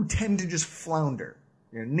round who tend to just flounder.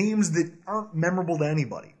 Names that aren't memorable to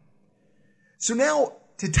anybody. So now,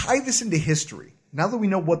 to tie this into history, now that we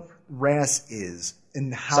know what RAS is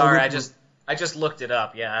and how... Sorry, I just looked it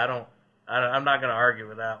up. Yeah, I'm not going to argue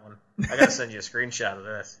with that one. I got to send you a screenshot of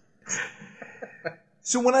this.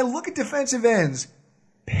 So when I look at defensive ends,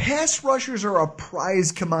 pass rushers are a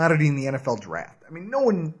prized commodity in the NFL draft. I mean,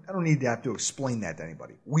 I don't need to have to explain that to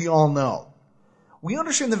anybody. We all know. We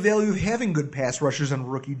understand the value of having good pass rushers on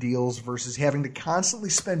rookie deals versus having to constantly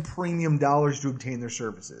spend premium dollars to obtain their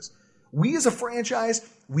services. We as a franchise,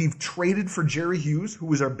 we've traded for Jerry Hughes, who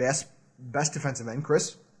was our best defensive end,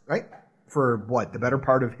 Chris, right? For what, the better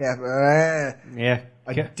part of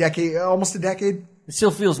decade, almost a decade? It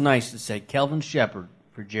still feels nice to say Kelvin Shepherd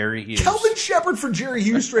for Jerry Hughes. Kelvin Shepherd for Jerry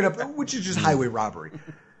Hughes, straight up, which is just highway robbery.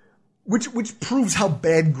 Which proves how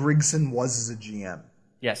bad Grigson was as a GM.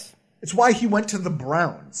 Yes. It's why he went to the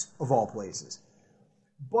Browns, of all places.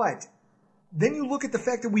 But then you look at the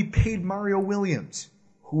fact that we paid Mario Williams,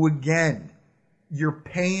 who, again, you're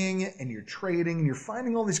paying and you're trading and you're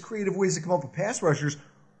finding all these creative ways to come up with pass rushers.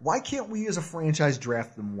 Why can't we as a franchise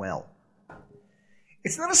draft them well?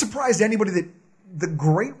 It's not a surprise to anybody that the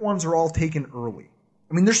great ones are all taken early.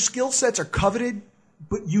 I mean, their skill sets are coveted,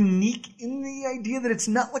 but unique in the idea that it's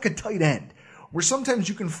not like a tight end, where sometimes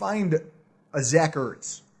you can find a Zach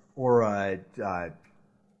Ertz Yeah,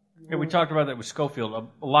 we talked about that with Schofield.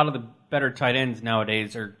 A lot of the better tight ends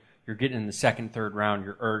nowadays you're getting in the second, third round.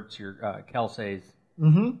 Your Ertz, your Kelseys,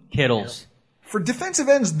 Kittles. For defensive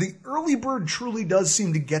ends, the early bird truly does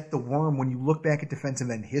seem to get the worm when you look back at defensive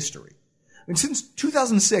end history. I mean, since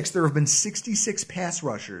 2006, there have been 66 pass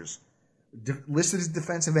rushers listed as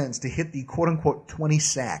defensive ends to hit the quote-unquote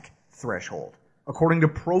 20-sack threshold, according to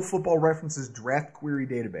Pro Football Reference's draft query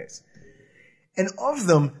database. And of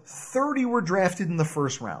them, 30 were drafted in the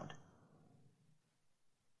first round.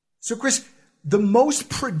 So, Chris, the most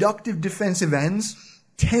productive defensive ends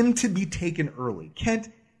tend to be taken early. Kent,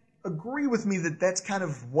 agree with me that that's kind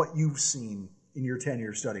of what you've seen in your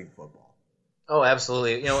tenure studying football. Oh,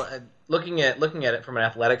 absolutely. Looking at it from an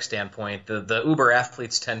athletic standpoint, the uber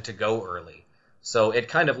athletes tend to go early. So it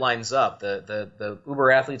kind of lines up. The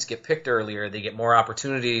uber athletes get picked earlier, they get more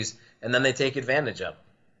opportunities, and then they take advantage of.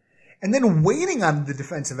 And then waiting on the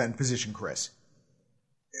defensive end position, Chris,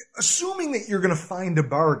 assuming that you're going to find a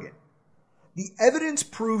bargain, the evidence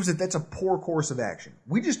proves that that's a poor course of action.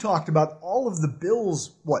 We just talked about all of the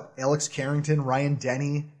Bills, Alex Carrington, Ryan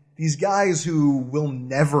Denny, these guys who will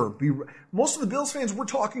never be... Most of the Bills fans we're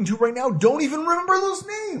talking to right now don't even remember those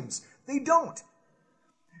names. They don't.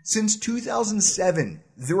 Since 2007,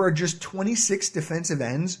 there are just 26 defensive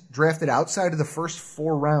ends drafted outside of the first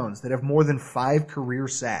 4 rounds that have more than 5 career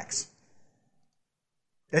sacks.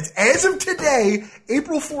 That's as of today,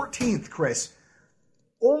 April 14th, Chris.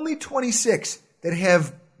 Only 26 that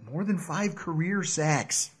have more than 5 career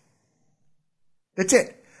sacks. That's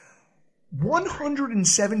it.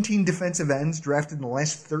 117 defensive ends drafted in the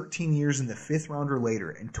last 13 years in the 5th round or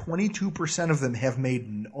later, and 22% of them have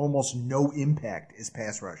made almost no impact as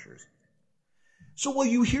pass rushers. So while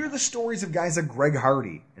you hear the stories of guys like Greg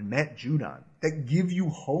Hardy and Matt Judon that give you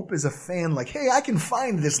hope as a fan, like, hey, I can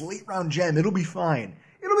find this late round gem, it'll be fine.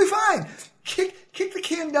 It'll be fine. Kick the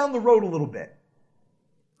can down the road a little bit.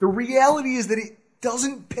 The reality is that it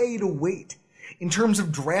doesn't pay to wait in terms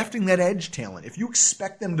of drafting that edge talent if you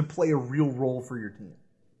expect them to play a real role for your team.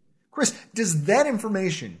 Chris, does that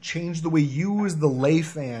information change the way you as the lay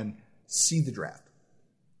fan see the draft?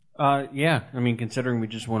 Yeah. I mean, considering we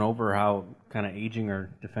just went over how kind of aging our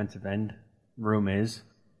defensive end room is,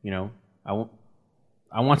 I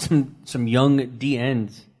want some young D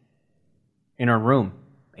ends in our room.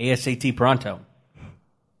 ASAP pronto.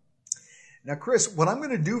 Now, Chris, what I'm going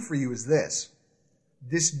to do for you is this.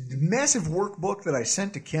 This massive workbook that I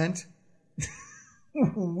sent to Kent,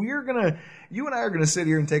 you and I are going to sit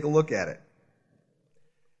here and take a look at it.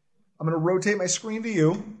 I'm going to rotate my screen to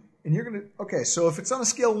you, and you're going to, okay, so if it's on a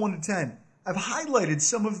scale of 1 to 10, I've highlighted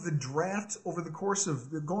some of the drafts over the course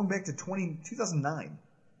of, going back to 2009,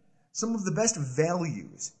 some of the best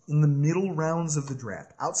values in the middle rounds of the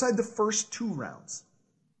draft, outside the first 2 rounds.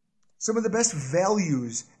 Some of the best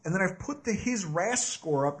values, and then I've put his RAS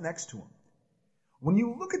score up next to him. When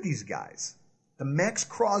you look at these guys, the Max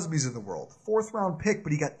Crosbys of the world, 4th round pick,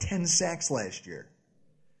 but he got 10 sacks last year.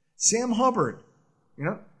 Sam Hubbard,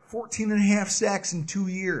 14.5 sacks in 2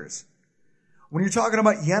 years. When you're talking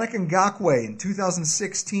about Yannick Ngakoue in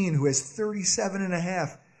 2016, who has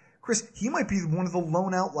 37.5, Chris, he might be one of the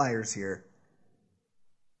lone outliers here.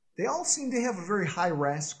 They all seem to have a very high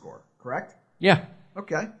RAS score, correct? Yeah.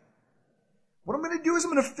 Okay. What I'm going to do is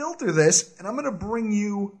I'm going to filter this, and I'm going to bring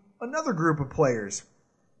you another group of players.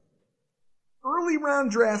 Early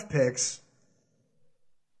round draft picks,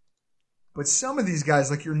 but some of these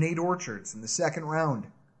guys, like your Nate Orchards in the 2nd round,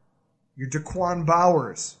 your Daquan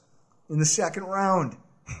Bowers in the 2nd round,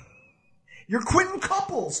 your Quentin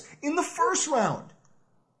Couples in the 1st round.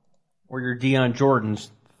 Or your Deion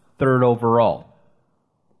Jordans, 3rd overall.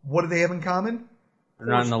 What do they have in common? They're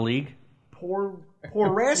not in the league. Poor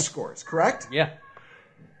RAS scores, correct? Yeah.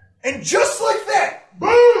 And just like that,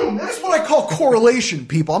 boom! That's what I call correlation,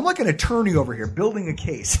 people. I'm like an attorney over here building a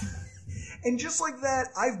case. And just like that,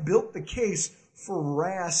 I've built the case for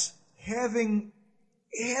RAS having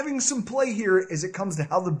some play here as it comes to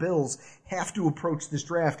how the Bills have to approach this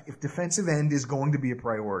draft if defensive end is going to be a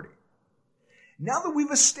priority. Now that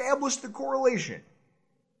we've established the correlation,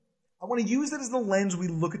 I want to use that as the lens we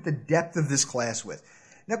look at the depth of this class with.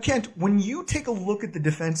 Now, Kent, when you take a look at the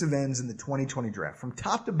defensive ends in the 2020 draft, from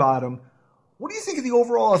top to bottom, what do you think of the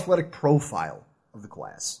overall athletic profile of the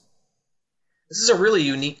class? This is a really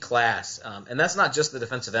unique class, and that's not just the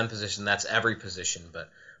defensive end position, that's every position. But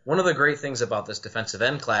one of the great things about this defensive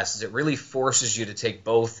end class is it really forces you to take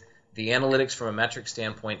both the analytics from a metric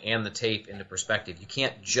standpoint and the tape into perspective. You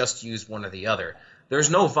can't just use one or the other.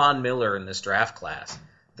 There's no Von Miller in this draft class.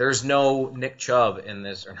 There's no Nick Chubb in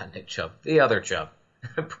this, or not Nick Chubb, the other Chubb.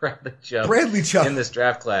 Bradley Chubb. Bradley Chubb in this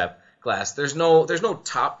draft class. There's no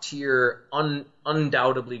top tier,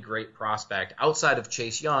 undoubtedly great prospect outside of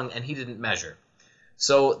Chase Young, and he didn't measure.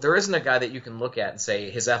 So there isn't a guy that you can look at and say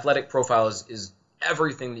his athletic profile is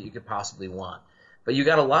everything that you could possibly want. But you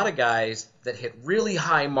got a lot of guys that hit really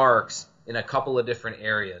high marks in a couple of different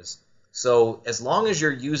areas. So as long as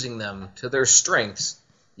you're using them to their strengths,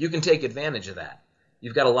 you can take advantage of that.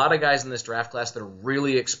 You've got a lot of guys in this draft class that are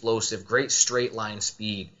really explosive, great straight line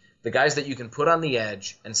speed. The guys that you can put on the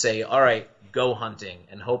edge and say, all right, go hunting,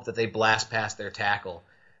 and hope that they blast past their tackle.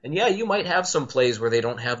 And yeah, you might have some plays where they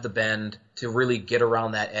don't have the bend to really get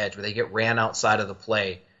around that edge, where they get ran outside of the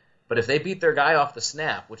play. But if they beat their guy off the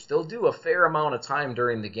snap, which they'll do a fair amount of time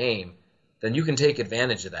during the game, then you can take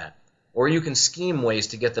advantage of that. Or you can scheme ways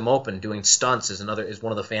to get them open. Doing stunts is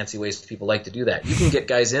one of the fancy ways people like to do that. You can get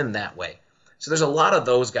guys in that way. So there's a lot of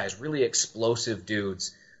those guys, really explosive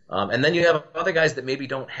dudes. And then you have other guys that maybe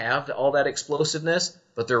don't have all that explosiveness,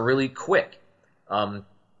 but they're really quick.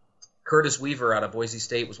 Curtis Weaver out of Boise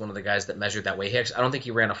State was one of the guys that measured that way. I don't think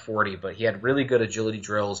he ran a 40, but he had really good agility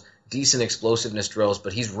drills, decent explosiveness drills,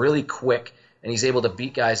 but he's really quick, and he's able to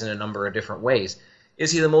beat guys in a number of different ways.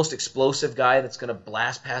 Is he the most explosive guy that's going to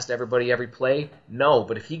blast past everybody every play? No,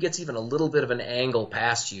 but if he gets even a little bit of an angle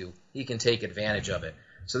past you, he can take advantage of it.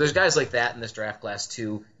 So there's guys like that in this draft class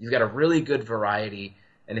too. You've got a really good variety,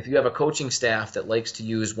 and if you have a coaching staff that likes to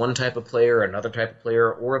use one type of player or another type of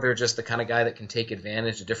player, or they're just the kind of guy that can take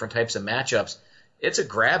advantage of different types of matchups, it's a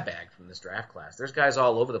grab bag from this draft class. There's guys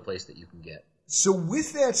all over the place that you can get. So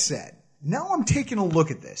with that said, now I'm taking a look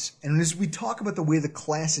at this, and as we talk about the way the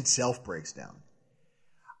class itself breaks down,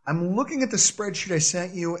 I'm looking at the spreadsheet I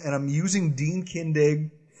sent you, and I'm using Dean Kindig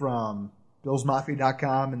from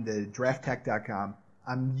BillsMafia.com and the DraftTech.com.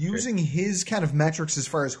 I'm using his kind of metrics as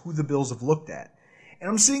far as who the Bills have looked at. And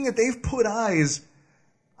I'm seeing that they've put eyes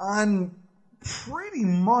on pretty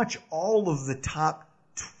much all of the top,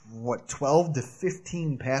 12 to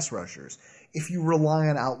 15 pass rushers, if you rely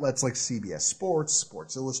on outlets like CBS Sports,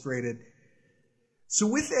 Sports Illustrated. So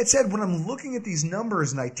with that said, when I'm looking at these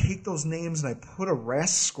numbers and I take those names and I put a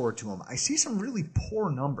RAS score to them, I see some really poor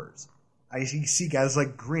numbers. I see guys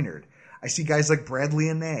like Greenard. I see guys like Bradley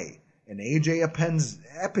Anae and AJ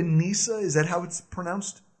Epinesa. Is that how it's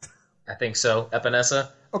pronounced? I think so. Epinesa.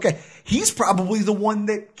 Okay. He's probably the one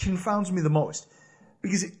that confounds me the most.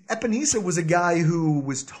 Because Epinesa was a guy who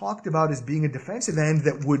was talked about as being a defensive end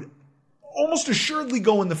that would almost assuredly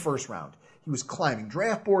go in the first round. He was climbing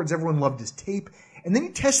draft boards. Everyone loved his tape. And then he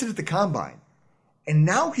tested at the combine. And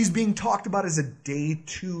now he's being talked about as a day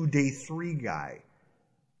 2, day 3 guy.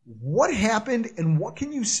 What happened, and what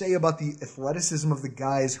can you say about the athleticism of the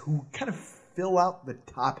guys who kind of fill out the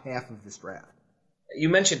top half of this draft? You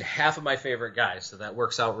mentioned half of my favorite guys, so that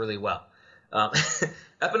works out really well.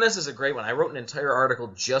 Epinesa is a great one. I wrote an entire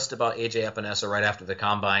article just about AJ Epinesa right after the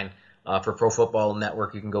combine for Pro Football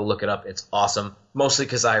Network. You can go look it up. It's awesome, mostly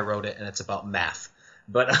because I wrote it, and it's about math.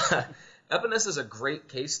 But Epinesa is a great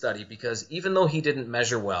case study because even though he didn't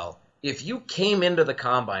measure well, if you came into the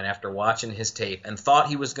combine after watching his tape and thought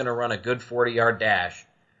he was going to run a good 40-yard dash,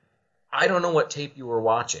 I don't know what tape you were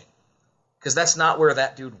watching. Because that's not where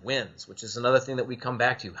that dude wins, which is another thing that we come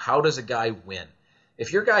back to. How does a guy win?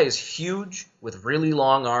 If your guy is huge with really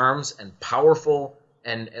long arms and powerful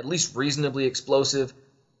and at least reasonably explosive,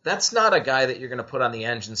 that's not a guy that you're going to put on the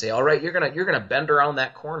edge and say, all right, you're going to bend around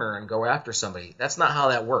that corner and go after somebody. That's not how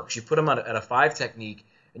that works. You put him at a 5 technique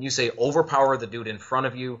and you say overpower the dude in front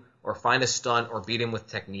of you or find a stunt or beat him with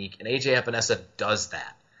technique, and AJ Epinesa does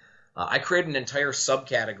that. I created an entire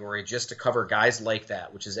subcategory just to cover guys like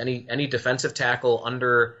that, which is any defensive tackle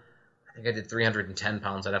under, I think I did 310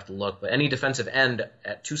 pounds, I'd have to look, but any defensive end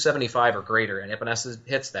at 275 or greater, and Epinesa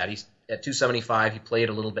hits that. He's at 275. He played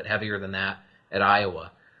a little bit heavier than that at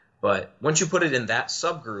Iowa. But once you put it in that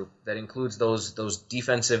subgroup that includes those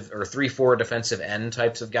defensive or 3-4 defensive end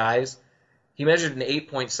types of guys, he measured an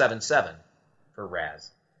 8.77 for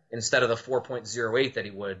RAS instead of the 4.08 that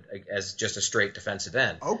he would as just a straight defensive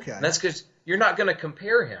end. Okay. And that's because you're not going to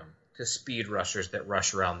compare him to speed rushers that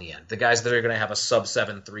rush around the end, the guys that are going to have a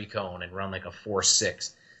sub-7 3-cone and run like a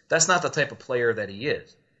 4.6. That's not the type of player that he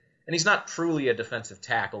is. And he's not truly a defensive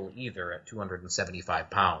tackle either at 275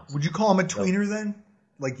 pounds. Would you call him a tweener then?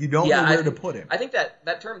 Like you don't know where to put him. I think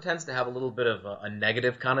that term tends to have a little bit of a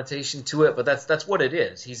negative connotation to it, but that's what it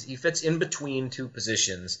is. He fits in between two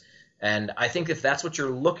positions, and I think if that's what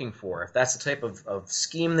you're looking for, if that's the type of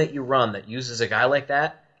scheme that you run that uses a guy like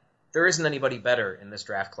that, there isn't anybody better in this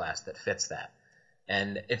draft class that fits that.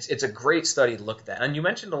 And it's a great study to look at that. And you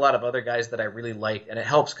mentioned a lot of other guys that I really like, and it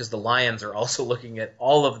helps because the Lions are also looking at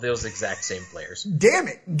all of those exact same players. Damn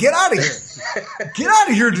it. Get out of here. Get out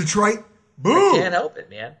of here, Detroit. Boo. I can't help it,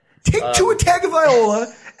 man. Take Tua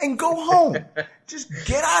Tagovailoa and go home. Just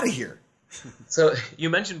get out of here. So you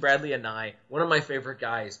mentioned Bradley Anae, one of my favorite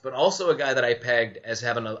guys, but also a guy that I pegged as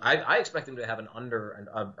having I expect him to have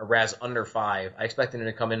a RAS under 5. I expect him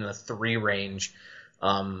to come in the 3 range.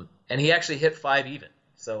 And he actually hit 5 even.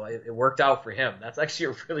 So it worked out for him. That's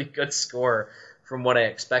actually a really good score from what I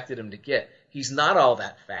expected him to get. He's not all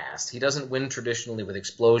that fast. He doesn't win traditionally with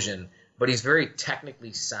explosion, but he's very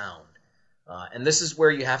technically sound. And this is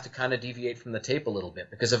where you have to kind of deviate from the tape a little bit,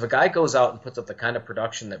 because if a guy goes out and puts up the kind of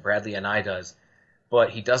production that Bradley Anae does, but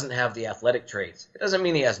he doesn't have the athletic traits, it doesn't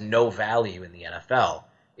mean he has no value in the NFL.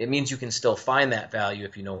 It means you can still find that value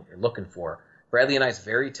if you know what you're looking for. Bradley Anae is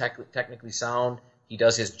very technically sound. He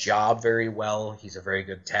does his job very well. He's a very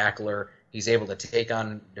good tackler. He's able to take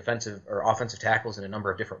on defensive or offensive tackles in a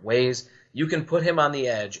number of different ways. You can put him on the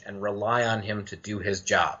edge and rely on him to do his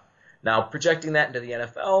job. Now, projecting that into the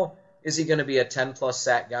NFL, is he going to be a 10-plus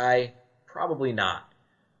sack guy? Probably not.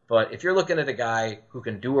 But if you're looking at a guy who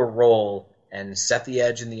can do a role and set the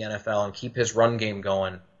edge in the NFL and keep his run game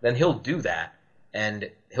going, then he'll do that. And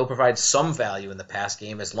he'll provide some value in the pass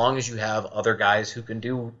game as long as you have other guys who can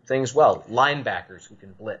do things well. Linebackers who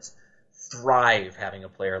can blitz. Thrive having a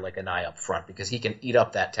player like Anae up front because he can eat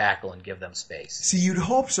up that tackle and give them space. See, you'd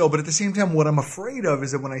hope so, but at the same time, what I'm afraid of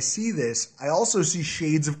is that when I see this, I also see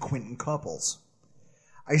shades of Quentin Couples.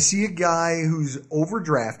 I see a guy who's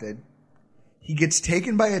overdrafted. He gets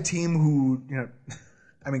taken by a team who,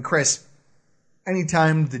 I mean, Chris,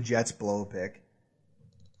 anytime the Jets blow a pick,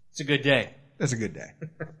 it's a good day. That's a good day.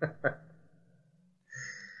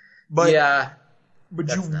 But yeah,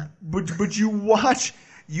 but you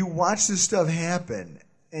watch this stuff happen,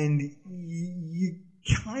 and you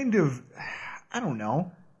kind of, I don't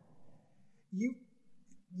know,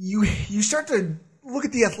 you start to look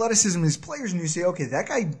at the athleticism of his players, and you say, okay, that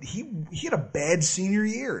guy he had a bad senior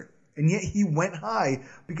year, and yet he went high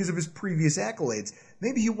because of his previous accolades.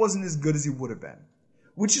 Maybe he wasn't as good as he would have been,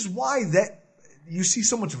 which is why that you see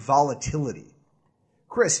so much volatility.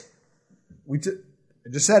 Chris, I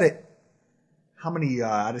just said it. How many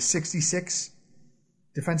out of 66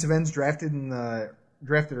 defensive ends drafted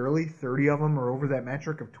early? 30 of them are over that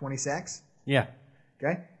metric of 20 sacks. Yeah.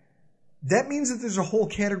 Okay. That means that there's a whole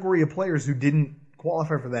category of players who didn't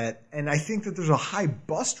qualify for that, and I think that there's a high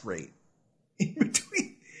bust rate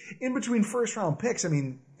in between first round picks. I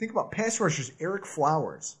mean, think about pass rushers. Eric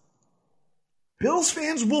Flowers. Bills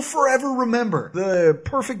fans will forever remember the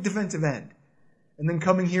perfect defensive end. And then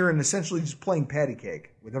coming here and essentially just playing patty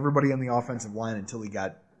cake with everybody on the offensive line until he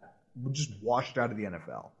got just washed out of the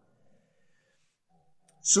NFL.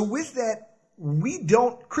 So with that,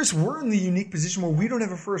 Chris, we're in the unique position where we don't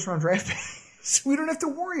have a first-round draft pick. So we don't have to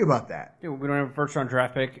worry about that. Yeah, we don't have a first-round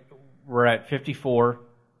draft pick. We're at 54,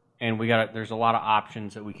 and there's a lot of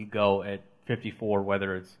options that we could go at 54,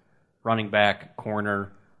 whether it's running back,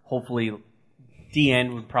 corner, hopefully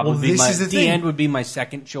D-end would probably would be my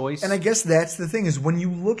second choice. And I guess that's the thing, is when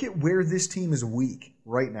you look at where this team is weak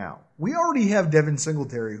right now, we already have Devin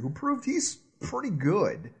Singletary, who proved he's pretty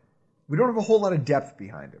good. We don't have a whole lot of depth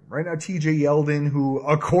behind him. Right now, TJ Yeldon, who,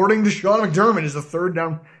 according to Sean McDermott, is a third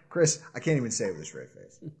down. Chris, I can't even say it with a straight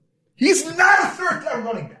face. He's not a third down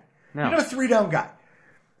running back. No. He's not a 3-down guy.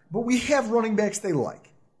 But we have running backs they like.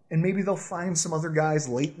 And maybe they'll find some other guys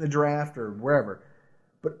late in the draft or wherever.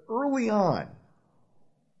 But early on,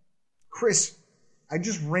 Chris, I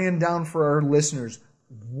just ran down for our listeners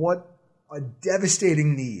what a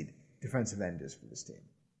devastating need defensive end is for this team.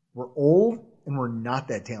 We're old and we're not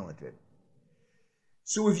that talented.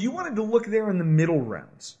 So if you wanted to look there in the middle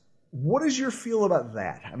rounds, what is your feel about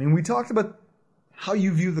that? I mean, we talked about how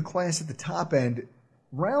you view the class at the top end.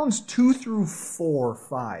 Rounds 2 through 4,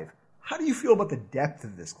 5. How do you feel about the depth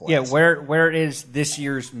of this class? Yeah, where is this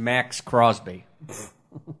year's Max Crosby?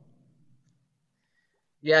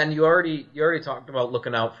 Yeah, and you already talked about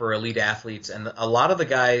looking out for elite athletes, and a lot of the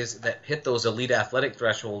guys that hit those elite athletic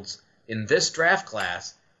thresholds in this draft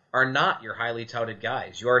class are not your highly touted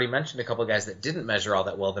guys. You already mentioned a couple of guys that didn't measure all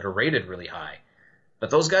that well that are rated really high. But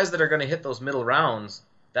those guys that are going to hit those middle rounds,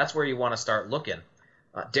 that's where you want to start looking.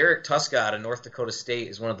 Derek Tuska out of North Dakota State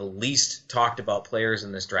is one of the least talked about players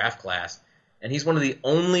in this draft class, and he's one of the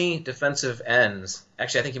only defensive ends,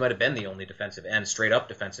 actually I think he might have been the only defensive end, straight up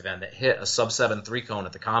defensive end, that hit a sub-7 3-cone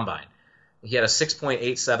at the combine. He had a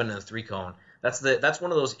 6.87 in the 3-cone. That's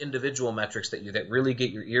one of those individual metrics that really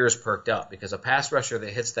get your ears perked up, because a pass rusher that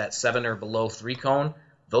hits that 7 or below 3-cone,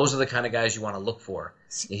 Those are the kind of guys you want to look for.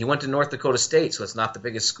 He went to North Dakota State, so it's not the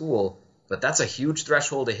biggest school, but that's a huge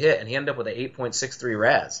threshold to hit, and he ended up with an 8.63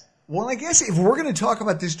 RAS. Well, I guess if we're going to talk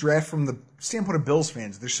about this draft from the standpoint of Bills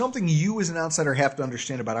fans, there's something you as an outsider have to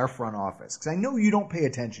understand about our front office, because I know you don't pay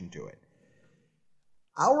attention to it.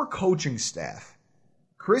 Our coaching staff,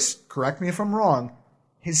 Chris, correct me if I'm wrong,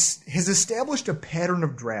 has established a pattern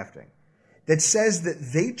of drafting that says that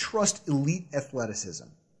they trust elite athleticism.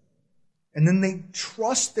 And then they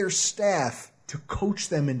trust their staff to coach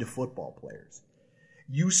them into football players.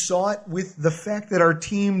 You saw it with the fact that our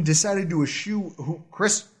team decided to eschew,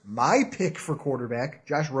 Chris, my pick for quarterback,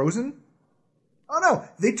 Josh Rosen. Oh no,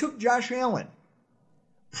 they took Josh Allen.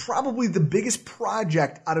 Probably the biggest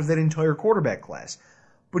project out of that entire quarterback class.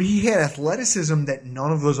 But he had athleticism that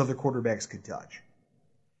none of those other quarterbacks could touch.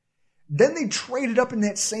 Then they traded up in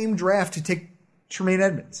that same draft to take Tremaine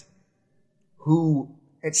Edmonds, who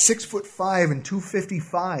at 6'5" and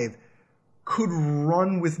 255 could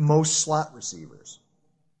run with most slot receivers.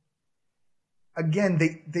 Again,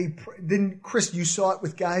 then Chris, you saw it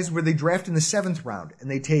with guys where they draft in the 7th round and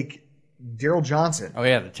they take Daryl Johnson. Oh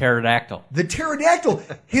yeah, the pterodactyl. The pterodactyl.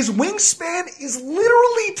 His wingspan is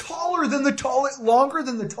literally longer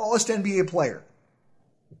than the tallest NBA player.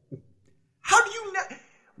 How do you not?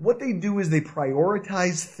 What they do is they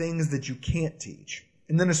prioritize things that you can't teach,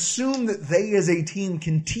 and then assume that they as a team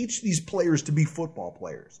can teach these players to be football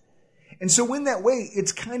players. And so in that way,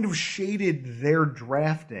 it's kind of shaded their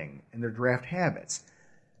drafting and their draft habits.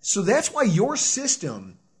 So that's why your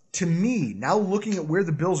system, to me, now looking at where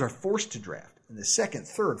the Bills are forced to draft in the 2nd,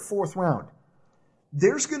 3rd, 4th round,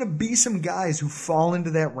 there's going to be some guys who fall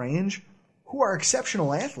into that range who are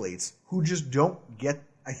exceptional athletes who just don't get,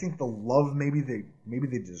 I think, the love maybe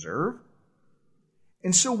they deserve.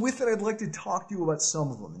 And so with it, I'd like to talk to you about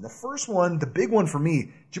some of them. And the first one, the big one for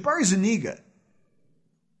me, Jabari Zuniga.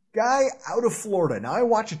 Guy out of Florida. Now, I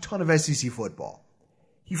watch a ton of SEC football.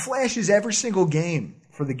 He flashes every single game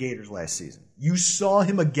for the Gators last season. You saw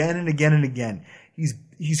him again and again and again.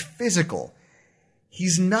 He's physical.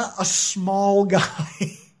 He's not a small guy.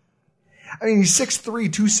 I mean, he's 6'3",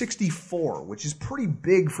 264, which is pretty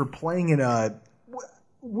big for playing in a...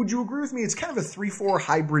 Would you agree with me? It's kind of a 3-4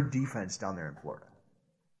 hybrid defense down there in Florida.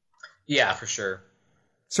 Yeah, for sure.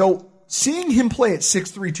 So seeing him play at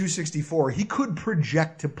 6'3", 264, he could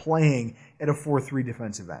project to playing at a 4-3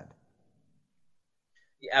 defensive end.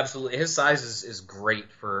 Yeah, absolutely. His size is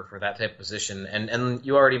great for that type of position. And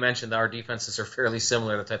you already mentioned that our defenses are fairly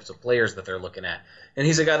similar to the types of players that they're looking at. And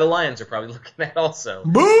he's a guy the Lions are probably looking at also.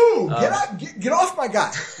 Boo! Get off my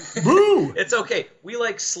guy. Boo! It's okay. We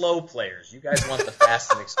like slow players. You guys want the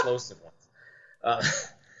fast and explosive ones.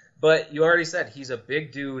 But you already said he's a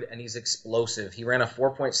big dude and he's explosive. He ran a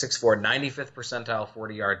 4.64, 95th percentile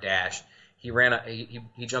 40-yard dash. He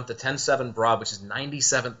jumped a 10.7 broad, which is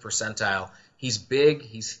 97th percentile. He's big,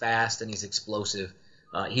 he's fast, and he's explosive.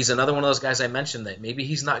 He's another one of those guys I mentioned that maybe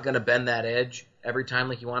he's not going to bend that edge every time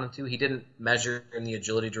like you want him to. He didn't measure in the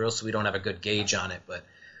agility drill, so we don't have a good gauge on it. But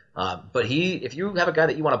if you have a guy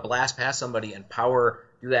that you want to blast past somebody and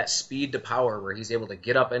do that speed to power where he's able to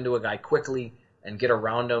get up into a guy quickly and get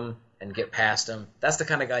around him and get past him, that's the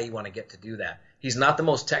kind of guy you want to get to do that. He's not the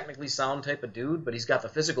most technically sound type of dude, but he's got the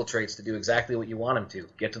physical traits to do exactly what you want him to.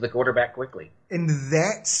 Get to the quarterback quickly. And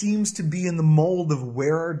that seems to be in the mold of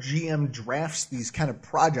where our GM drafts these kind of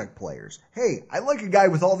project players. Hey, I like a guy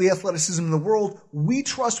with all the athleticism in the world. We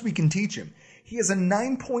trust we can teach him. He has a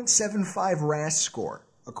 9.75 RAS score,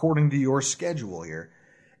 according to your schedule here.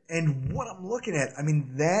 And what I'm looking at, I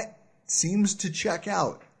mean, that seems to check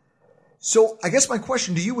out. So I guess my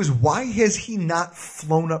question to you is, why has he not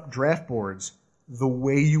flown up draft boards the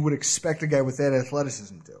way you would expect a guy with that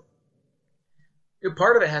athleticism to?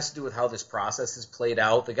 Part of it has to do with how this process is played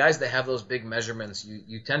out. The guys that have those big measurements,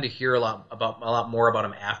 you tend to hear a lot more about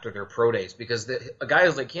them after their pro days, because a guy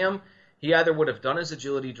like him, he either would have done his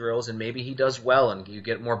agility drills and maybe he does well and you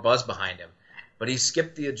get more buzz behind him, but he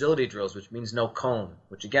skipped the agility drills, which means no cone,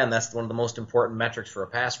 which again, that's one of the most important metrics for a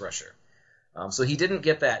pass rusher. So he didn't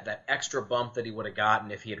get that extra bump that he would have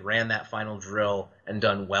gotten if he had ran that final drill and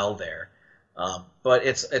done well there. But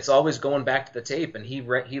it's always going back to the tape, and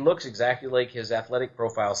he looks exactly like his athletic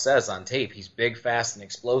profile says on tape. He's big, fast, and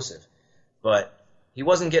explosive. But he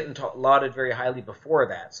wasn't getting lauded very highly before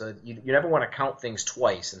that. So you never want to count things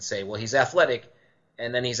twice and say, well, he's athletic,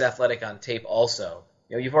 and then he's athletic on tape also.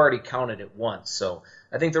 You've already counted it once. So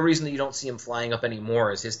I think the reason that you don't see him flying up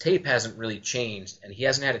anymore is his tape hasn't really changed, and he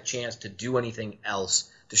hasn't had a chance to do anything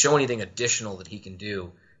else, to show anything additional that he can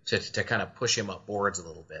do to kind of push him up boards a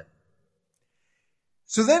little bit.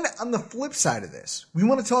 So then on the flip side of this, we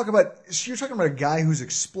want to talk about, so you're talking about a guy who's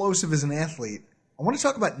explosive as an athlete. I want to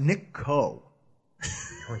talk about Nick Coe.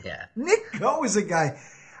 Oh, yeah. Nick Coe is a guy,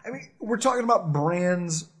 I mean, we're talking about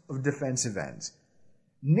brands of defensive ends.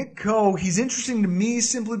 Nick Coe, he's interesting to me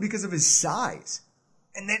simply because of his size.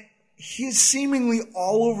 And that he is seemingly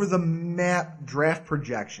all over the map draft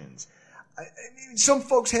projections. I mean, some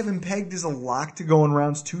folks have him pegged as a lock to go in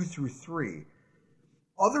rounds 2 through 3.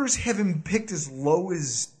 Others have him picked as low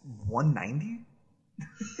as 190.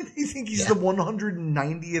 They think he's the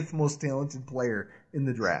 190th most talented player in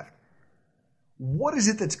the draft. What is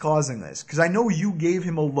it that's causing this? Because I know you gave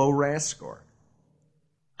him a low RAS score.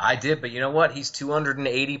 I did, but you know what? He's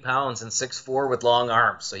 280 pounds and 6'4" with long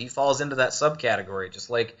arms, so he falls into that subcategory,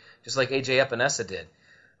 just like AJ Epinesa did.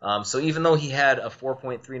 So even though he had a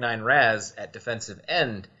 4.39 RAS at defensive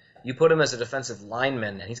end, you put him as a defensive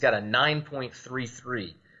lineman, and he's got a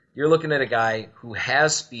 9.33. You're looking at a guy who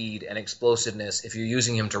has speed and explosiveness if you're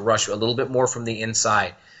using him to rush a little bit more from the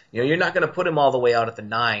inside. You know, you're not going to put him all the way out at the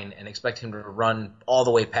 9 and expect him to run all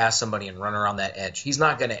the way past somebody and run around that edge. He's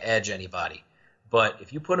not going to edge anybody. But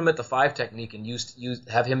if you put him at the 5 technique and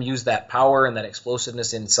have him use that power and that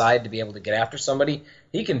explosiveness inside to be able to get after somebody,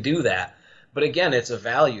 he can do that. But again, it's a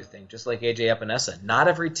value thing, just like AJ Epinesa. Not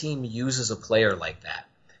every team uses a player like that.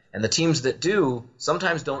 And the teams that do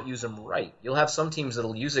sometimes don't use him right. You'll have some teams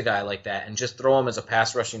that'll use a guy like that and just throw him as a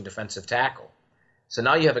pass-rushing defensive tackle. So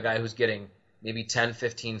now you have a guy who's getting maybe 10,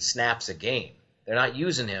 15 snaps a game. They're not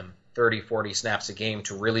using him 30, 40 snaps a game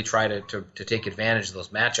to really try to take advantage of those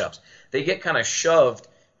matchups. They get kind of shoved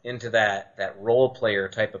into that role player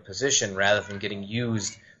type of position rather than getting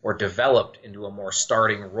used or developed into a more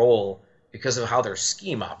starting role because of how their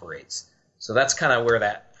scheme operates. So that's kind of where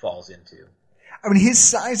that falls into. I mean, his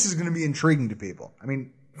size is going to be intriguing to people. I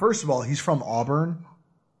mean, first of all, he's from Auburn,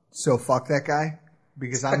 so fuck that guy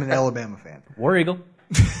because I'm an Alabama fan. War Eagle.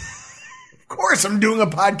 Of course, I'm doing a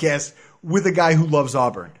podcast with a guy who loves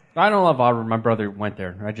Auburn. I don't love Auburn. My brother went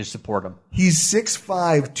there. I just support him. He's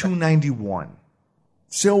 6'5", 291.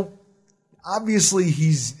 So, obviously,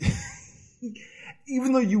 he's...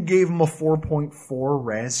 even though you gave him a 4.4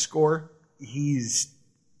 RAS score, he's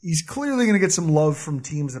clearly going to get some love from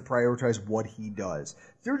teams that prioritize what he does.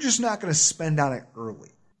 They're just not going to spend on it early.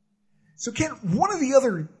 So, Ken, one of the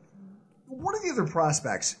other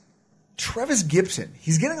prospects, Trevis Gibson,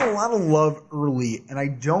 he's getting a lot of love early,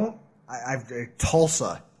 and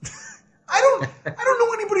Tulsa. I don't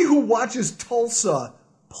know anybody who watches Tulsa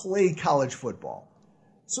play college football.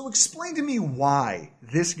 So explain to me why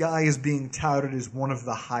this guy is being touted as one of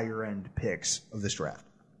the higher end picks of this draft.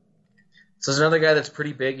 So there's another guy that's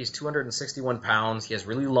pretty big. He's 261 pounds. He has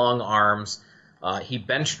really long arms. He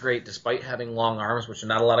benched great despite having long arms, which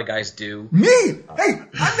not a lot of guys do. Me? Hey,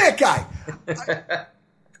 I'm that guy.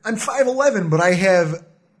 I'm 5'11", but I have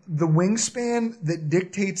the wingspan that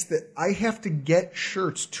dictates that I have to get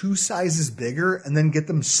shirts 2 sizes bigger and then get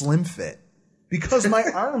them slim fit because my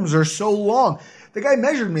arms are so long. The guy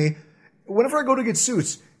measured me. Whenever I go to get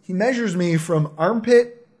suits, he measures me from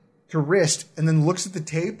armpit to wrist and then looks at the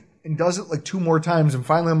tape and does it like 2 more times. And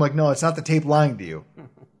finally I'm like, no, it's not the tape lying to you.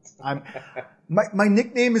 My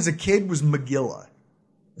nickname as a kid was Magilla.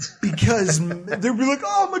 Because they'd be like,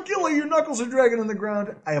 oh, Magilla, your knuckles are dragging on the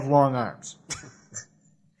ground. I have long arms.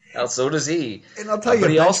 Well, so does he. And I'll tell you, but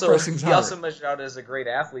he also measured out as a great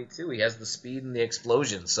athlete, too. He has the speed and the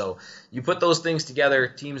explosion. So you put those things together,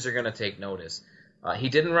 teams are going to take notice. He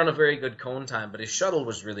didn't run a very good cone time, but his shuttle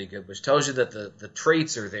was really good, which tells you that the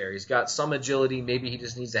traits are there. He's got some agility. Maybe he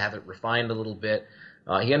just needs to have it refined a little bit.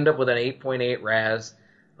 He ended up with an 8.8 RAS.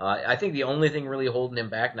 I think the only thing really holding him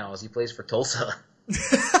back now is he plays for Tulsa.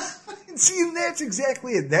 See, and that's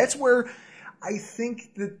exactly it. That's where I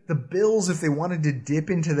think that the Bills, if they wanted to dip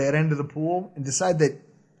into that end of the pool and decide that,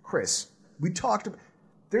 Chris, we talked about,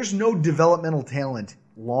 there's no developmental talent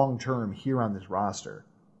long-term here on this roster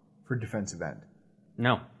for defensive end.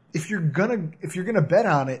 No. If you're gonna bet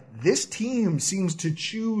on it, this team seems to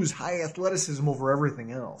choose high athleticism over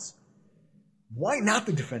everything else. Why not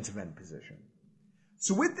the defensive end position?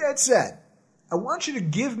 So with that said, I want you to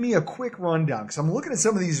give me a quick rundown because I'm looking at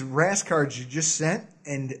some of these RAS cards you just sent,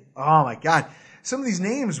 and oh my God, some of these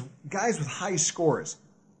names, guys with high scores.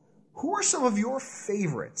 Who are some of your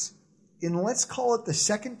favorites in, let's call it, the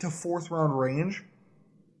 2nd to 4th round range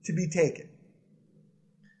to be taken?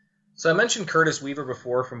 So I mentioned Curtis Weaver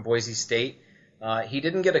before from Boise State. He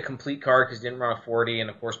didn't get a complete card because he didn't run a 40, and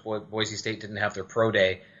of course Boise State didn't have their pro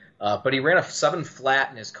day. But he ran a 7 flat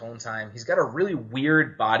in his cone time. He's got a really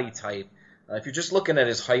weird body type. If you're just looking at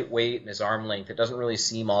his height, weight, and his arm length, it doesn't really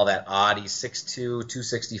seem all that odd. He's 6'2",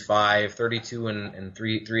 265, 32 and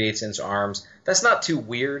 3/8 inch arms. That's not too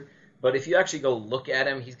weird, but if you actually go look at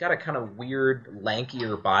him, he's got a kind of weird,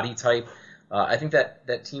 lankier body type. I think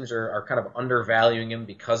that teams are kind of undervaluing him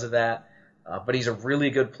because of that, but he's a really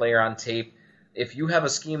good player on tape. If you have a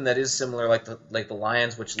scheme that is similar like the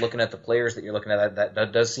Lions, which looking at the players that you're looking at,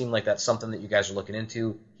 that does seem like that's something that you guys are looking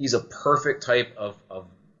into. He's a perfect type of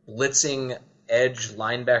blitzing edge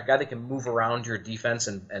linebacker, guy that can move around your defense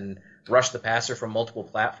and rush the passer from multiple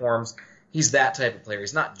platforms. He's that type of player.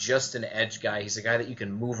 He's not just an edge guy. He's a guy that you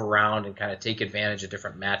can move around and kind of take advantage of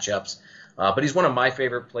different matchups. But he's one of my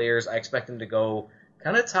favorite players. I expect him to go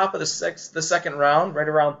kind of top of the second round, right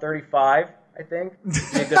around 35, I think.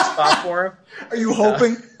 Be a good spot for him. Are you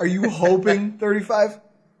hoping? Are you hoping 35?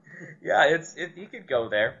 Yeah, he could go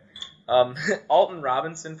there. Alton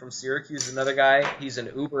Robinson from Syracuse is another guy. He's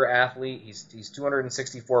an uber athlete. He's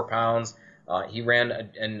 264 pounds. He ran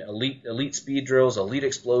an elite speed drills, elite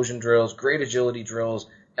explosion drills, great agility drills,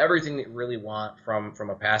 everything that you really want from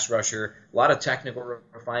a pass rusher. A lot of technical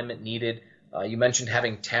refinement needed. You mentioned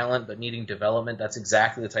having talent but needing development. That's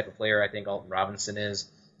exactly the type of player I think Alton Robinson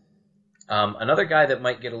is. Another guy that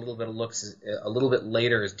might get a little bit of looks a little bit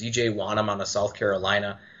later is DJ Wanham out of South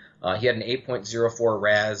Carolina. He had an 8.04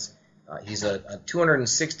 RAS. He's a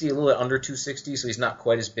 260, a little bit under 260, so he's not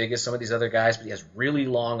quite as big as some of these other guys, but he has really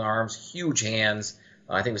long arms, huge hands.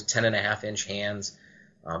 I think it was 10.5-inch hands.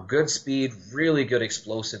 Good speed, really good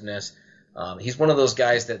explosiveness. He's one of those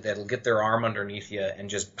guys that'll get their arm underneath you and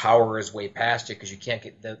just power his way past you because you can't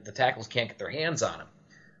get the tackles can't get their hands on him.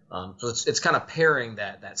 So it's kind of pairing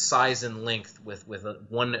that size and length with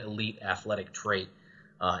one elite athletic trait,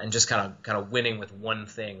 and just kind of winning with one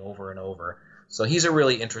thing over and over. So he's a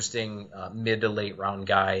really interesting mid to late round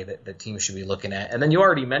guy that teams should be looking at. And then you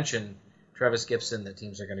already mentioned Travis Gibson that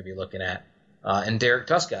teams are going to be looking at, and Derek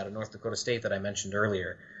Tuska out of North Dakota State that I mentioned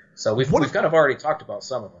earlier. So we've kind of already talked about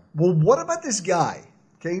some of them. Well, what about this guy?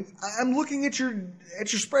 Okay, I'm looking at your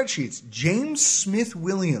spreadsheets. James Smith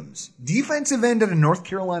Williams, defensive end out of North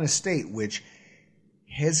Carolina State, which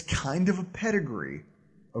has kind of a pedigree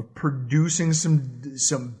of producing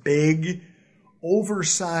some big,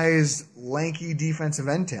 oversized, lanky defensive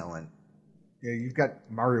end talent. You know, you've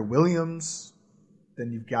got Mario Williams,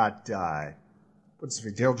 then you've got Dale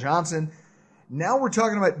Johnson. Now we're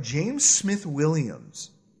talking about James Smith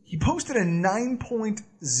Williams. He posted a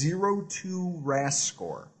 9.02 RAS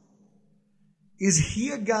score. Is he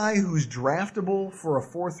a guy who's draftable for a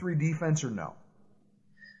 4-3 defense or no?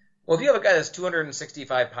 Well, if you have a guy that's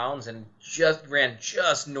 265 pounds and ran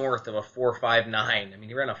just north of a 4.59, I mean,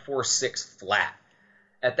 he ran a 4.6 flat.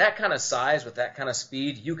 At that kind of size with that kind of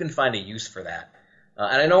speed, you can find a use for that.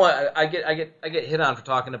 And I know I get hit on for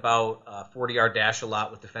talking about 40-yard dash a lot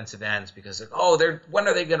with defensive ends because when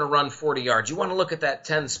are they going to run 40 yards? You want to look at that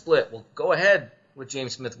 10 split. Well, go ahead with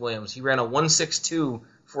James Smith Williams. He ran a 1.62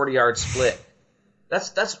 40-yard split.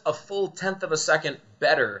 That's a full tenth of a second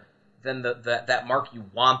better than that mark you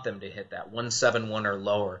want them to hit, that 1.71 or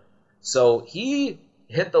lower. So he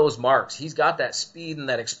hit those marks. He's got that speed and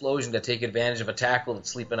that explosion to take advantage of a tackle that's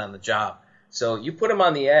sleeping on the job. So you put him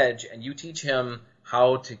on the edge and you teach him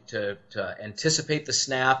how to anticipate the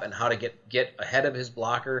snap and how to get ahead of his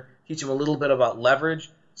blocker, teach him a little bit about leverage.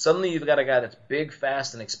 Suddenly you've got a guy that's big,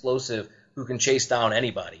 fast, and explosive who can chase down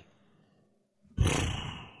anybody.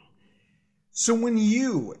 So when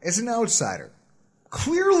you, as an outsider,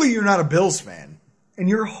 clearly you're not a Bills fan, and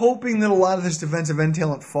you're hoping that a lot of this defensive end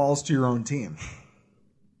talent falls to your own team.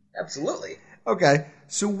 Absolutely. Okay,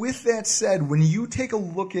 so with that said, when you take a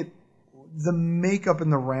look at the makeup and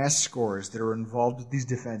the RAS scores that are involved with these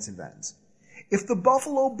defensive ends, if the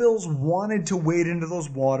Buffalo Bills wanted to wade into those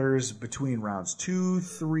waters between rounds 2,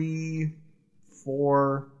 3,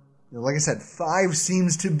 4, like I said, 5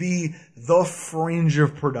 seems to be the fringe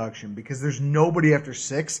of production because there's nobody after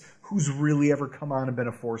 6 who's really ever come on and been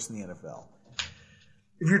a force in the NFL.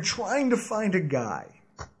 If you're trying to find a guy,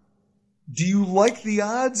 do you like the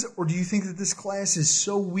odds, or do you think that this class is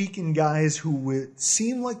so weak in guys who would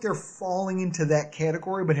seem like they're falling into that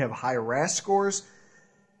category but have high RAS scores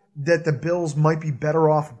that the Bills might be better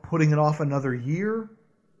off putting it off another year?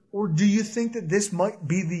 Or do you think that this might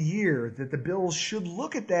be the year that the Bills should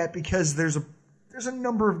look at that because there's a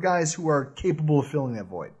number of guys who are capable of filling that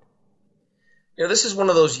void? You know, this is one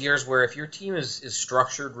of those years where if your team is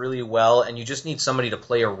structured really well and you just need somebody to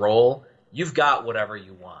play a role, you've got whatever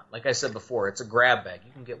you want. Like I said before, it's a grab bag.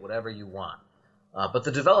 You can get whatever you want. But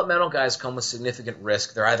the developmental guys come with significant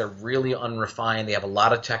risk. They're either really unrefined, they have a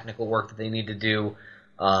lot of technical work that they need to do,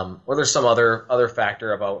 or there's some other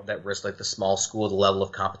factor about that risk, like the small school, the level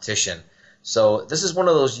of competition. So this is one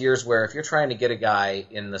of those years where if you're trying to get a guy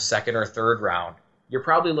in the second or third round, you're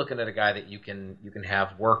probably looking at a guy that you can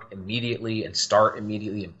have work immediately and start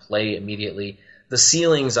immediately and play immediately. The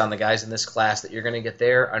ceilings on the guys in this class that you're going to get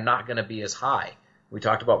there are not going to be as high. We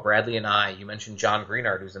talked about Bradley and I. You mentioned John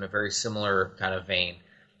Greenard, who's in a very similar kind of vein.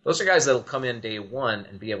 Those are guys that will come in day one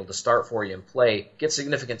and be able to start for you and play, get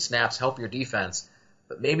significant snaps, help your defense.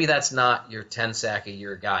 But maybe that's not your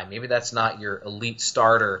 10-sack-a-year guy. Maybe that's not your elite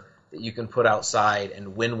starter that you can put outside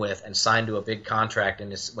and win with and sign to a big contract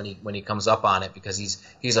when he comes up on it because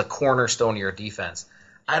he's a cornerstone of your defense.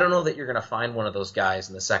 I don't know that you're going to find one of those guys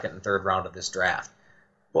in the second and third round of this draft.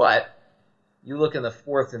 But you look in the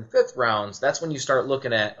fourth and fifth rounds, that's when you start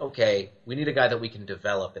looking at, okay, we need a guy that we can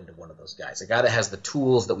develop into one of those guys, a guy that has the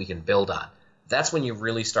tools that we can build on. That's when you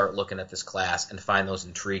really start looking at this class and find those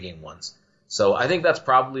intriguing ones. So I think that's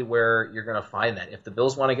probably where you're going to find that. If the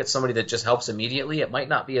Bills want to get somebody that just helps immediately, it might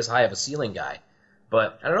not be as high of a ceiling guy.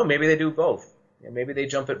 But I don't know, maybe they do both. Maybe they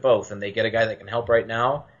jump at both and they get a guy that can help right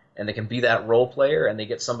now and they can be that role player and they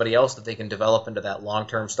get somebody else that they can develop into that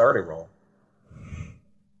long-term starting role.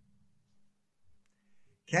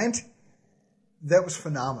 Kent, that was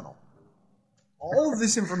phenomenal. All of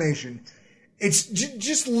this information, it's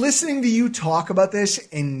just listening to you talk about this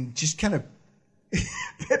and just kind of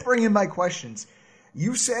peppering in my questions.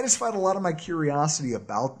 You've satisfied a lot of my curiosity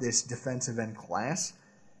about this defensive end class.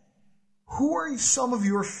 Who are some of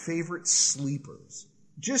your favorite sleepers?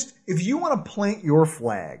 Just, if you want to plant your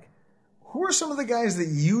flag, who are some of the guys that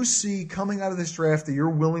you see coming out of this draft that you're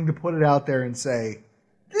willing to put it out there and say,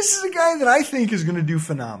 this is a guy that I think is going to do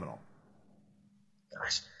phenomenal?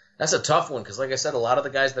 Gosh, that's a tough one because, like I said, a lot of the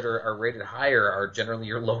guys that are rated higher are generally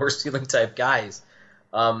your lower ceiling type guys.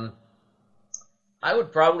 I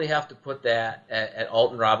would probably have to put that at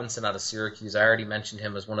Alton Robinson out of Syracuse. I already mentioned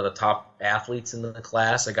him as one of the top athletes in the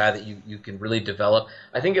class, a guy that you can really develop.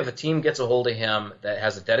 I think if a team gets a hold of him that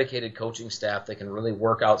has a dedicated coaching staff that can really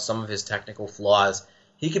work out some of his technical flaws,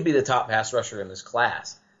 he could be the top pass rusher in this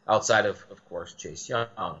class, outside of course, Chase Young.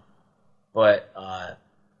 But,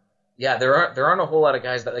 yeah, there aren't a whole lot of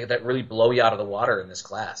guys that really blow you out of the water in this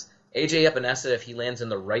class. A.J. Epinesa, if he lands in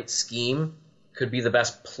the right scheme, could be the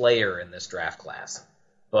best player in this draft class.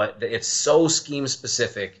 But it's so scheme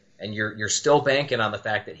specific, and you're still banking on the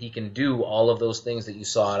fact that he can do all of those things that you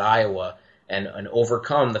saw at Iowa and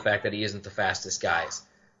overcome the fact that he isn't the fastest guys.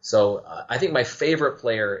 So I think my favorite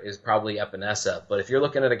player is probably Epinesa. But if you're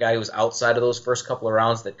looking at a guy who's outside of those first couple of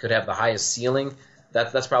rounds that could have the highest ceiling,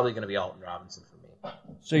 that's probably going to be Alton Robinson for me.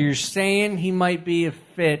 So you're saying he might be a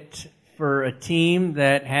fit for a team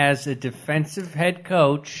that has a defensive head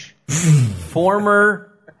coach,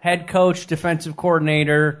 former head coach, defensive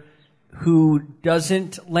coordinator, who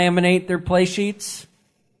doesn't laminate their play sheets?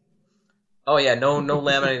 Oh yeah, no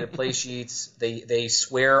laminated play sheets. They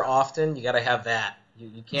swear often. You got to have that.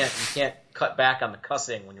 You can't cut back on the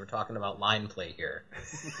cussing when you're talking about line play here.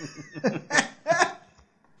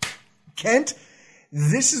 Kent,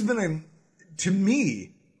 this has been to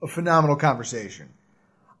me a phenomenal conversation.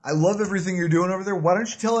 I love everything you're doing over there. Why don't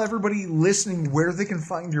you tell everybody listening where they can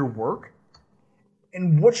find your work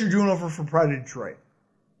and what you're doing over for Pride of Detroit?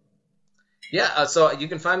 Yeah, so you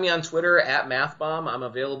can find me on Twitter at MathBomb. I'm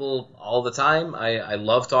available all the time. I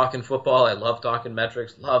love talking football. I love talking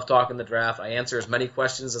metrics. Love talking the draft. I answer as many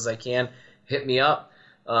questions as I can. Hit me up.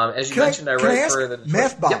 As you mentioned, I write for the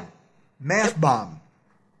MathBomb. Yep. MathBomb.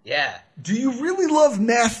 Yeah. Do you really love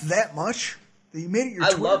math that much that you made it your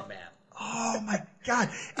Twitter? I love math. Oh my God!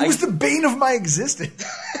 It was the bane of my existence.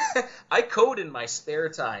 I code in my spare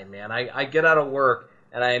time, man. I get out of work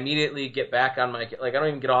and I immediately get back on I don't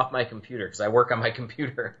even get off my computer because I work on my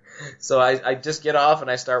computer. So I just get off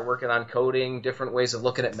and I start working on coding, different ways of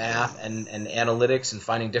looking at math and analytics and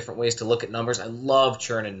finding different ways to look at numbers. I love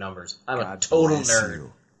churning numbers. I'm a total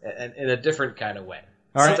nerd and in a different kind of way.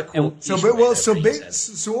 All right.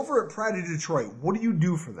 So over at Pride of Detroit, what do you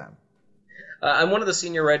do for them? I'm one of the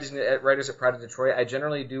senior writers at Pride of Detroit. I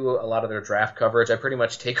generally do a lot of their draft coverage. I pretty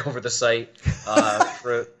much take over the site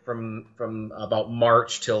from about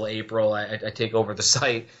March till April. I take over the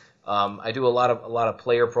site. I do a lot of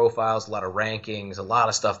player profiles, a lot of rankings, a lot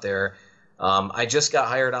of stuff there. I just got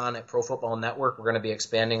hired on at Pro Football Network. We're going to be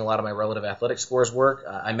expanding a lot of my relative athletic scores work.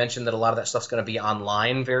 I mentioned that a lot of that stuff's going to be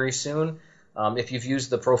online very soon. If you've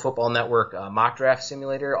used the Pro Football Network mock draft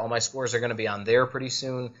simulator, all my scores are going to be on there pretty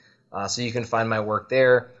soon. So you can find my work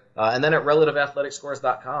there. And then at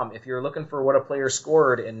relativeathleticscores.com, if you're looking for what a player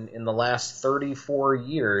scored in the last 34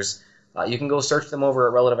 years, you can go search them over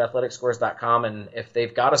at relativeathleticscores.com, and if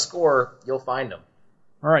they've got a score, you'll find them.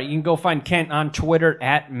 All right, you can go find Kent on Twitter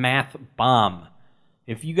at MathBomb.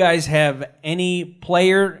 If you guys have any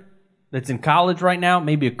player that's in college right now,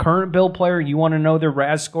 maybe a current Bill player, you want to know their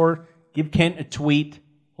RAS score, give Kent a tweet.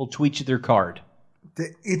 He'll tweet you their card.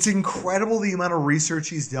 It's incredible the amount of research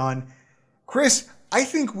he's done. Chris, I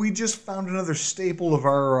think we just found another staple of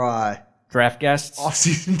our draft guests,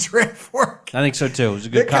 off-season draft work. I think so too. It was a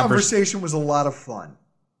good conversation. Was a lot of fun.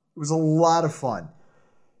 It was a lot of fun.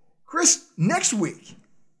 Chris, next week,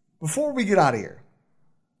 before we get out of here,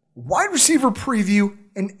 wide receiver preview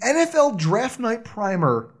and NFL draft night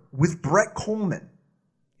primer with Brett Coleman.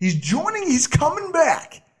 He's coming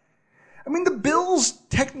back. I mean, the Bills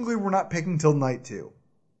technically were not picking till night 2.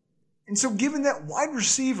 And so given that wide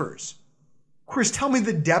receivers, Chris, tell me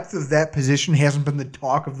the depth of that position hasn't been the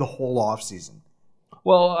talk of the whole offseason.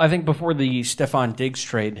 Well, I think before the Stephon Diggs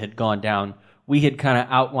trade had gone down, we had kind of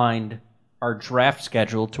outlined our draft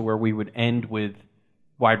schedule to where we would end with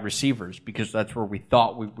wide receivers because that's where we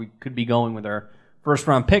thought we could be going with our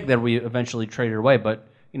first-round pick that we eventually traded away. But,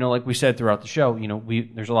 like we said throughout the show,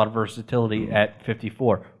 there's a lot of versatility at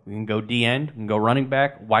 54. We can go D-end, we can go running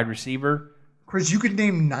back, wide receiver. Chris, you could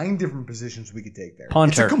name 9 different positions we could take there.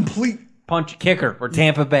 Punter. It's a complete... Punch kicker or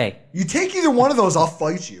Tampa Bay. You take either one of those, I'll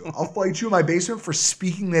fight you. I'll fight you in my basement for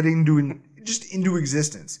speaking that into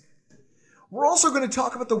existence. We're also going to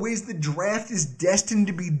talk about the ways the draft is destined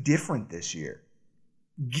to be different this year.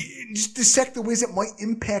 Just dissect the ways it might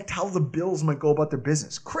impact how the Bills might go about their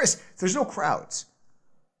business. Chris, there's no crowds.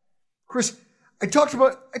 Chris, I talked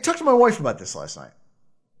to my wife about this last night.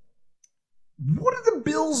 What are the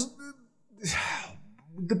Bills?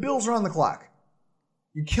 The Bills are on the clock.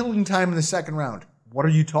 You're killing time in the second round. What are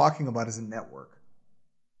you talking about as a network?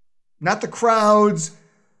 Not the crowds.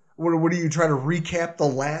 What do you try to recap the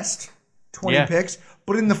last 20 picks?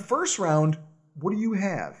 But in the first round, what do you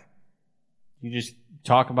have? You just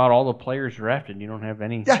talk about all the players drafted. You don't have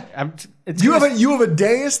any. Yeah. You have a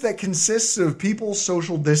dais that consists of people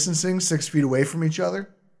social distancing 6 feet away from each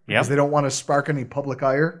other. Because they don't want to spark any public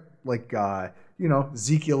ire like,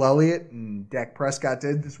 Ezekiel Elliott and Dak Prescott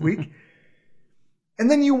did this week. And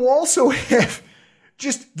then you also have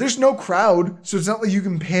there's no crowd, so it's not like you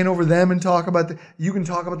can pan over them and talk about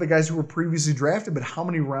the guys who were previously drafted, but how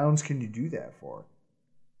many rounds can you do that for?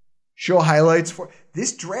 Show highlights for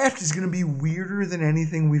this draft is going to be weirder than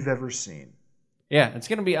anything we've ever seen. Yeah, it's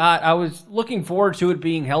going to be odd. I was looking forward to it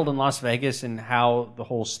being held in Las Vegas and how the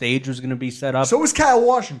whole stage was going to be set up. So was Kyle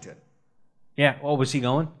Washington. Yeah, was he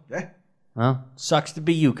going? Yeah. Well, sucks to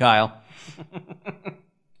be you, Kyle.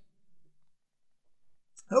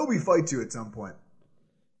 I hope he fights you at some point.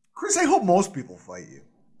 Chris, I hope most people fight you.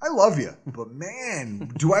 I love you, but man,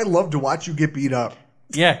 do I love to watch you get beat up.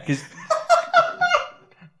 Yeah,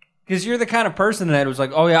 because you're the kind of person that was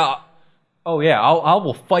like, I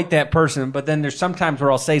will fight that person, but then there's sometimes where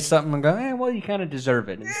I'll say something and go, you kind of deserve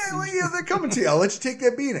it. They're coming to you. I'll let you take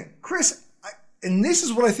that beating. Chris, and this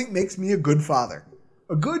is what I think makes me a good father.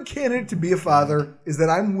 A good candidate to be a father is that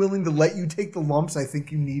I'm willing to let you take the lumps I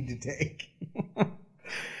think you need to take.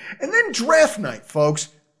 And then draft night, folks.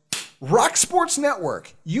 Rock Sports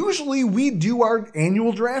Network. Usually we do our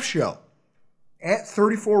annual draft show at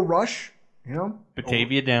 34 Rush.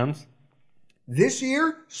 Batavia Downs. This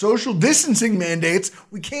year, social distancing mandates.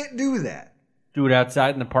 We can't do that. Do it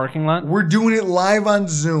outside in the parking lot? We're doing it live on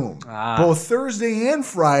Zoom. Both Thursday and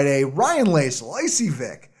Friday. Ryan Lasel, Icy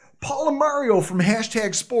Vic, Paula Mario from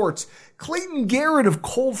 #Sports, Clayton Garrett of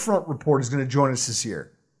Cold Front Report is going to join us this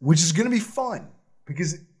year, which is going to be fun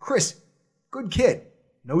because Chris, good kid,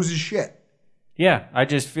 knows his shit. Yeah, I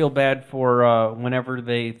just feel bad for whenever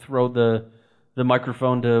they throw the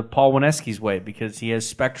microphone to Paul Wineski's way because he has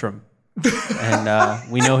Spectrum.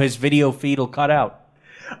 And we know his video feed will cut out.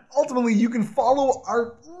 Ultimately, you can follow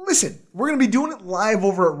listen, we're going to be doing it live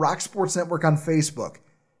over at Rock Sports Network on Facebook.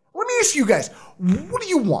 Let me ask you guys, what do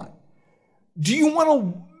you want? Do you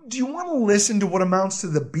want to listen to what amounts to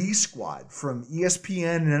the B Squad from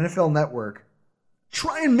ESPN and NFL Network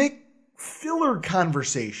try and make filler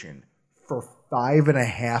conversation for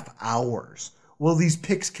 5.5 hours while these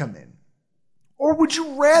picks come in? Or would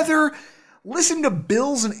you rather listen to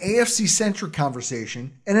Bills and AFC-centric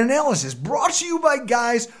conversation and analysis brought to you by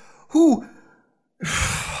guys who,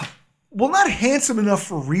 well, not handsome enough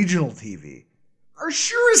for regional TV, are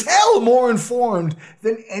sure as hell more informed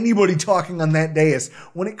than anybody talking on that dais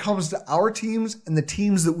when it comes to our teams and the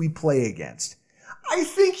teams that we play against? I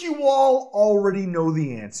think you all already know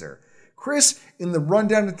the answer. Chris, in the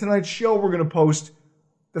rundown of tonight's show, we're going to post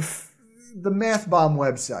the Math Bomb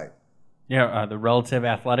website. Yeah, the relative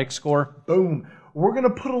athletic score. Boom. We're going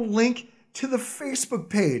to put a link to the Facebook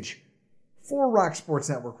page for Rock Sports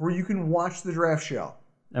Network where you can watch the draft show.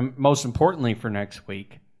 And most importantly for next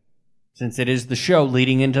week, since it is the show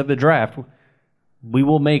leading into the draft, we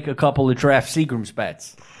will make a couple of draft Seagrams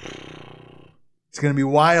bets. It's going to be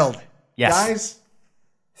wild. Yes. Guys,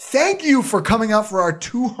 thank you for coming out for our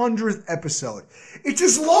 200th episode. It's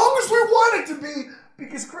as long as we want it to be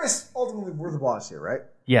because, Chris, ultimately, we're the boss here, right?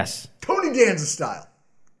 Yes. Tony Danza style.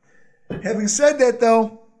 Having said that,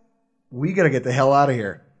 though, we got to get the hell out of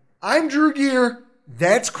here. I'm Drew Gear.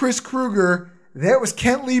 That's Chris Kruger. That was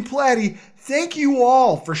Kent Lee Platte. Thank you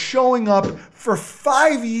all for showing up for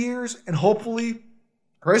 5 years and hopefully,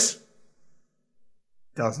 Chris,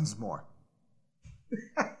 dozens more.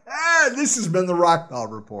 This has been the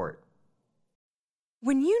Rockpile Report.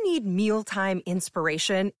 When you need mealtime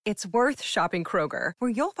inspiration, it's worth shopping Kroger, where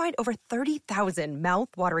you'll find over 30,000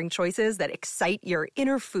 mouth-watering choices that excite your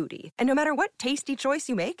inner foodie. And no matter what tasty choice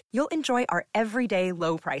you make, you'll enjoy our everyday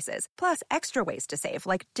low prices, plus extra ways to save,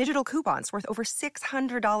 like digital coupons worth over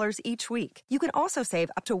 $600 each week. You can also save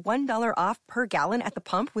up to $1 off per gallon at the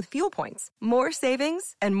pump with fuel points. More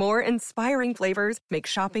savings and more inspiring flavors make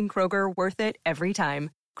shopping Kroger worth it every time.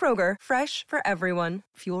 Kroger, fresh for everyone.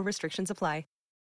 Fuel restrictions apply.